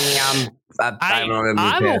 to me,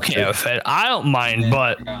 I'm okay with it. I don't mind,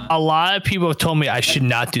 but a lot of people have told me I should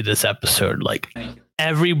not do this episode. Like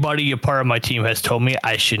everybody a part of my team has told me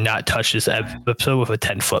I should not touch this episode with a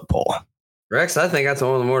 10-foot pole. Rex, I think that's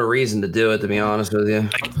one of the more reason to do it, to be honest with you.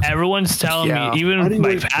 Like everyone's telling me, even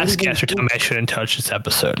my past guests are telling me I shouldn't touch this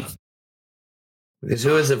episode. Because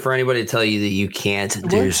who is it for anybody to tell you that you can't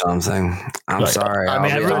do something? I'm sorry. I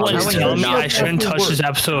mean, everyone's telling me I shouldn't touch this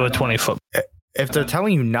episode with a 20-foot. If they're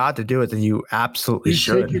telling you not to do it, then you absolutely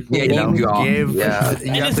should. Yeah, And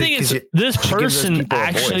the thing is, this person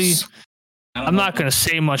actually, I'm not going to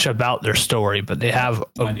say much about their story, but they have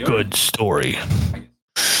a good story.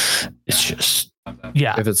 It's just,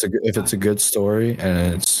 yeah. If it's a good story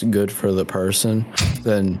and it's good for the person,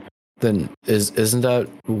 then isn't that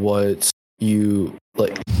what you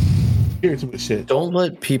like? Don't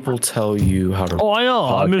let people tell you how to. Oh, I know.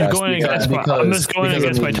 I'm just going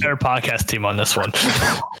against my entire podcast team on this one.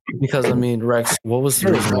 Because I mean, Rex, what was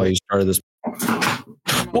the reason why you started this?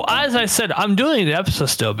 Well, as I said, I'm doing the episode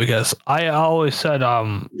still because I always said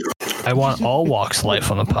I want all walks of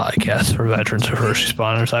life on the podcast for veterans or first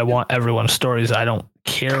responders. I want everyone's stories. I don't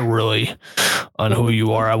care really on who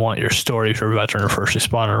you are. I want your story for veteran or first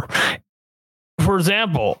responder. For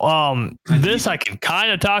example, this I can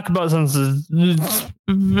kind of talk about since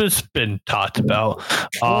it's been talked about.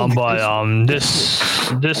 But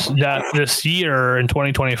this year in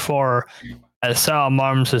 2024, Asylum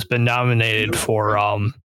Arms has been nominated for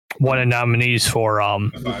one of the nominees for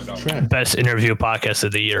Best Interview Podcast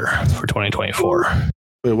of the Year for 2024.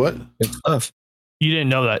 Wait, what? It's tough. You didn't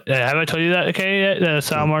know that? Have I told you that? Okay, that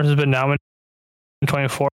Asylum Arms has been nominated in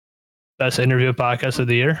 2024 Best Interview Podcast of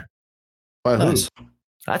the Year. Nice.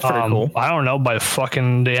 That's pretty cool. I don't know, by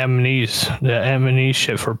fucking the M&E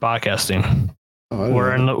shit for podcasting. Oh,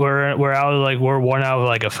 we're one out of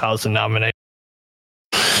like 1,000 nominations.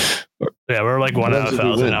 Yeah, we're like one out of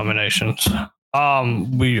 1,000 nominations.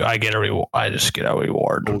 I get a reward. I just get a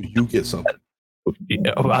reward. Oh, you get something.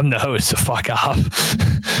 I'm the host, so fuck off.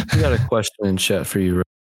 We got a question in chat for you.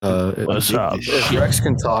 What's up? If Rex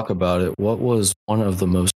can talk about it, what was one of the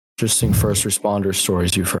most interesting first responder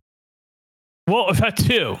stories you've heard? Well, we've had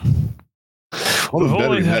two. We've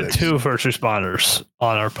only had two first responders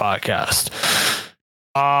on our podcast.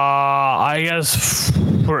 I guess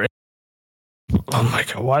for. Oh my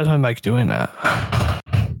god! Why is my mic doing that?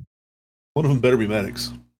 One of them better be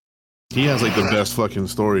Medics. He has like the best fucking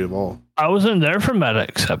story of all. I wasn't there for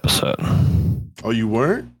Medics episode. Oh, you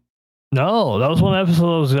weren't? No, that was one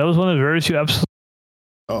episode. That was one of the very few episodes.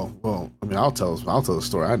 Oh well, I mean, I'll tell the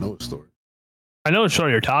story. I know the story. I know what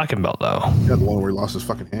story you're talking about, though. Yeah, the one where he lost his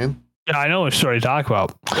fucking hand. Yeah, I know what story you're talking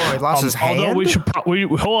about. Oh, he lost his hand. Although we should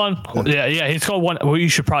hold on. Yeah, he's called one. Well, you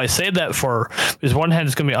should probably save that for because one hand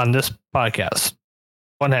is going to be on this podcast.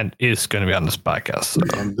 One hand is going to be on this podcast.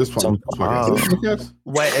 On this podcast.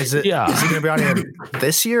 Wait, is it? Yeah. Is it going to be on here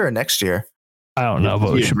this year or next year? I don't know,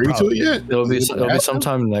 but we should agree to it yet. It'll be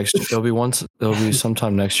sometime next. It'll be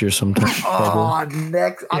sometime next year. Sometime. Oh,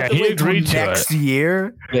 next. Yeah, he agreed to next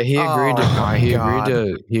year. Yeah, he agreed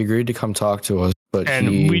Oh, he agreed to come talk to us, but and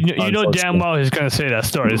you know damn well he's going to say that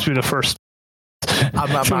story. It's be the first. I'm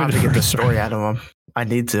going to have to get the story out of him. I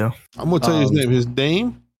need to. I'm gonna tell you his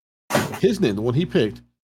name. His name, the one he picked,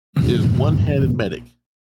 is One-Handed Medic.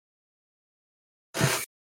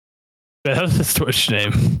 That's his Twitch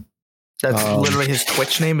name. That's literally his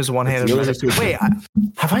Twitch name is One-Handed Medic. Wait,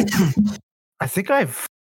 I think I've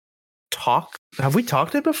talked. Have we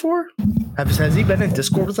talked it before? Has he been in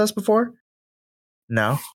Discord with us before?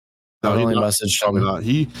 No. No, only not, messaged probably him. not.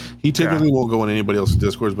 He typically won't go in anybody else's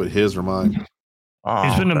Discords, but his or mine. Oh,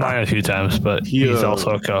 He's been in mine a few times, but he's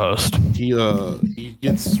also a co-host. He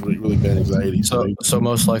gets really, really bad anxiety. So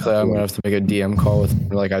most likely I'm gonna have to make a DM call with him,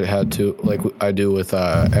 like I had to, like I do with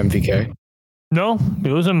MVK. No,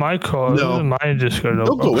 it was in my call. No. It was in my Discord.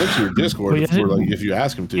 He'll go into your Discord if you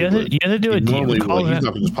ask him to. You had to do a DM call. He's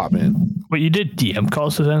not gonna just pop in. But you did DM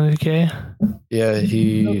calls with MVK? Yeah,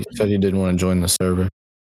 he said he didn't want to join the server.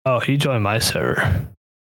 Oh, he joined my server.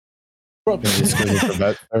 Maybe it's gonna be the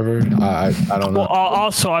vet server. I don't know. Well,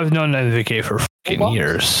 also, I've known MVK for fucking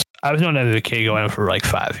years. I've known MVK going for like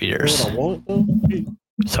 5 years.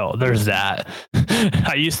 So there's that.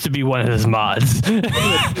 I used to be one of his mods.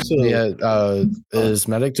 Yeah, is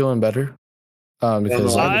Medic doing better?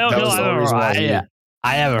 Because I don't that was the only reason why know.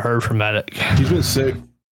 I haven't heard from Medic. He's been sick.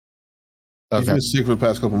 Okay. He's been sick for the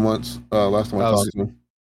past couple months. Last time I talked to him.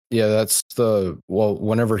 Yeah, that's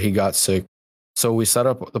whenever he got sick. So we set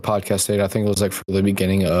up the podcast date. I think it was like for the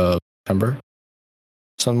beginning of September,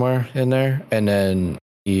 somewhere in there. And then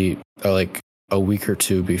he, like a week or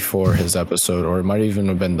two before his episode, or it might even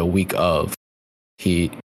have been the week of, he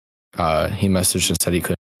messaged and said he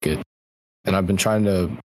couldn't get. And I've been trying to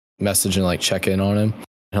message and like check in on him.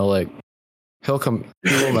 He will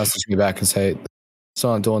message me back and say,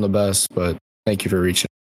 "So I'm doing the best, but thank you for reaching."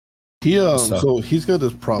 So he's got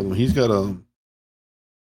this problem. He's got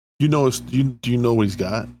do you know what he's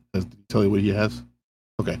got? Does he tell you what he has?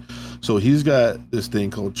 Okay. So he's got this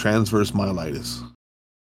thing called transverse myelitis.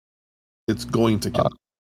 It's going to kill him.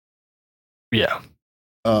 Yeah.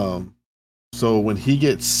 So when he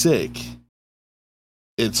gets sick,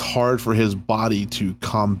 it's hard for his body to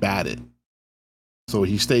combat it. So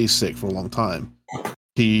he stays sick for a long time.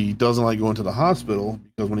 He doesn't like going to the hospital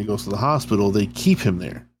because when he goes to the hospital, they keep him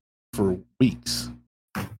there for weeks.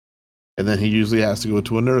 And then he usually has to go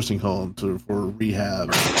to a nursing home for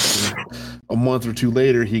rehab. A month or two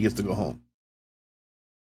later, he gets to go home.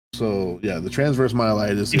 So yeah, the transverse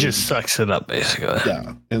myelitis. He just sucks it up, basically.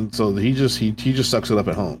 Yeah, and so he just sucks it up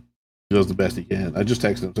at home. He does the best he can. I just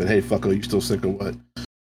texted him and said, "Hey, fucko, you still sick or what?"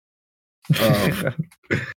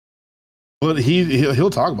 But he'll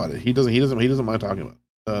talk about it. He doesn't mind talking about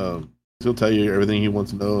it. He'll tell you everything he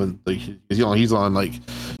wants to know, and like he's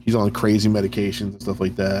on crazy medications and stuff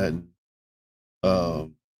like that. And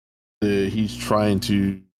he's trying.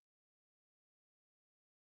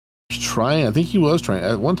 I think he was trying.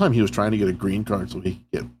 At one time, he was trying to get a green card so he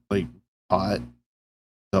could get like pot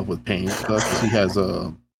stuff with pain and stuff. 'Cause he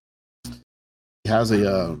has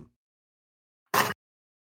a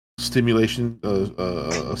stimulation,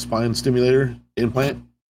 a spine stimulator implant,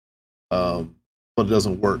 but it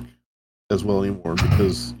doesn't work as well anymore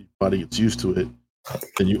because your body gets used to it.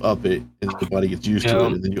 Then you up it, and the body gets used to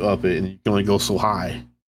it, and then you up it, and you can only go so high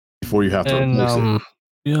before you have to replace it.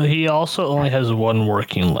 You know, he also only has one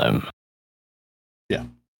working limb. Yeah.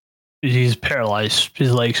 He's paralyzed.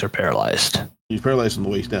 His legs are paralyzed. He's paralyzed from the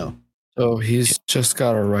waist down. So he's just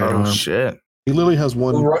got a right arm. Shit. He literally has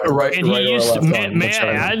one. Right, And he used to, may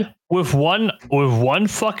I add, with one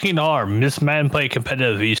fucking arm, this man played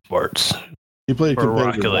competitive esports. He played for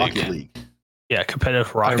competitive Rocket League. Yeah,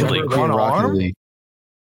 competitive Rocket League. One arm?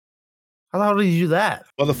 How the hell did you do that?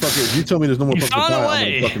 Motherfucker, if you tell me there's no more You fucking found a time, I'm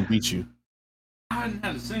way. gonna fucking beat you. I hadn't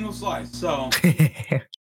had a single slice, so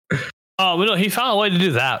Oh, no, he found a way to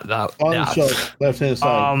do that. On the shelf, left hand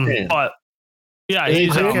side. But yeah,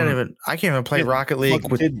 he's I can't even play Rocket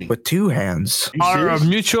League with two hands. Our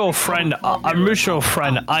mutual friend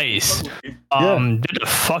Ice, did a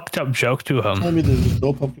fucked up joke to him. Tell me there's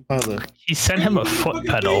no pumpkin pie left. He sent him a foot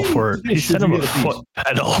pedal He sent him a foot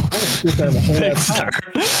pedal.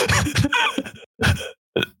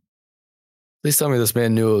 Please tell me this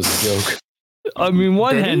man knew it was a joke. I mean,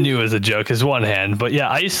 one hand knew it was a joke, his one hand, but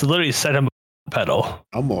yeah, Ice literally sent him a pedal.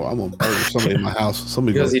 I'm gonna murder somebody in my house.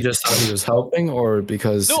 Because he just thought he was helping, or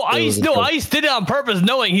because Ice did it on purpose,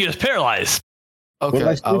 knowing he was paralyzed.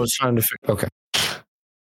 Okay, I was trying to figure. Okay.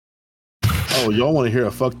 Oh, y'all want to hear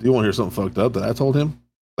something fucked up that I told him?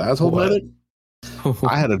 That I told Medic.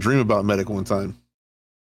 I had a dream about Medic one time.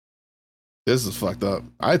 This is fucked up.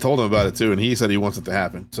 I told him about it too, and he said he wants it to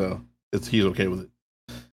happen, so he's okay with it.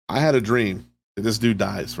 I had a dream that this dude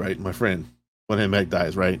dies, right? My friend, when Medic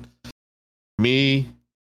dies, right? Me,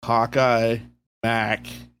 Hawkeye, Mac,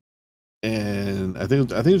 and I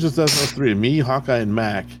think it's just us three. Me, Hawkeye, and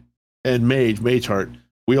Mac, and Mage Heart.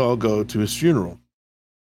 We all go to his funeral.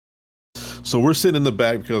 So we're sitting in the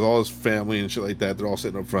back because all his family and shit like that, they're all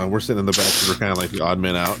sitting up front. We're sitting in the back because we're kind of like the odd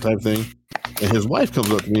man out type thing. And his wife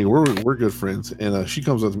comes up to me. We're good friends, and she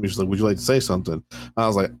comes up to me. She's like, "Would you like to say something?" And I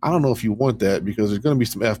was like, "I don't know if you want that because there's going to be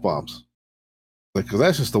some F-bombs, like because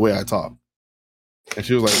that's just the way I talk." And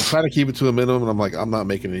she was like, "Try to keep it to a minimum." And I'm like, "I'm not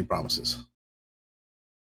making any promises."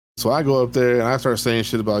 So I go up there and I start saying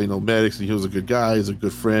shit about Medics, and he was a good guy, he's a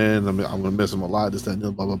good friend. I'm gonna miss him a lot. This, that,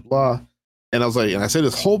 and blah blah blah. And I was like, and I said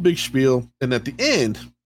this whole big spiel, and at the end,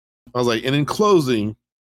 I was like, and in closing,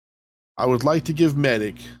 I would like to give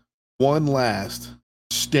Medic one last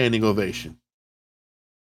standing ovation.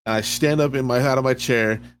 And I stand up out of my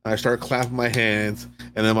chair, and I start clapping my hands,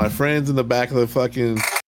 and then my friends in the back of the fucking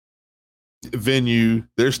venue,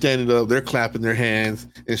 they're standing up, they're clapping their hands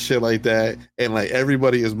and shit like that, and like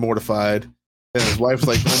everybody is mortified. And his wife's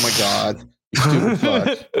like, "Oh my god, you stupid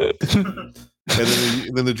fuck."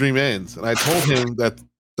 And then the dream ends. And I told him that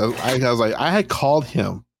I was like, I had called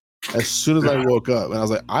him as soon as I woke up, and I was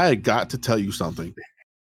like, I had got to tell you something.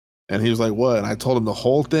 And he was like, "What?" And I told him the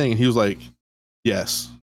whole thing, and he was like, "Yes,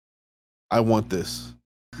 I want this.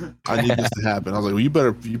 I need this to happen." I was like, "Well, you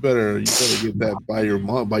better get that by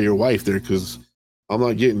your wife there, because I'm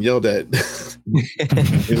not getting yelled at." He's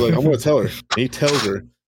like, "I'm gonna tell her." And he tells her,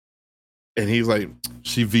 and he's like,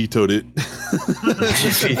 "She vetoed it."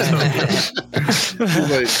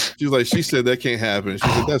 She's like, "She said that can't happen." She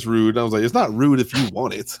said, "That's rude." And I was like, "It's not rude if you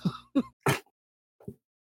want it."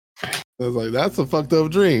 I was like, "That's a fucked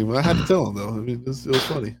up dream." I had to tell him though. I mean, it was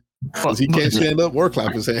funny because he can't stand up or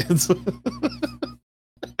clap his hands.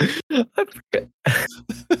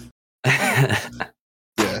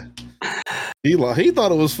 Yeah, he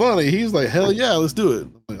thought it was funny. He's like, "Hell yeah, let's do it."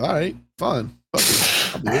 I'm like, "All right, fine, fuck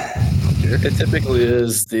it. I'll do it." It typically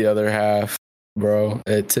is the other half, bro.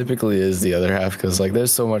 It typically is the other half because like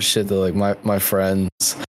there's so much shit that like my friends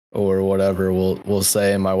or whatever will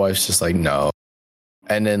say, and my wife's just like, "No."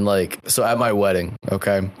 And then like, so at my wedding,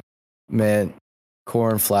 okay, man, Core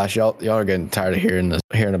and Flash, y'all are getting tired of hearing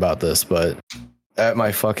about this, but at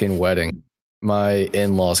my fucking wedding, my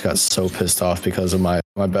in-laws got so pissed off because of my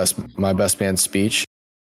best man's speech,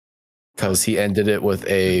 because he ended it with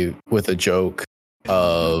a joke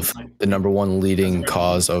of the number one leading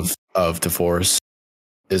cause of divorce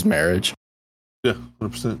is marriage. Yeah,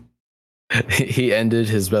 100%. He ended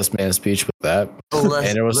his best man speech with that,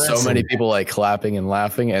 and there was so many people like clapping and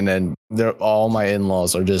laughing, and then all my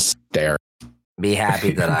in-laws are just staring. Be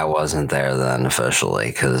happy that I wasn't there then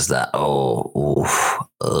officially, because that I'm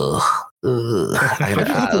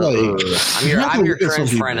your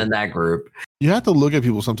cringe friend in that group. You have to look at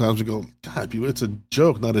people sometimes and go, "God, people, it's a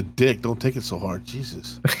joke, not a dick. Don't take it so hard."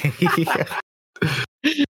 Jesus.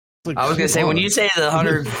 Like, I was gonna say, when you say the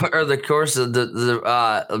 100 or the course of that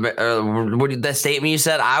statement you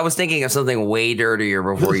said, I was thinking of something way dirtier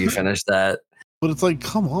before you finished that. But it's like,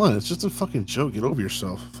 come on, it's just a fucking joke. Get over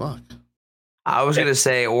yourself. Fuck. I was gonna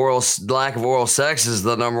say lack of oral sex is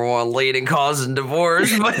the number one leading cause in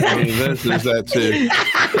divorce. But I mean, there's that too.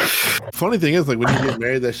 Funny thing is, like when you get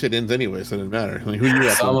married, that shit ends anyway, so it doesn't matter. Like, who you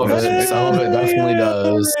have some of it definitely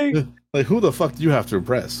does. Like, who the fuck do you have to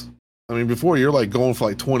impress? I mean, before you're like going for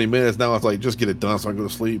like 20 minutes. Now it's like, just get it done so I can go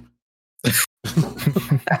to sleep.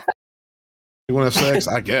 You want to have sex?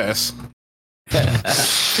 I guess.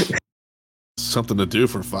 Something to do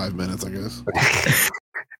for 5 minutes, I guess.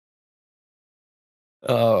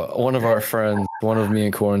 One of our friends, one of me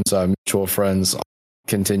and Corn's mutual friends,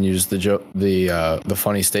 continues the joke, the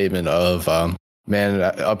funny statement of Man,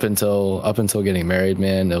 up until getting married,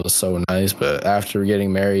 man, it was so nice. But after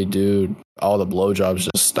getting married, dude, all the blowjobs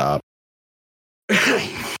just stopped.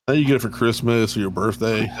 Now you get it for Christmas or your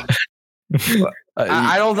birthday.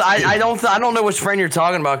 I don't know which friend you're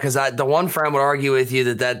talking about, because the one friend would argue with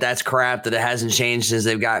you that's crap, that it hasn't changed since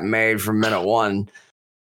they've gotten married from minute one.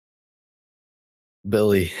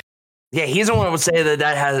 Billy. Yeah, he's the one that would say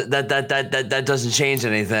that doesn't change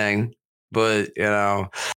anything. But you know,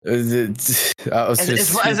 it's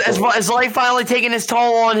like finally taking his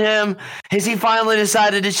toll on him. Has he finally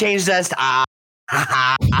decided to change that? I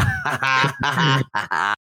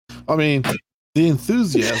mean, the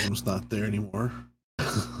enthusiasm's not there anymore.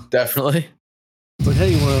 Definitely. It's like,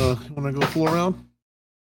 hey, you wanna go fool around?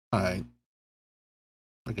 All right,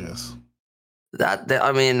 I guess.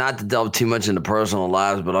 I mean, not to delve too much into personal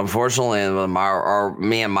lives, but unfortunately, in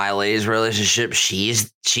me and my lady's relationship,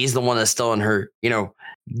 she's the one that's still in her,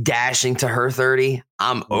 dashing to her 30.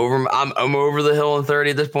 I'm over the hill in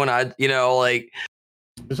 30 at this point.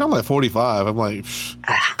 It's not like 45. I'm like,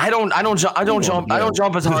 I don't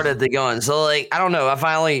jump as hard at the gun. So like, I don't know.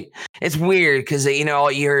 It's weird because you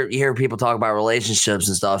hear people talk about relationships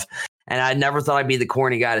and stuff, and I never thought I'd be the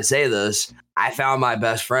corny guy to say this. I found my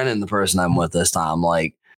best friend in the person I'm with this time.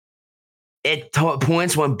 Like,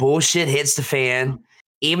 points when bullshit hits the fan,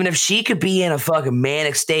 even if she could be in a fucking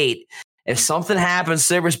manic state, if something happens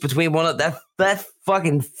serious between one of that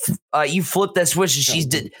fucking you flip that switch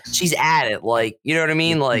and she's at it. Like, you know what I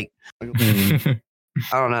mean? Like, I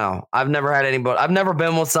don't know. I've never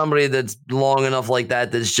been with somebody that's long enough like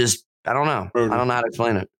that. That's just, I don't know. I don't know how to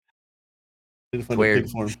explain it. It's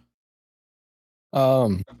weird.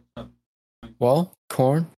 Well,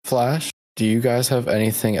 Corn, Flash, do you guys have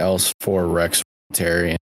anything else for Rex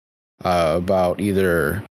Terry about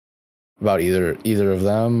either of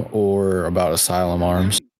them or about Asylum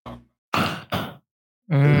Arms? You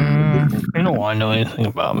don't want to know anything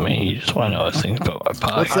about me. You just want to know anything about my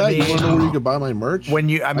pie. What's that? You want to know where you can buy my merch? When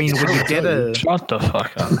you get shut the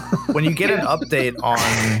fuck up. When you get an update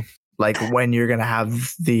on like when you're gonna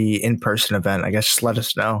have the in-person event, I guess just let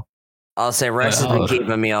us know. I'll say Rex has been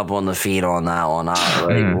keeping me up on the feed on that one.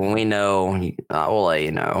 When we know, we'll let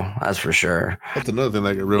you know. That's for sure. That's another thing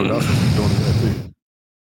that get real doing that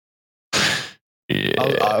too. Yeah.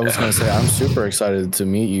 I was gonna say I'm super excited to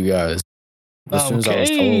meet you guys. As soon as I was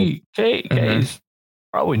told. Kay's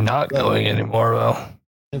probably not going anymore though.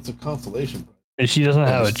 It's a consolation. And she doesn't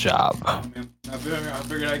have a job. I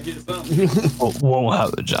figured I'd get something. Won't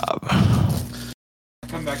have a job. I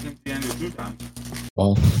come back empty handed 2 times.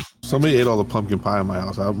 Well, somebody ate all the pumpkin pie in my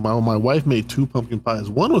house. My wife made 2 pumpkin pies.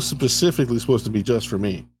 One was specifically supposed to be just for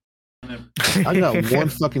me. I got 1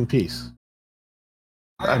 fucking piece.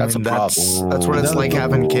 That's a problem. That's what it's like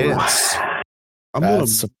having kids. I'm gonna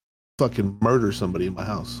fucking murder somebody in my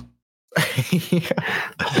house.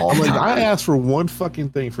 I'm like, I asked for 1 fucking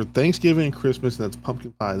thing for Thanksgiving and Christmas, and that's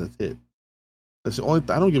pumpkin pie. That's it. That's the only.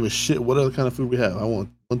 I don't give a shit what other kind of food we have. I want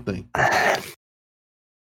 1 thing.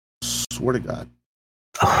 Swear to God.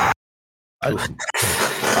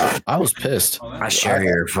 I was pissed. I share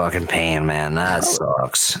your fucking pain, man. That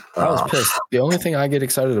sucks. I was pissed. The only thing I get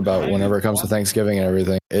excited about whenever it comes to Thanksgiving and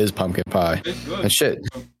everything is pumpkin pie. And shit.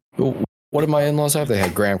 What did my in-laws have? They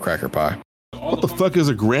had graham cracker pie. What the fuck is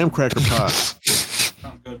a graham cracker pie?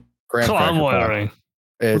 Graham cracker pie.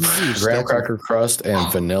 It's graham cracker crust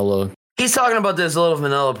and vanilla. He's talking about those little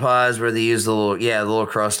vanilla pies where they use the little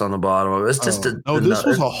crust on the bottom of it. It's just this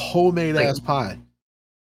was a homemade ass pie.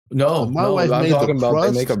 No, my wife I'm made talking the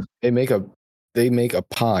about crust. they make a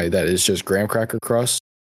pie that is just graham cracker crust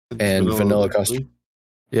and vanilla custard.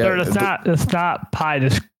 Yeah, it's not pie.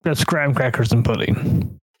 That's graham crackers and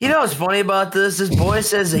pudding. You know what's funny about this? This boy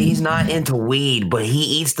says that he's not into weed, but he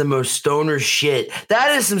eats the most stoner shit.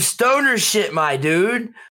 That is some stoner shit, my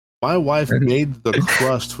dude. My wife made the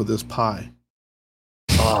crust for this pie.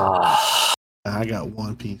 Oh. I got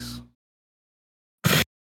 1 piece.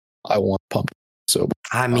 I want pumpkin. So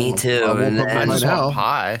me too. I just want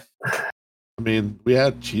pie. I mean, we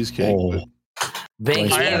had cheesecake.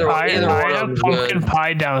 I had pumpkin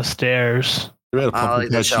pie downstairs. I like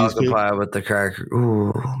the chocolate pie with the cracker.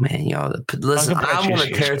 Ooh, man, y'all. Listen, I want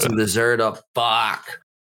to tear some dessert up. Fuck.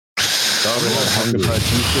 Pumpkin pie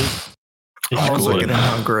cheesecake. I'm also getting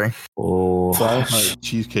hungry. Oh,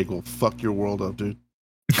 cheesecake will fuck your world up, dude.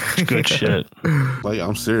 Good shit. Like,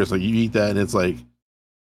 I'm serious. Like, you eat that and it's like,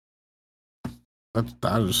 I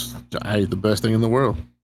ate the best thing in the world.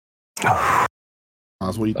 Might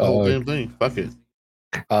as well eat the whole damn thing. Fuck it.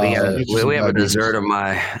 We have a dessert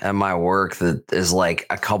at my work that is like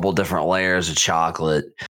a couple different layers of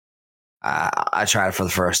chocolate. I tried it for the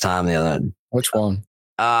first time the Which one?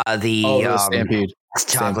 The Stampede.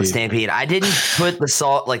 Chocolate Stampede. I didn't put the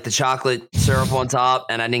salt, like the chocolate syrup on top,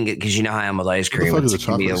 and I didn't get, because you know how I am with ice cream. What the fuck is a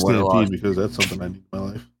chocolate Stampede? Because that's something I need in my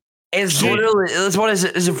life. It's literally, what is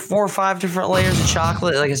it? Is it 4 or 5 different layers of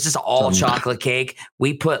chocolate? Like, it's just all chocolate cake.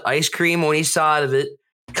 We put ice cream on each side of it,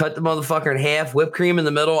 cut the motherfucker in half, whipped cream in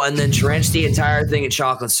the middle, and then drench the entire thing in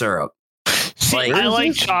chocolate syrup. See, I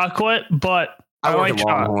like chocolate, but I like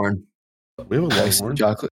chocolate. We have a Longhorn.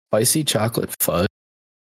 Spicy chocolate fudge.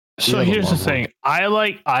 So here's the thing. I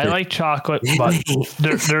like chocolate, but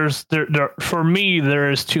there's for me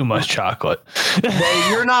there is too much chocolate.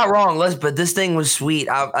 You're not wrong, but this thing was sweet.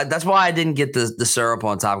 That's why I didn't get the syrup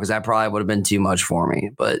on top, because that probably would have been too much for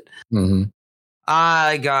me. But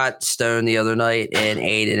I got stoned the other night and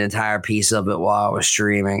ate an entire piece of it while I was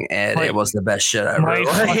streaming, and it was the best shit ever.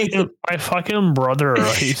 My fucking brother,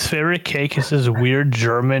 his favorite cake is this weird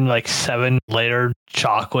German, like 7-layer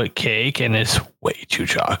chocolate cake, and it's way too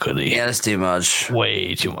chocolatey. Yeah, it's too much.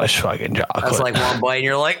 Way too much fucking chocolate. That's like one bite, and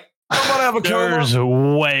you're like, I'm gonna have a coma. There's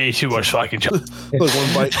way too much fucking chocolate. Like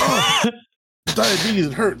one bite. Oh, diabetes,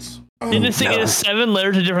 it hurts. And this thing is 7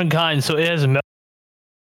 layers of different kinds, so it has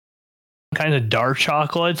kinds of dark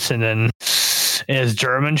chocolates, and then it has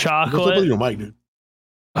German chocolate. Your mic, dude.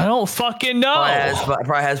 I don't fucking know.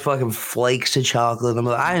 Probably has fucking flakes of chocolate. I'm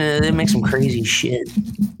like, I know they make some crazy shit.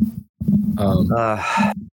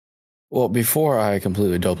 Well, before I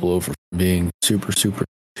completely double over from being super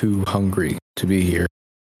too hungry to be here,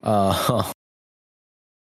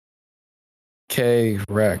 K,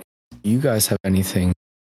 Rec, you guys have anything?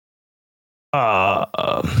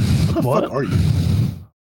 What are you?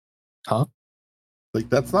 Huh? Like,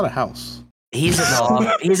 that's not a house. He's at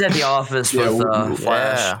the office with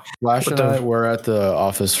Flash. Flash and I were at the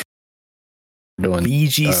office doing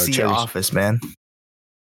VGC office, man.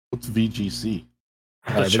 What's VGC?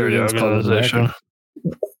 Organization.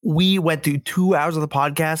 We went through 2 hours of the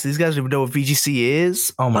podcast. These guys don't even know what VGC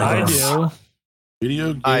is. Oh my god! I do.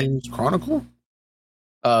 Video Games Chronicle?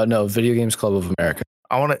 No, Video Games Club of America.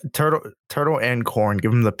 I want to Turtle and Corn.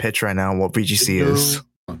 Give them the pitch right now on what VGC is.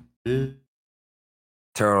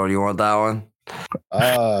 Turtle, you want that one?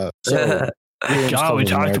 So God, we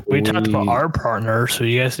talked about our partners, so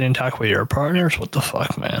you guys didn't talk about your partners? What the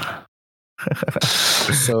fuck, man?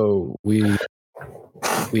 So we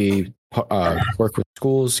work with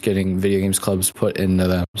schools, getting video games clubs put into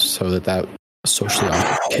them, so that socially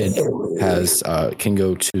awkward kid can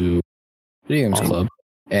go to video games club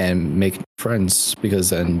and make friends,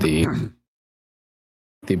 because then the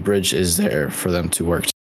bridge is there for them to work,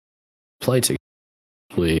 play together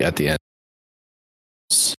at the end.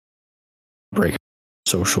 Break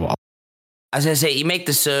social. I was gonna say, you make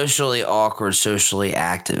the socially awkward socially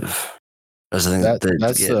active. That's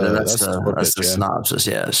the synopsis.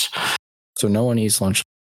 Yes. So no one eats lunch.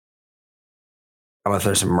 I'm gonna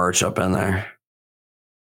throw some merch up in there.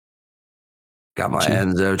 Got my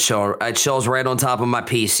Enzo chill. I chills right on top of my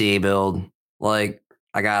PC build. Like,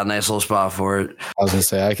 I got a nice little spot for it. I was gonna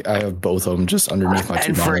say I have both of them just underneath my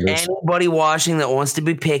two monitors. And for anybody watching that wants to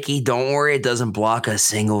be picky, don't worry, it doesn't block a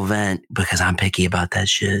single vent, because I'm picky about that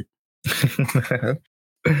shit.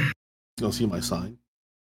 You'll see my sign.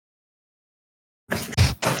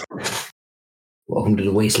 Welcome to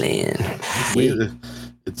the wasteland.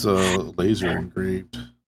 It's laser engraved.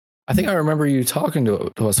 I think I remember you talking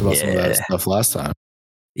to us about some of that stuff last time.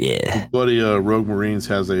 Yeah. Buddy, Rogue Marines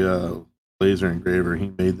has a laser engraver.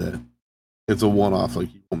 He made that. It's a one-off.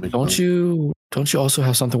 Like, you won't make. Don't you also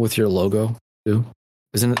have something with your logo too?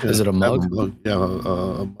 Isn't it? Is it a mug? Yeah,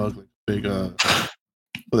 a mug, like big. What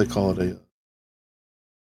do they call it? A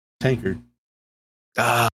tankard.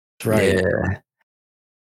 Ah, that's right. Yeah.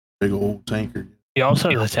 Big old tankard. He also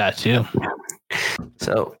has a tattoo.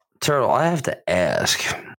 So, Turtle, I have to ask,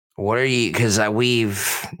 what are you? Because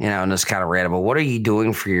we've, and it's kind of random, but what are you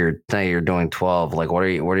doing for your night? You're doing 12. Like, what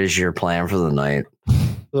is your plan for the night?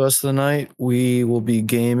 The rest of the night, we will be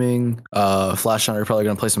gaming. Flash and I are probably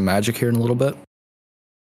going to play some Magic here in a little bit.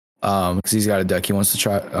 Because he's got a deck he wants to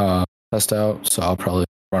try test out. So I'll probably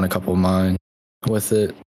run a couple of mine with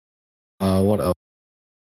it. What else?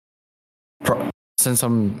 Since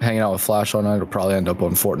I'm hanging out with Flash all night, I'll probably end up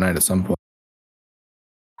on Fortnite at some point.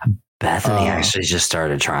 Bethany actually just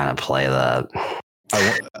started trying to play that.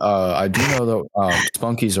 I do know that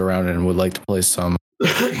Spunky's around and would like to play some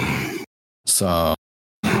Dead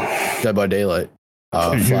by Daylight.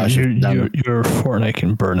 Flash. Your Fortnite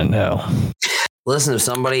can burn it now. Listen, if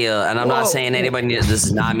somebody, and I'm not saying anybody, this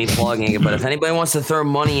is not me plugging it, but if anybody wants to throw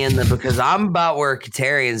money in there, because I'm about where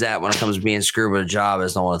Katarian's at when it comes to being screwed with a job, I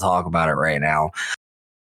just don't want to talk about it right now.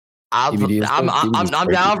 I'm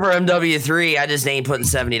down for MW3. I just ain't putting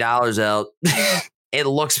 $70 out. It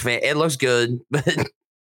looks good, but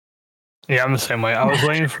yeah, I'm the same way. I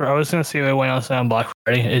was gonna see if it went on Black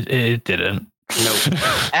Friday. It didn't. Nope.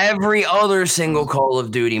 Every other single Call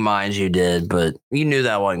of Duty, mind you, did, but you knew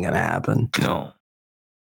that wasn't gonna happen. No.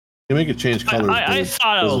 They make it change colors. I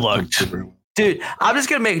thought it looked. Dude, I'm just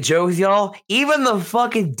gonna make a joke with y'all. Even the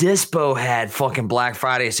fucking Dispo had fucking Black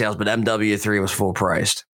Friday sales, but MW3 was full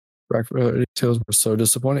priced. Black Friday sales were so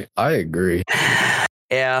disappointing. I agree.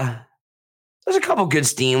 Yeah. There's a couple good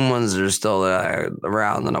Steam ones that are still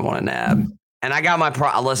around that I want to nab. And I got my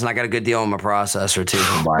listen, I got a good deal on my processor too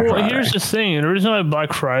from Black Friday. Here's the thing. The reason why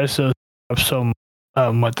Black Friday sales has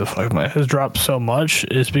dropped so much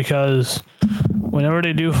is because whenever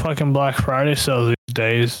they do fucking Black Friday sales these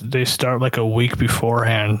days, they start like a week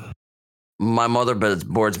beforehand. My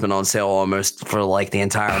motherboard's been on sale almost for like the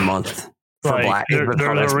entire month.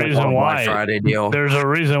 There's a reason why. Friday deal. There's a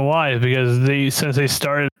reason why, because since they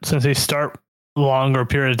start longer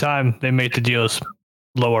period of time, they make the deals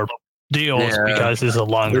lower deals because it's a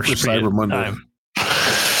longer period of time.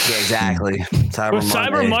 Yeah, exactly.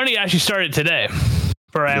 Cyber Monday actually started today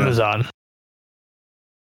for Amazon.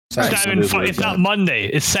 It's not Monday.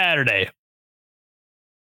 It's Saturday.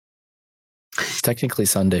 It's technically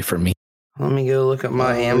Sunday for me. Let me go look at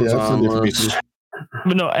my Amazon list.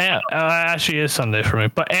 But no, actually is Sunday for me.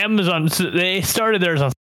 But Amazon, they started theirs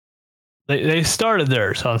on. They started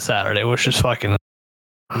theirs on Saturday, which is fucking.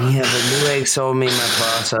 Yeah, but Newegg sold me my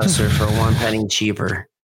processor for 1 penny cheaper.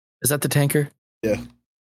 Is that the tanker? Yeah.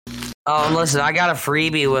 Oh, listen, I got a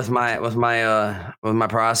freebie with my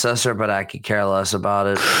processor, but I could care less about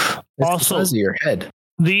it. It's also, the size of your head.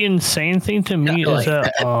 The insane thing to me is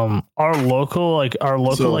that my local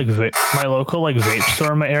vape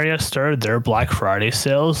store in my area started their Black Friday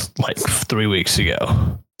sales like 3 weeks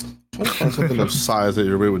ago. I'm trying to find something of size that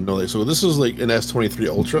everybody would know. Like, so this is like an S23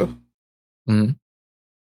 Ultra. Mm-hmm.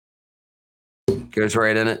 Goes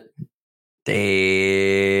right in it.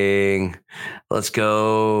 Dang. Let's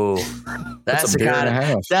go. That's the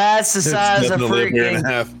kind of. That's the size of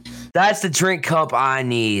freaking. That's the drink cup I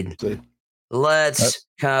need. Let's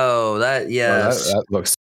go. That that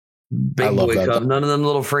looks big boy cup. None of them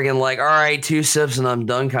little freaking like, all right, 2 sips and I'm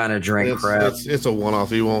done kind of drink crap. It's a one-off.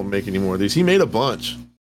 He won't make any more of these. He made a bunch.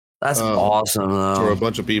 That's awesome though. For a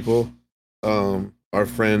bunch of people. Our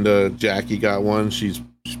friend Jackie got one. She's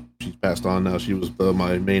passed on now. She was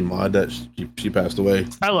my main mod that she passed away.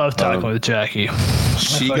 I love talking with Jackie.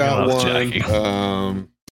 She got one. Jackie.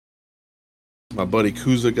 My buddy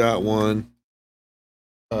Kuza got one.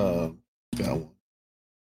 Got one.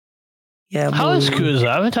 Yeah. How is Kuza?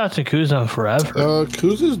 I haven't talked to Kuza in forever.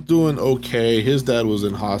 Kuza's doing okay. His dad was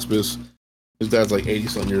in hospice. His dad's like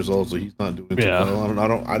 80-something years old, so he's not doing too well.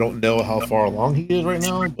 I don't know how far along he is right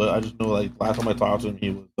now, but I just know like last time I talked to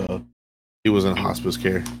him, he was in hospice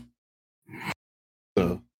care.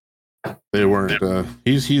 So they weren't.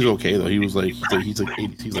 He's okay though. He was like he's like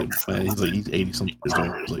 80. He's 80-something years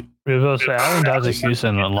old. Like, I haven't talked to Kuza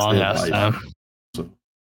in a long ass time.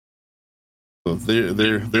 So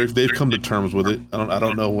they've come to terms with it. I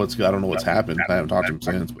don't know what's happened. I haven't talked to him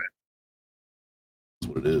since, but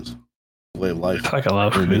that's what it is. The way of life. I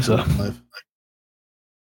love Kuza.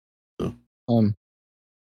 So.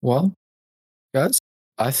 Well, guys,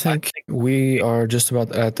 I think we are just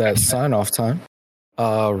about at that sign off time.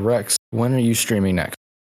 Rex, when are you streaming next?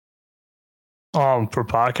 For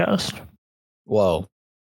podcast? Well,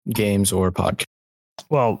 games or podcast.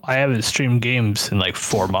 Well, I haven't streamed games in like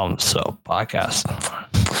 4 months, so podcast. I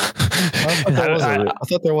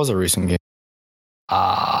thought there was a recent game.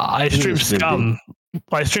 I streamed Scum.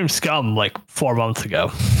 I streamed Scum like 4 months ago.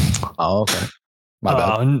 Oh, okay. My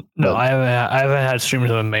bad. No, I haven't had streamers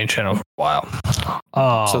on the main channel for a while.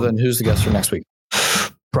 So then, who's the guest for next week?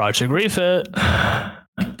 Project Refit.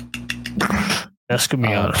 That's gonna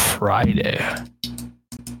be on Friday.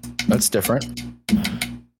 That's different.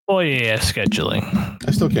 Oh yeah, scheduling.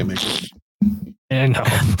 I still can't make it. Yeah, no.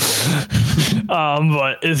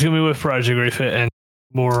 But it's gonna be with Project Refit, and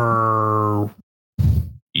we're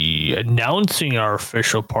announcing our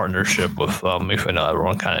official partnership with if I know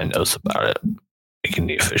everyone kind of knows about it. Making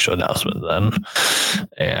the official announcement then.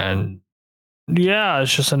 And yeah,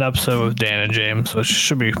 it's just an episode with Dan and James, which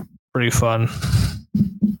should be pretty fun.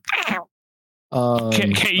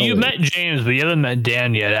 You met James, but you haven't met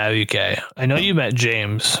Dan yet, have you, Kay? I know you met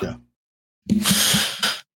James. Yeah.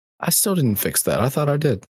 I still didn't fix that. I thought I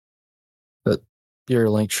did. But your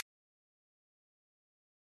link.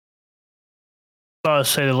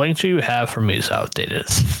 Say the link tree you have for me is outdated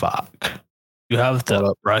as fuck. You have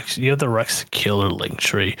the Rex. You have the Rex Killer link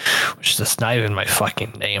tree, which is not even my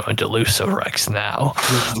fucking name. I'm Delusive Rex now.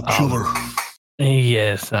 Killer.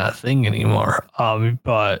 Yeah, it's not a thing anymore.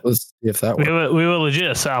 But let's see if that works. We were legit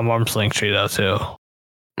Asylum Arms link tree though too.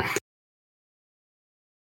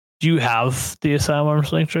 Do you have the Asylum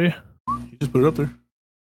Arms link tree? You just put it up there.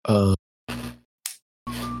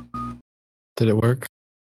 Did it work?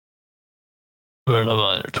 Put it up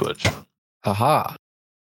on your Twitch. Aha.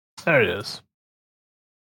 There it is.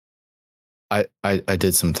 I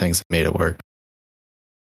did some things that made it work.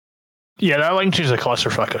 Yeah, that link tree is a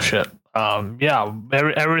clusterfuck of shit.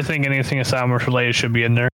 Everything, anything Asylum Arms related should be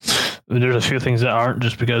in there. There's a few things that aren't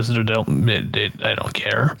just because I don't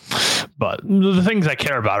care. But the things I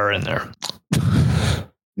care about are in there.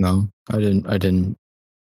 No, I didn't.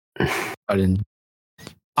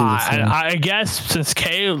 I guess since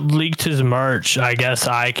Kay leaked his merch, I guess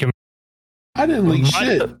I can. I didn't leak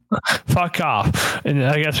shit. Fuck off. And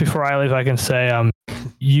I guess before I leave, I can say,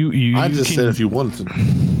 you. I just said if you wanted to.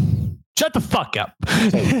 Shut the fuck up.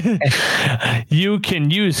 You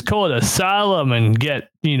can use code Asylum and get,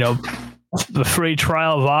 the free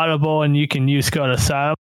trial of Audible, and you can use code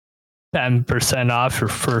Asylum 10% off your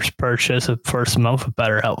first purchase of first month of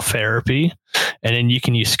BetterHelp Therapy, and then you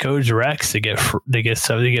can use code Rex to get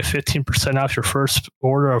 15% off your first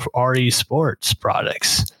order of RE Sports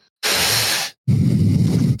products.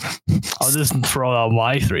 I'll just throw out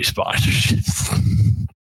my 3 sponsorships.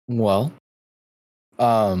 Well,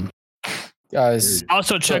 guys.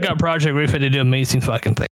 Also, check out Project Reef. They do amazing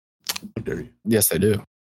fucking things. Yes, they do.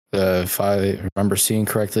 If I remember seeing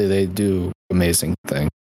correctly, they do amazing thing.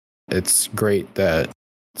 It's great that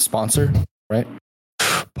sponsor, right?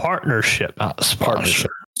 Partnership, not sponsor.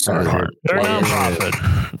 Partnership. They're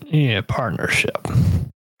nonprofit. Yeah, partnership.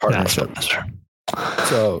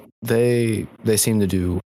 So they seem to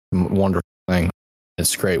do a wonderful thing.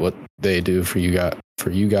 It's great what they do for you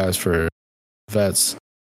guys, for vets.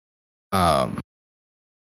 But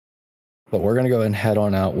we're gonna go ahead and head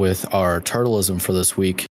on out with our turtleism for this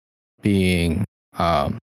week, being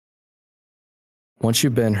once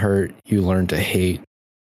you've been hurt, you learn to hate.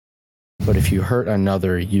 But if you hurt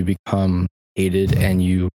another, you become hated and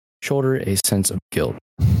you shoulder a sense of guilt.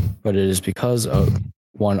 But it is because of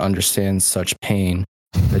one understands such pain,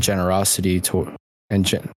 the generosity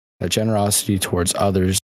towards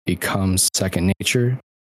others becomes second nature.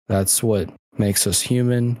 That's what makes us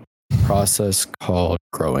human. Process called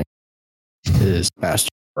growing is Master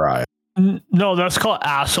Jiraiya. No, that's called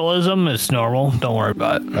assholism. It's normal. Don't worry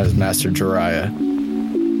about it. That is Master Jiraiya.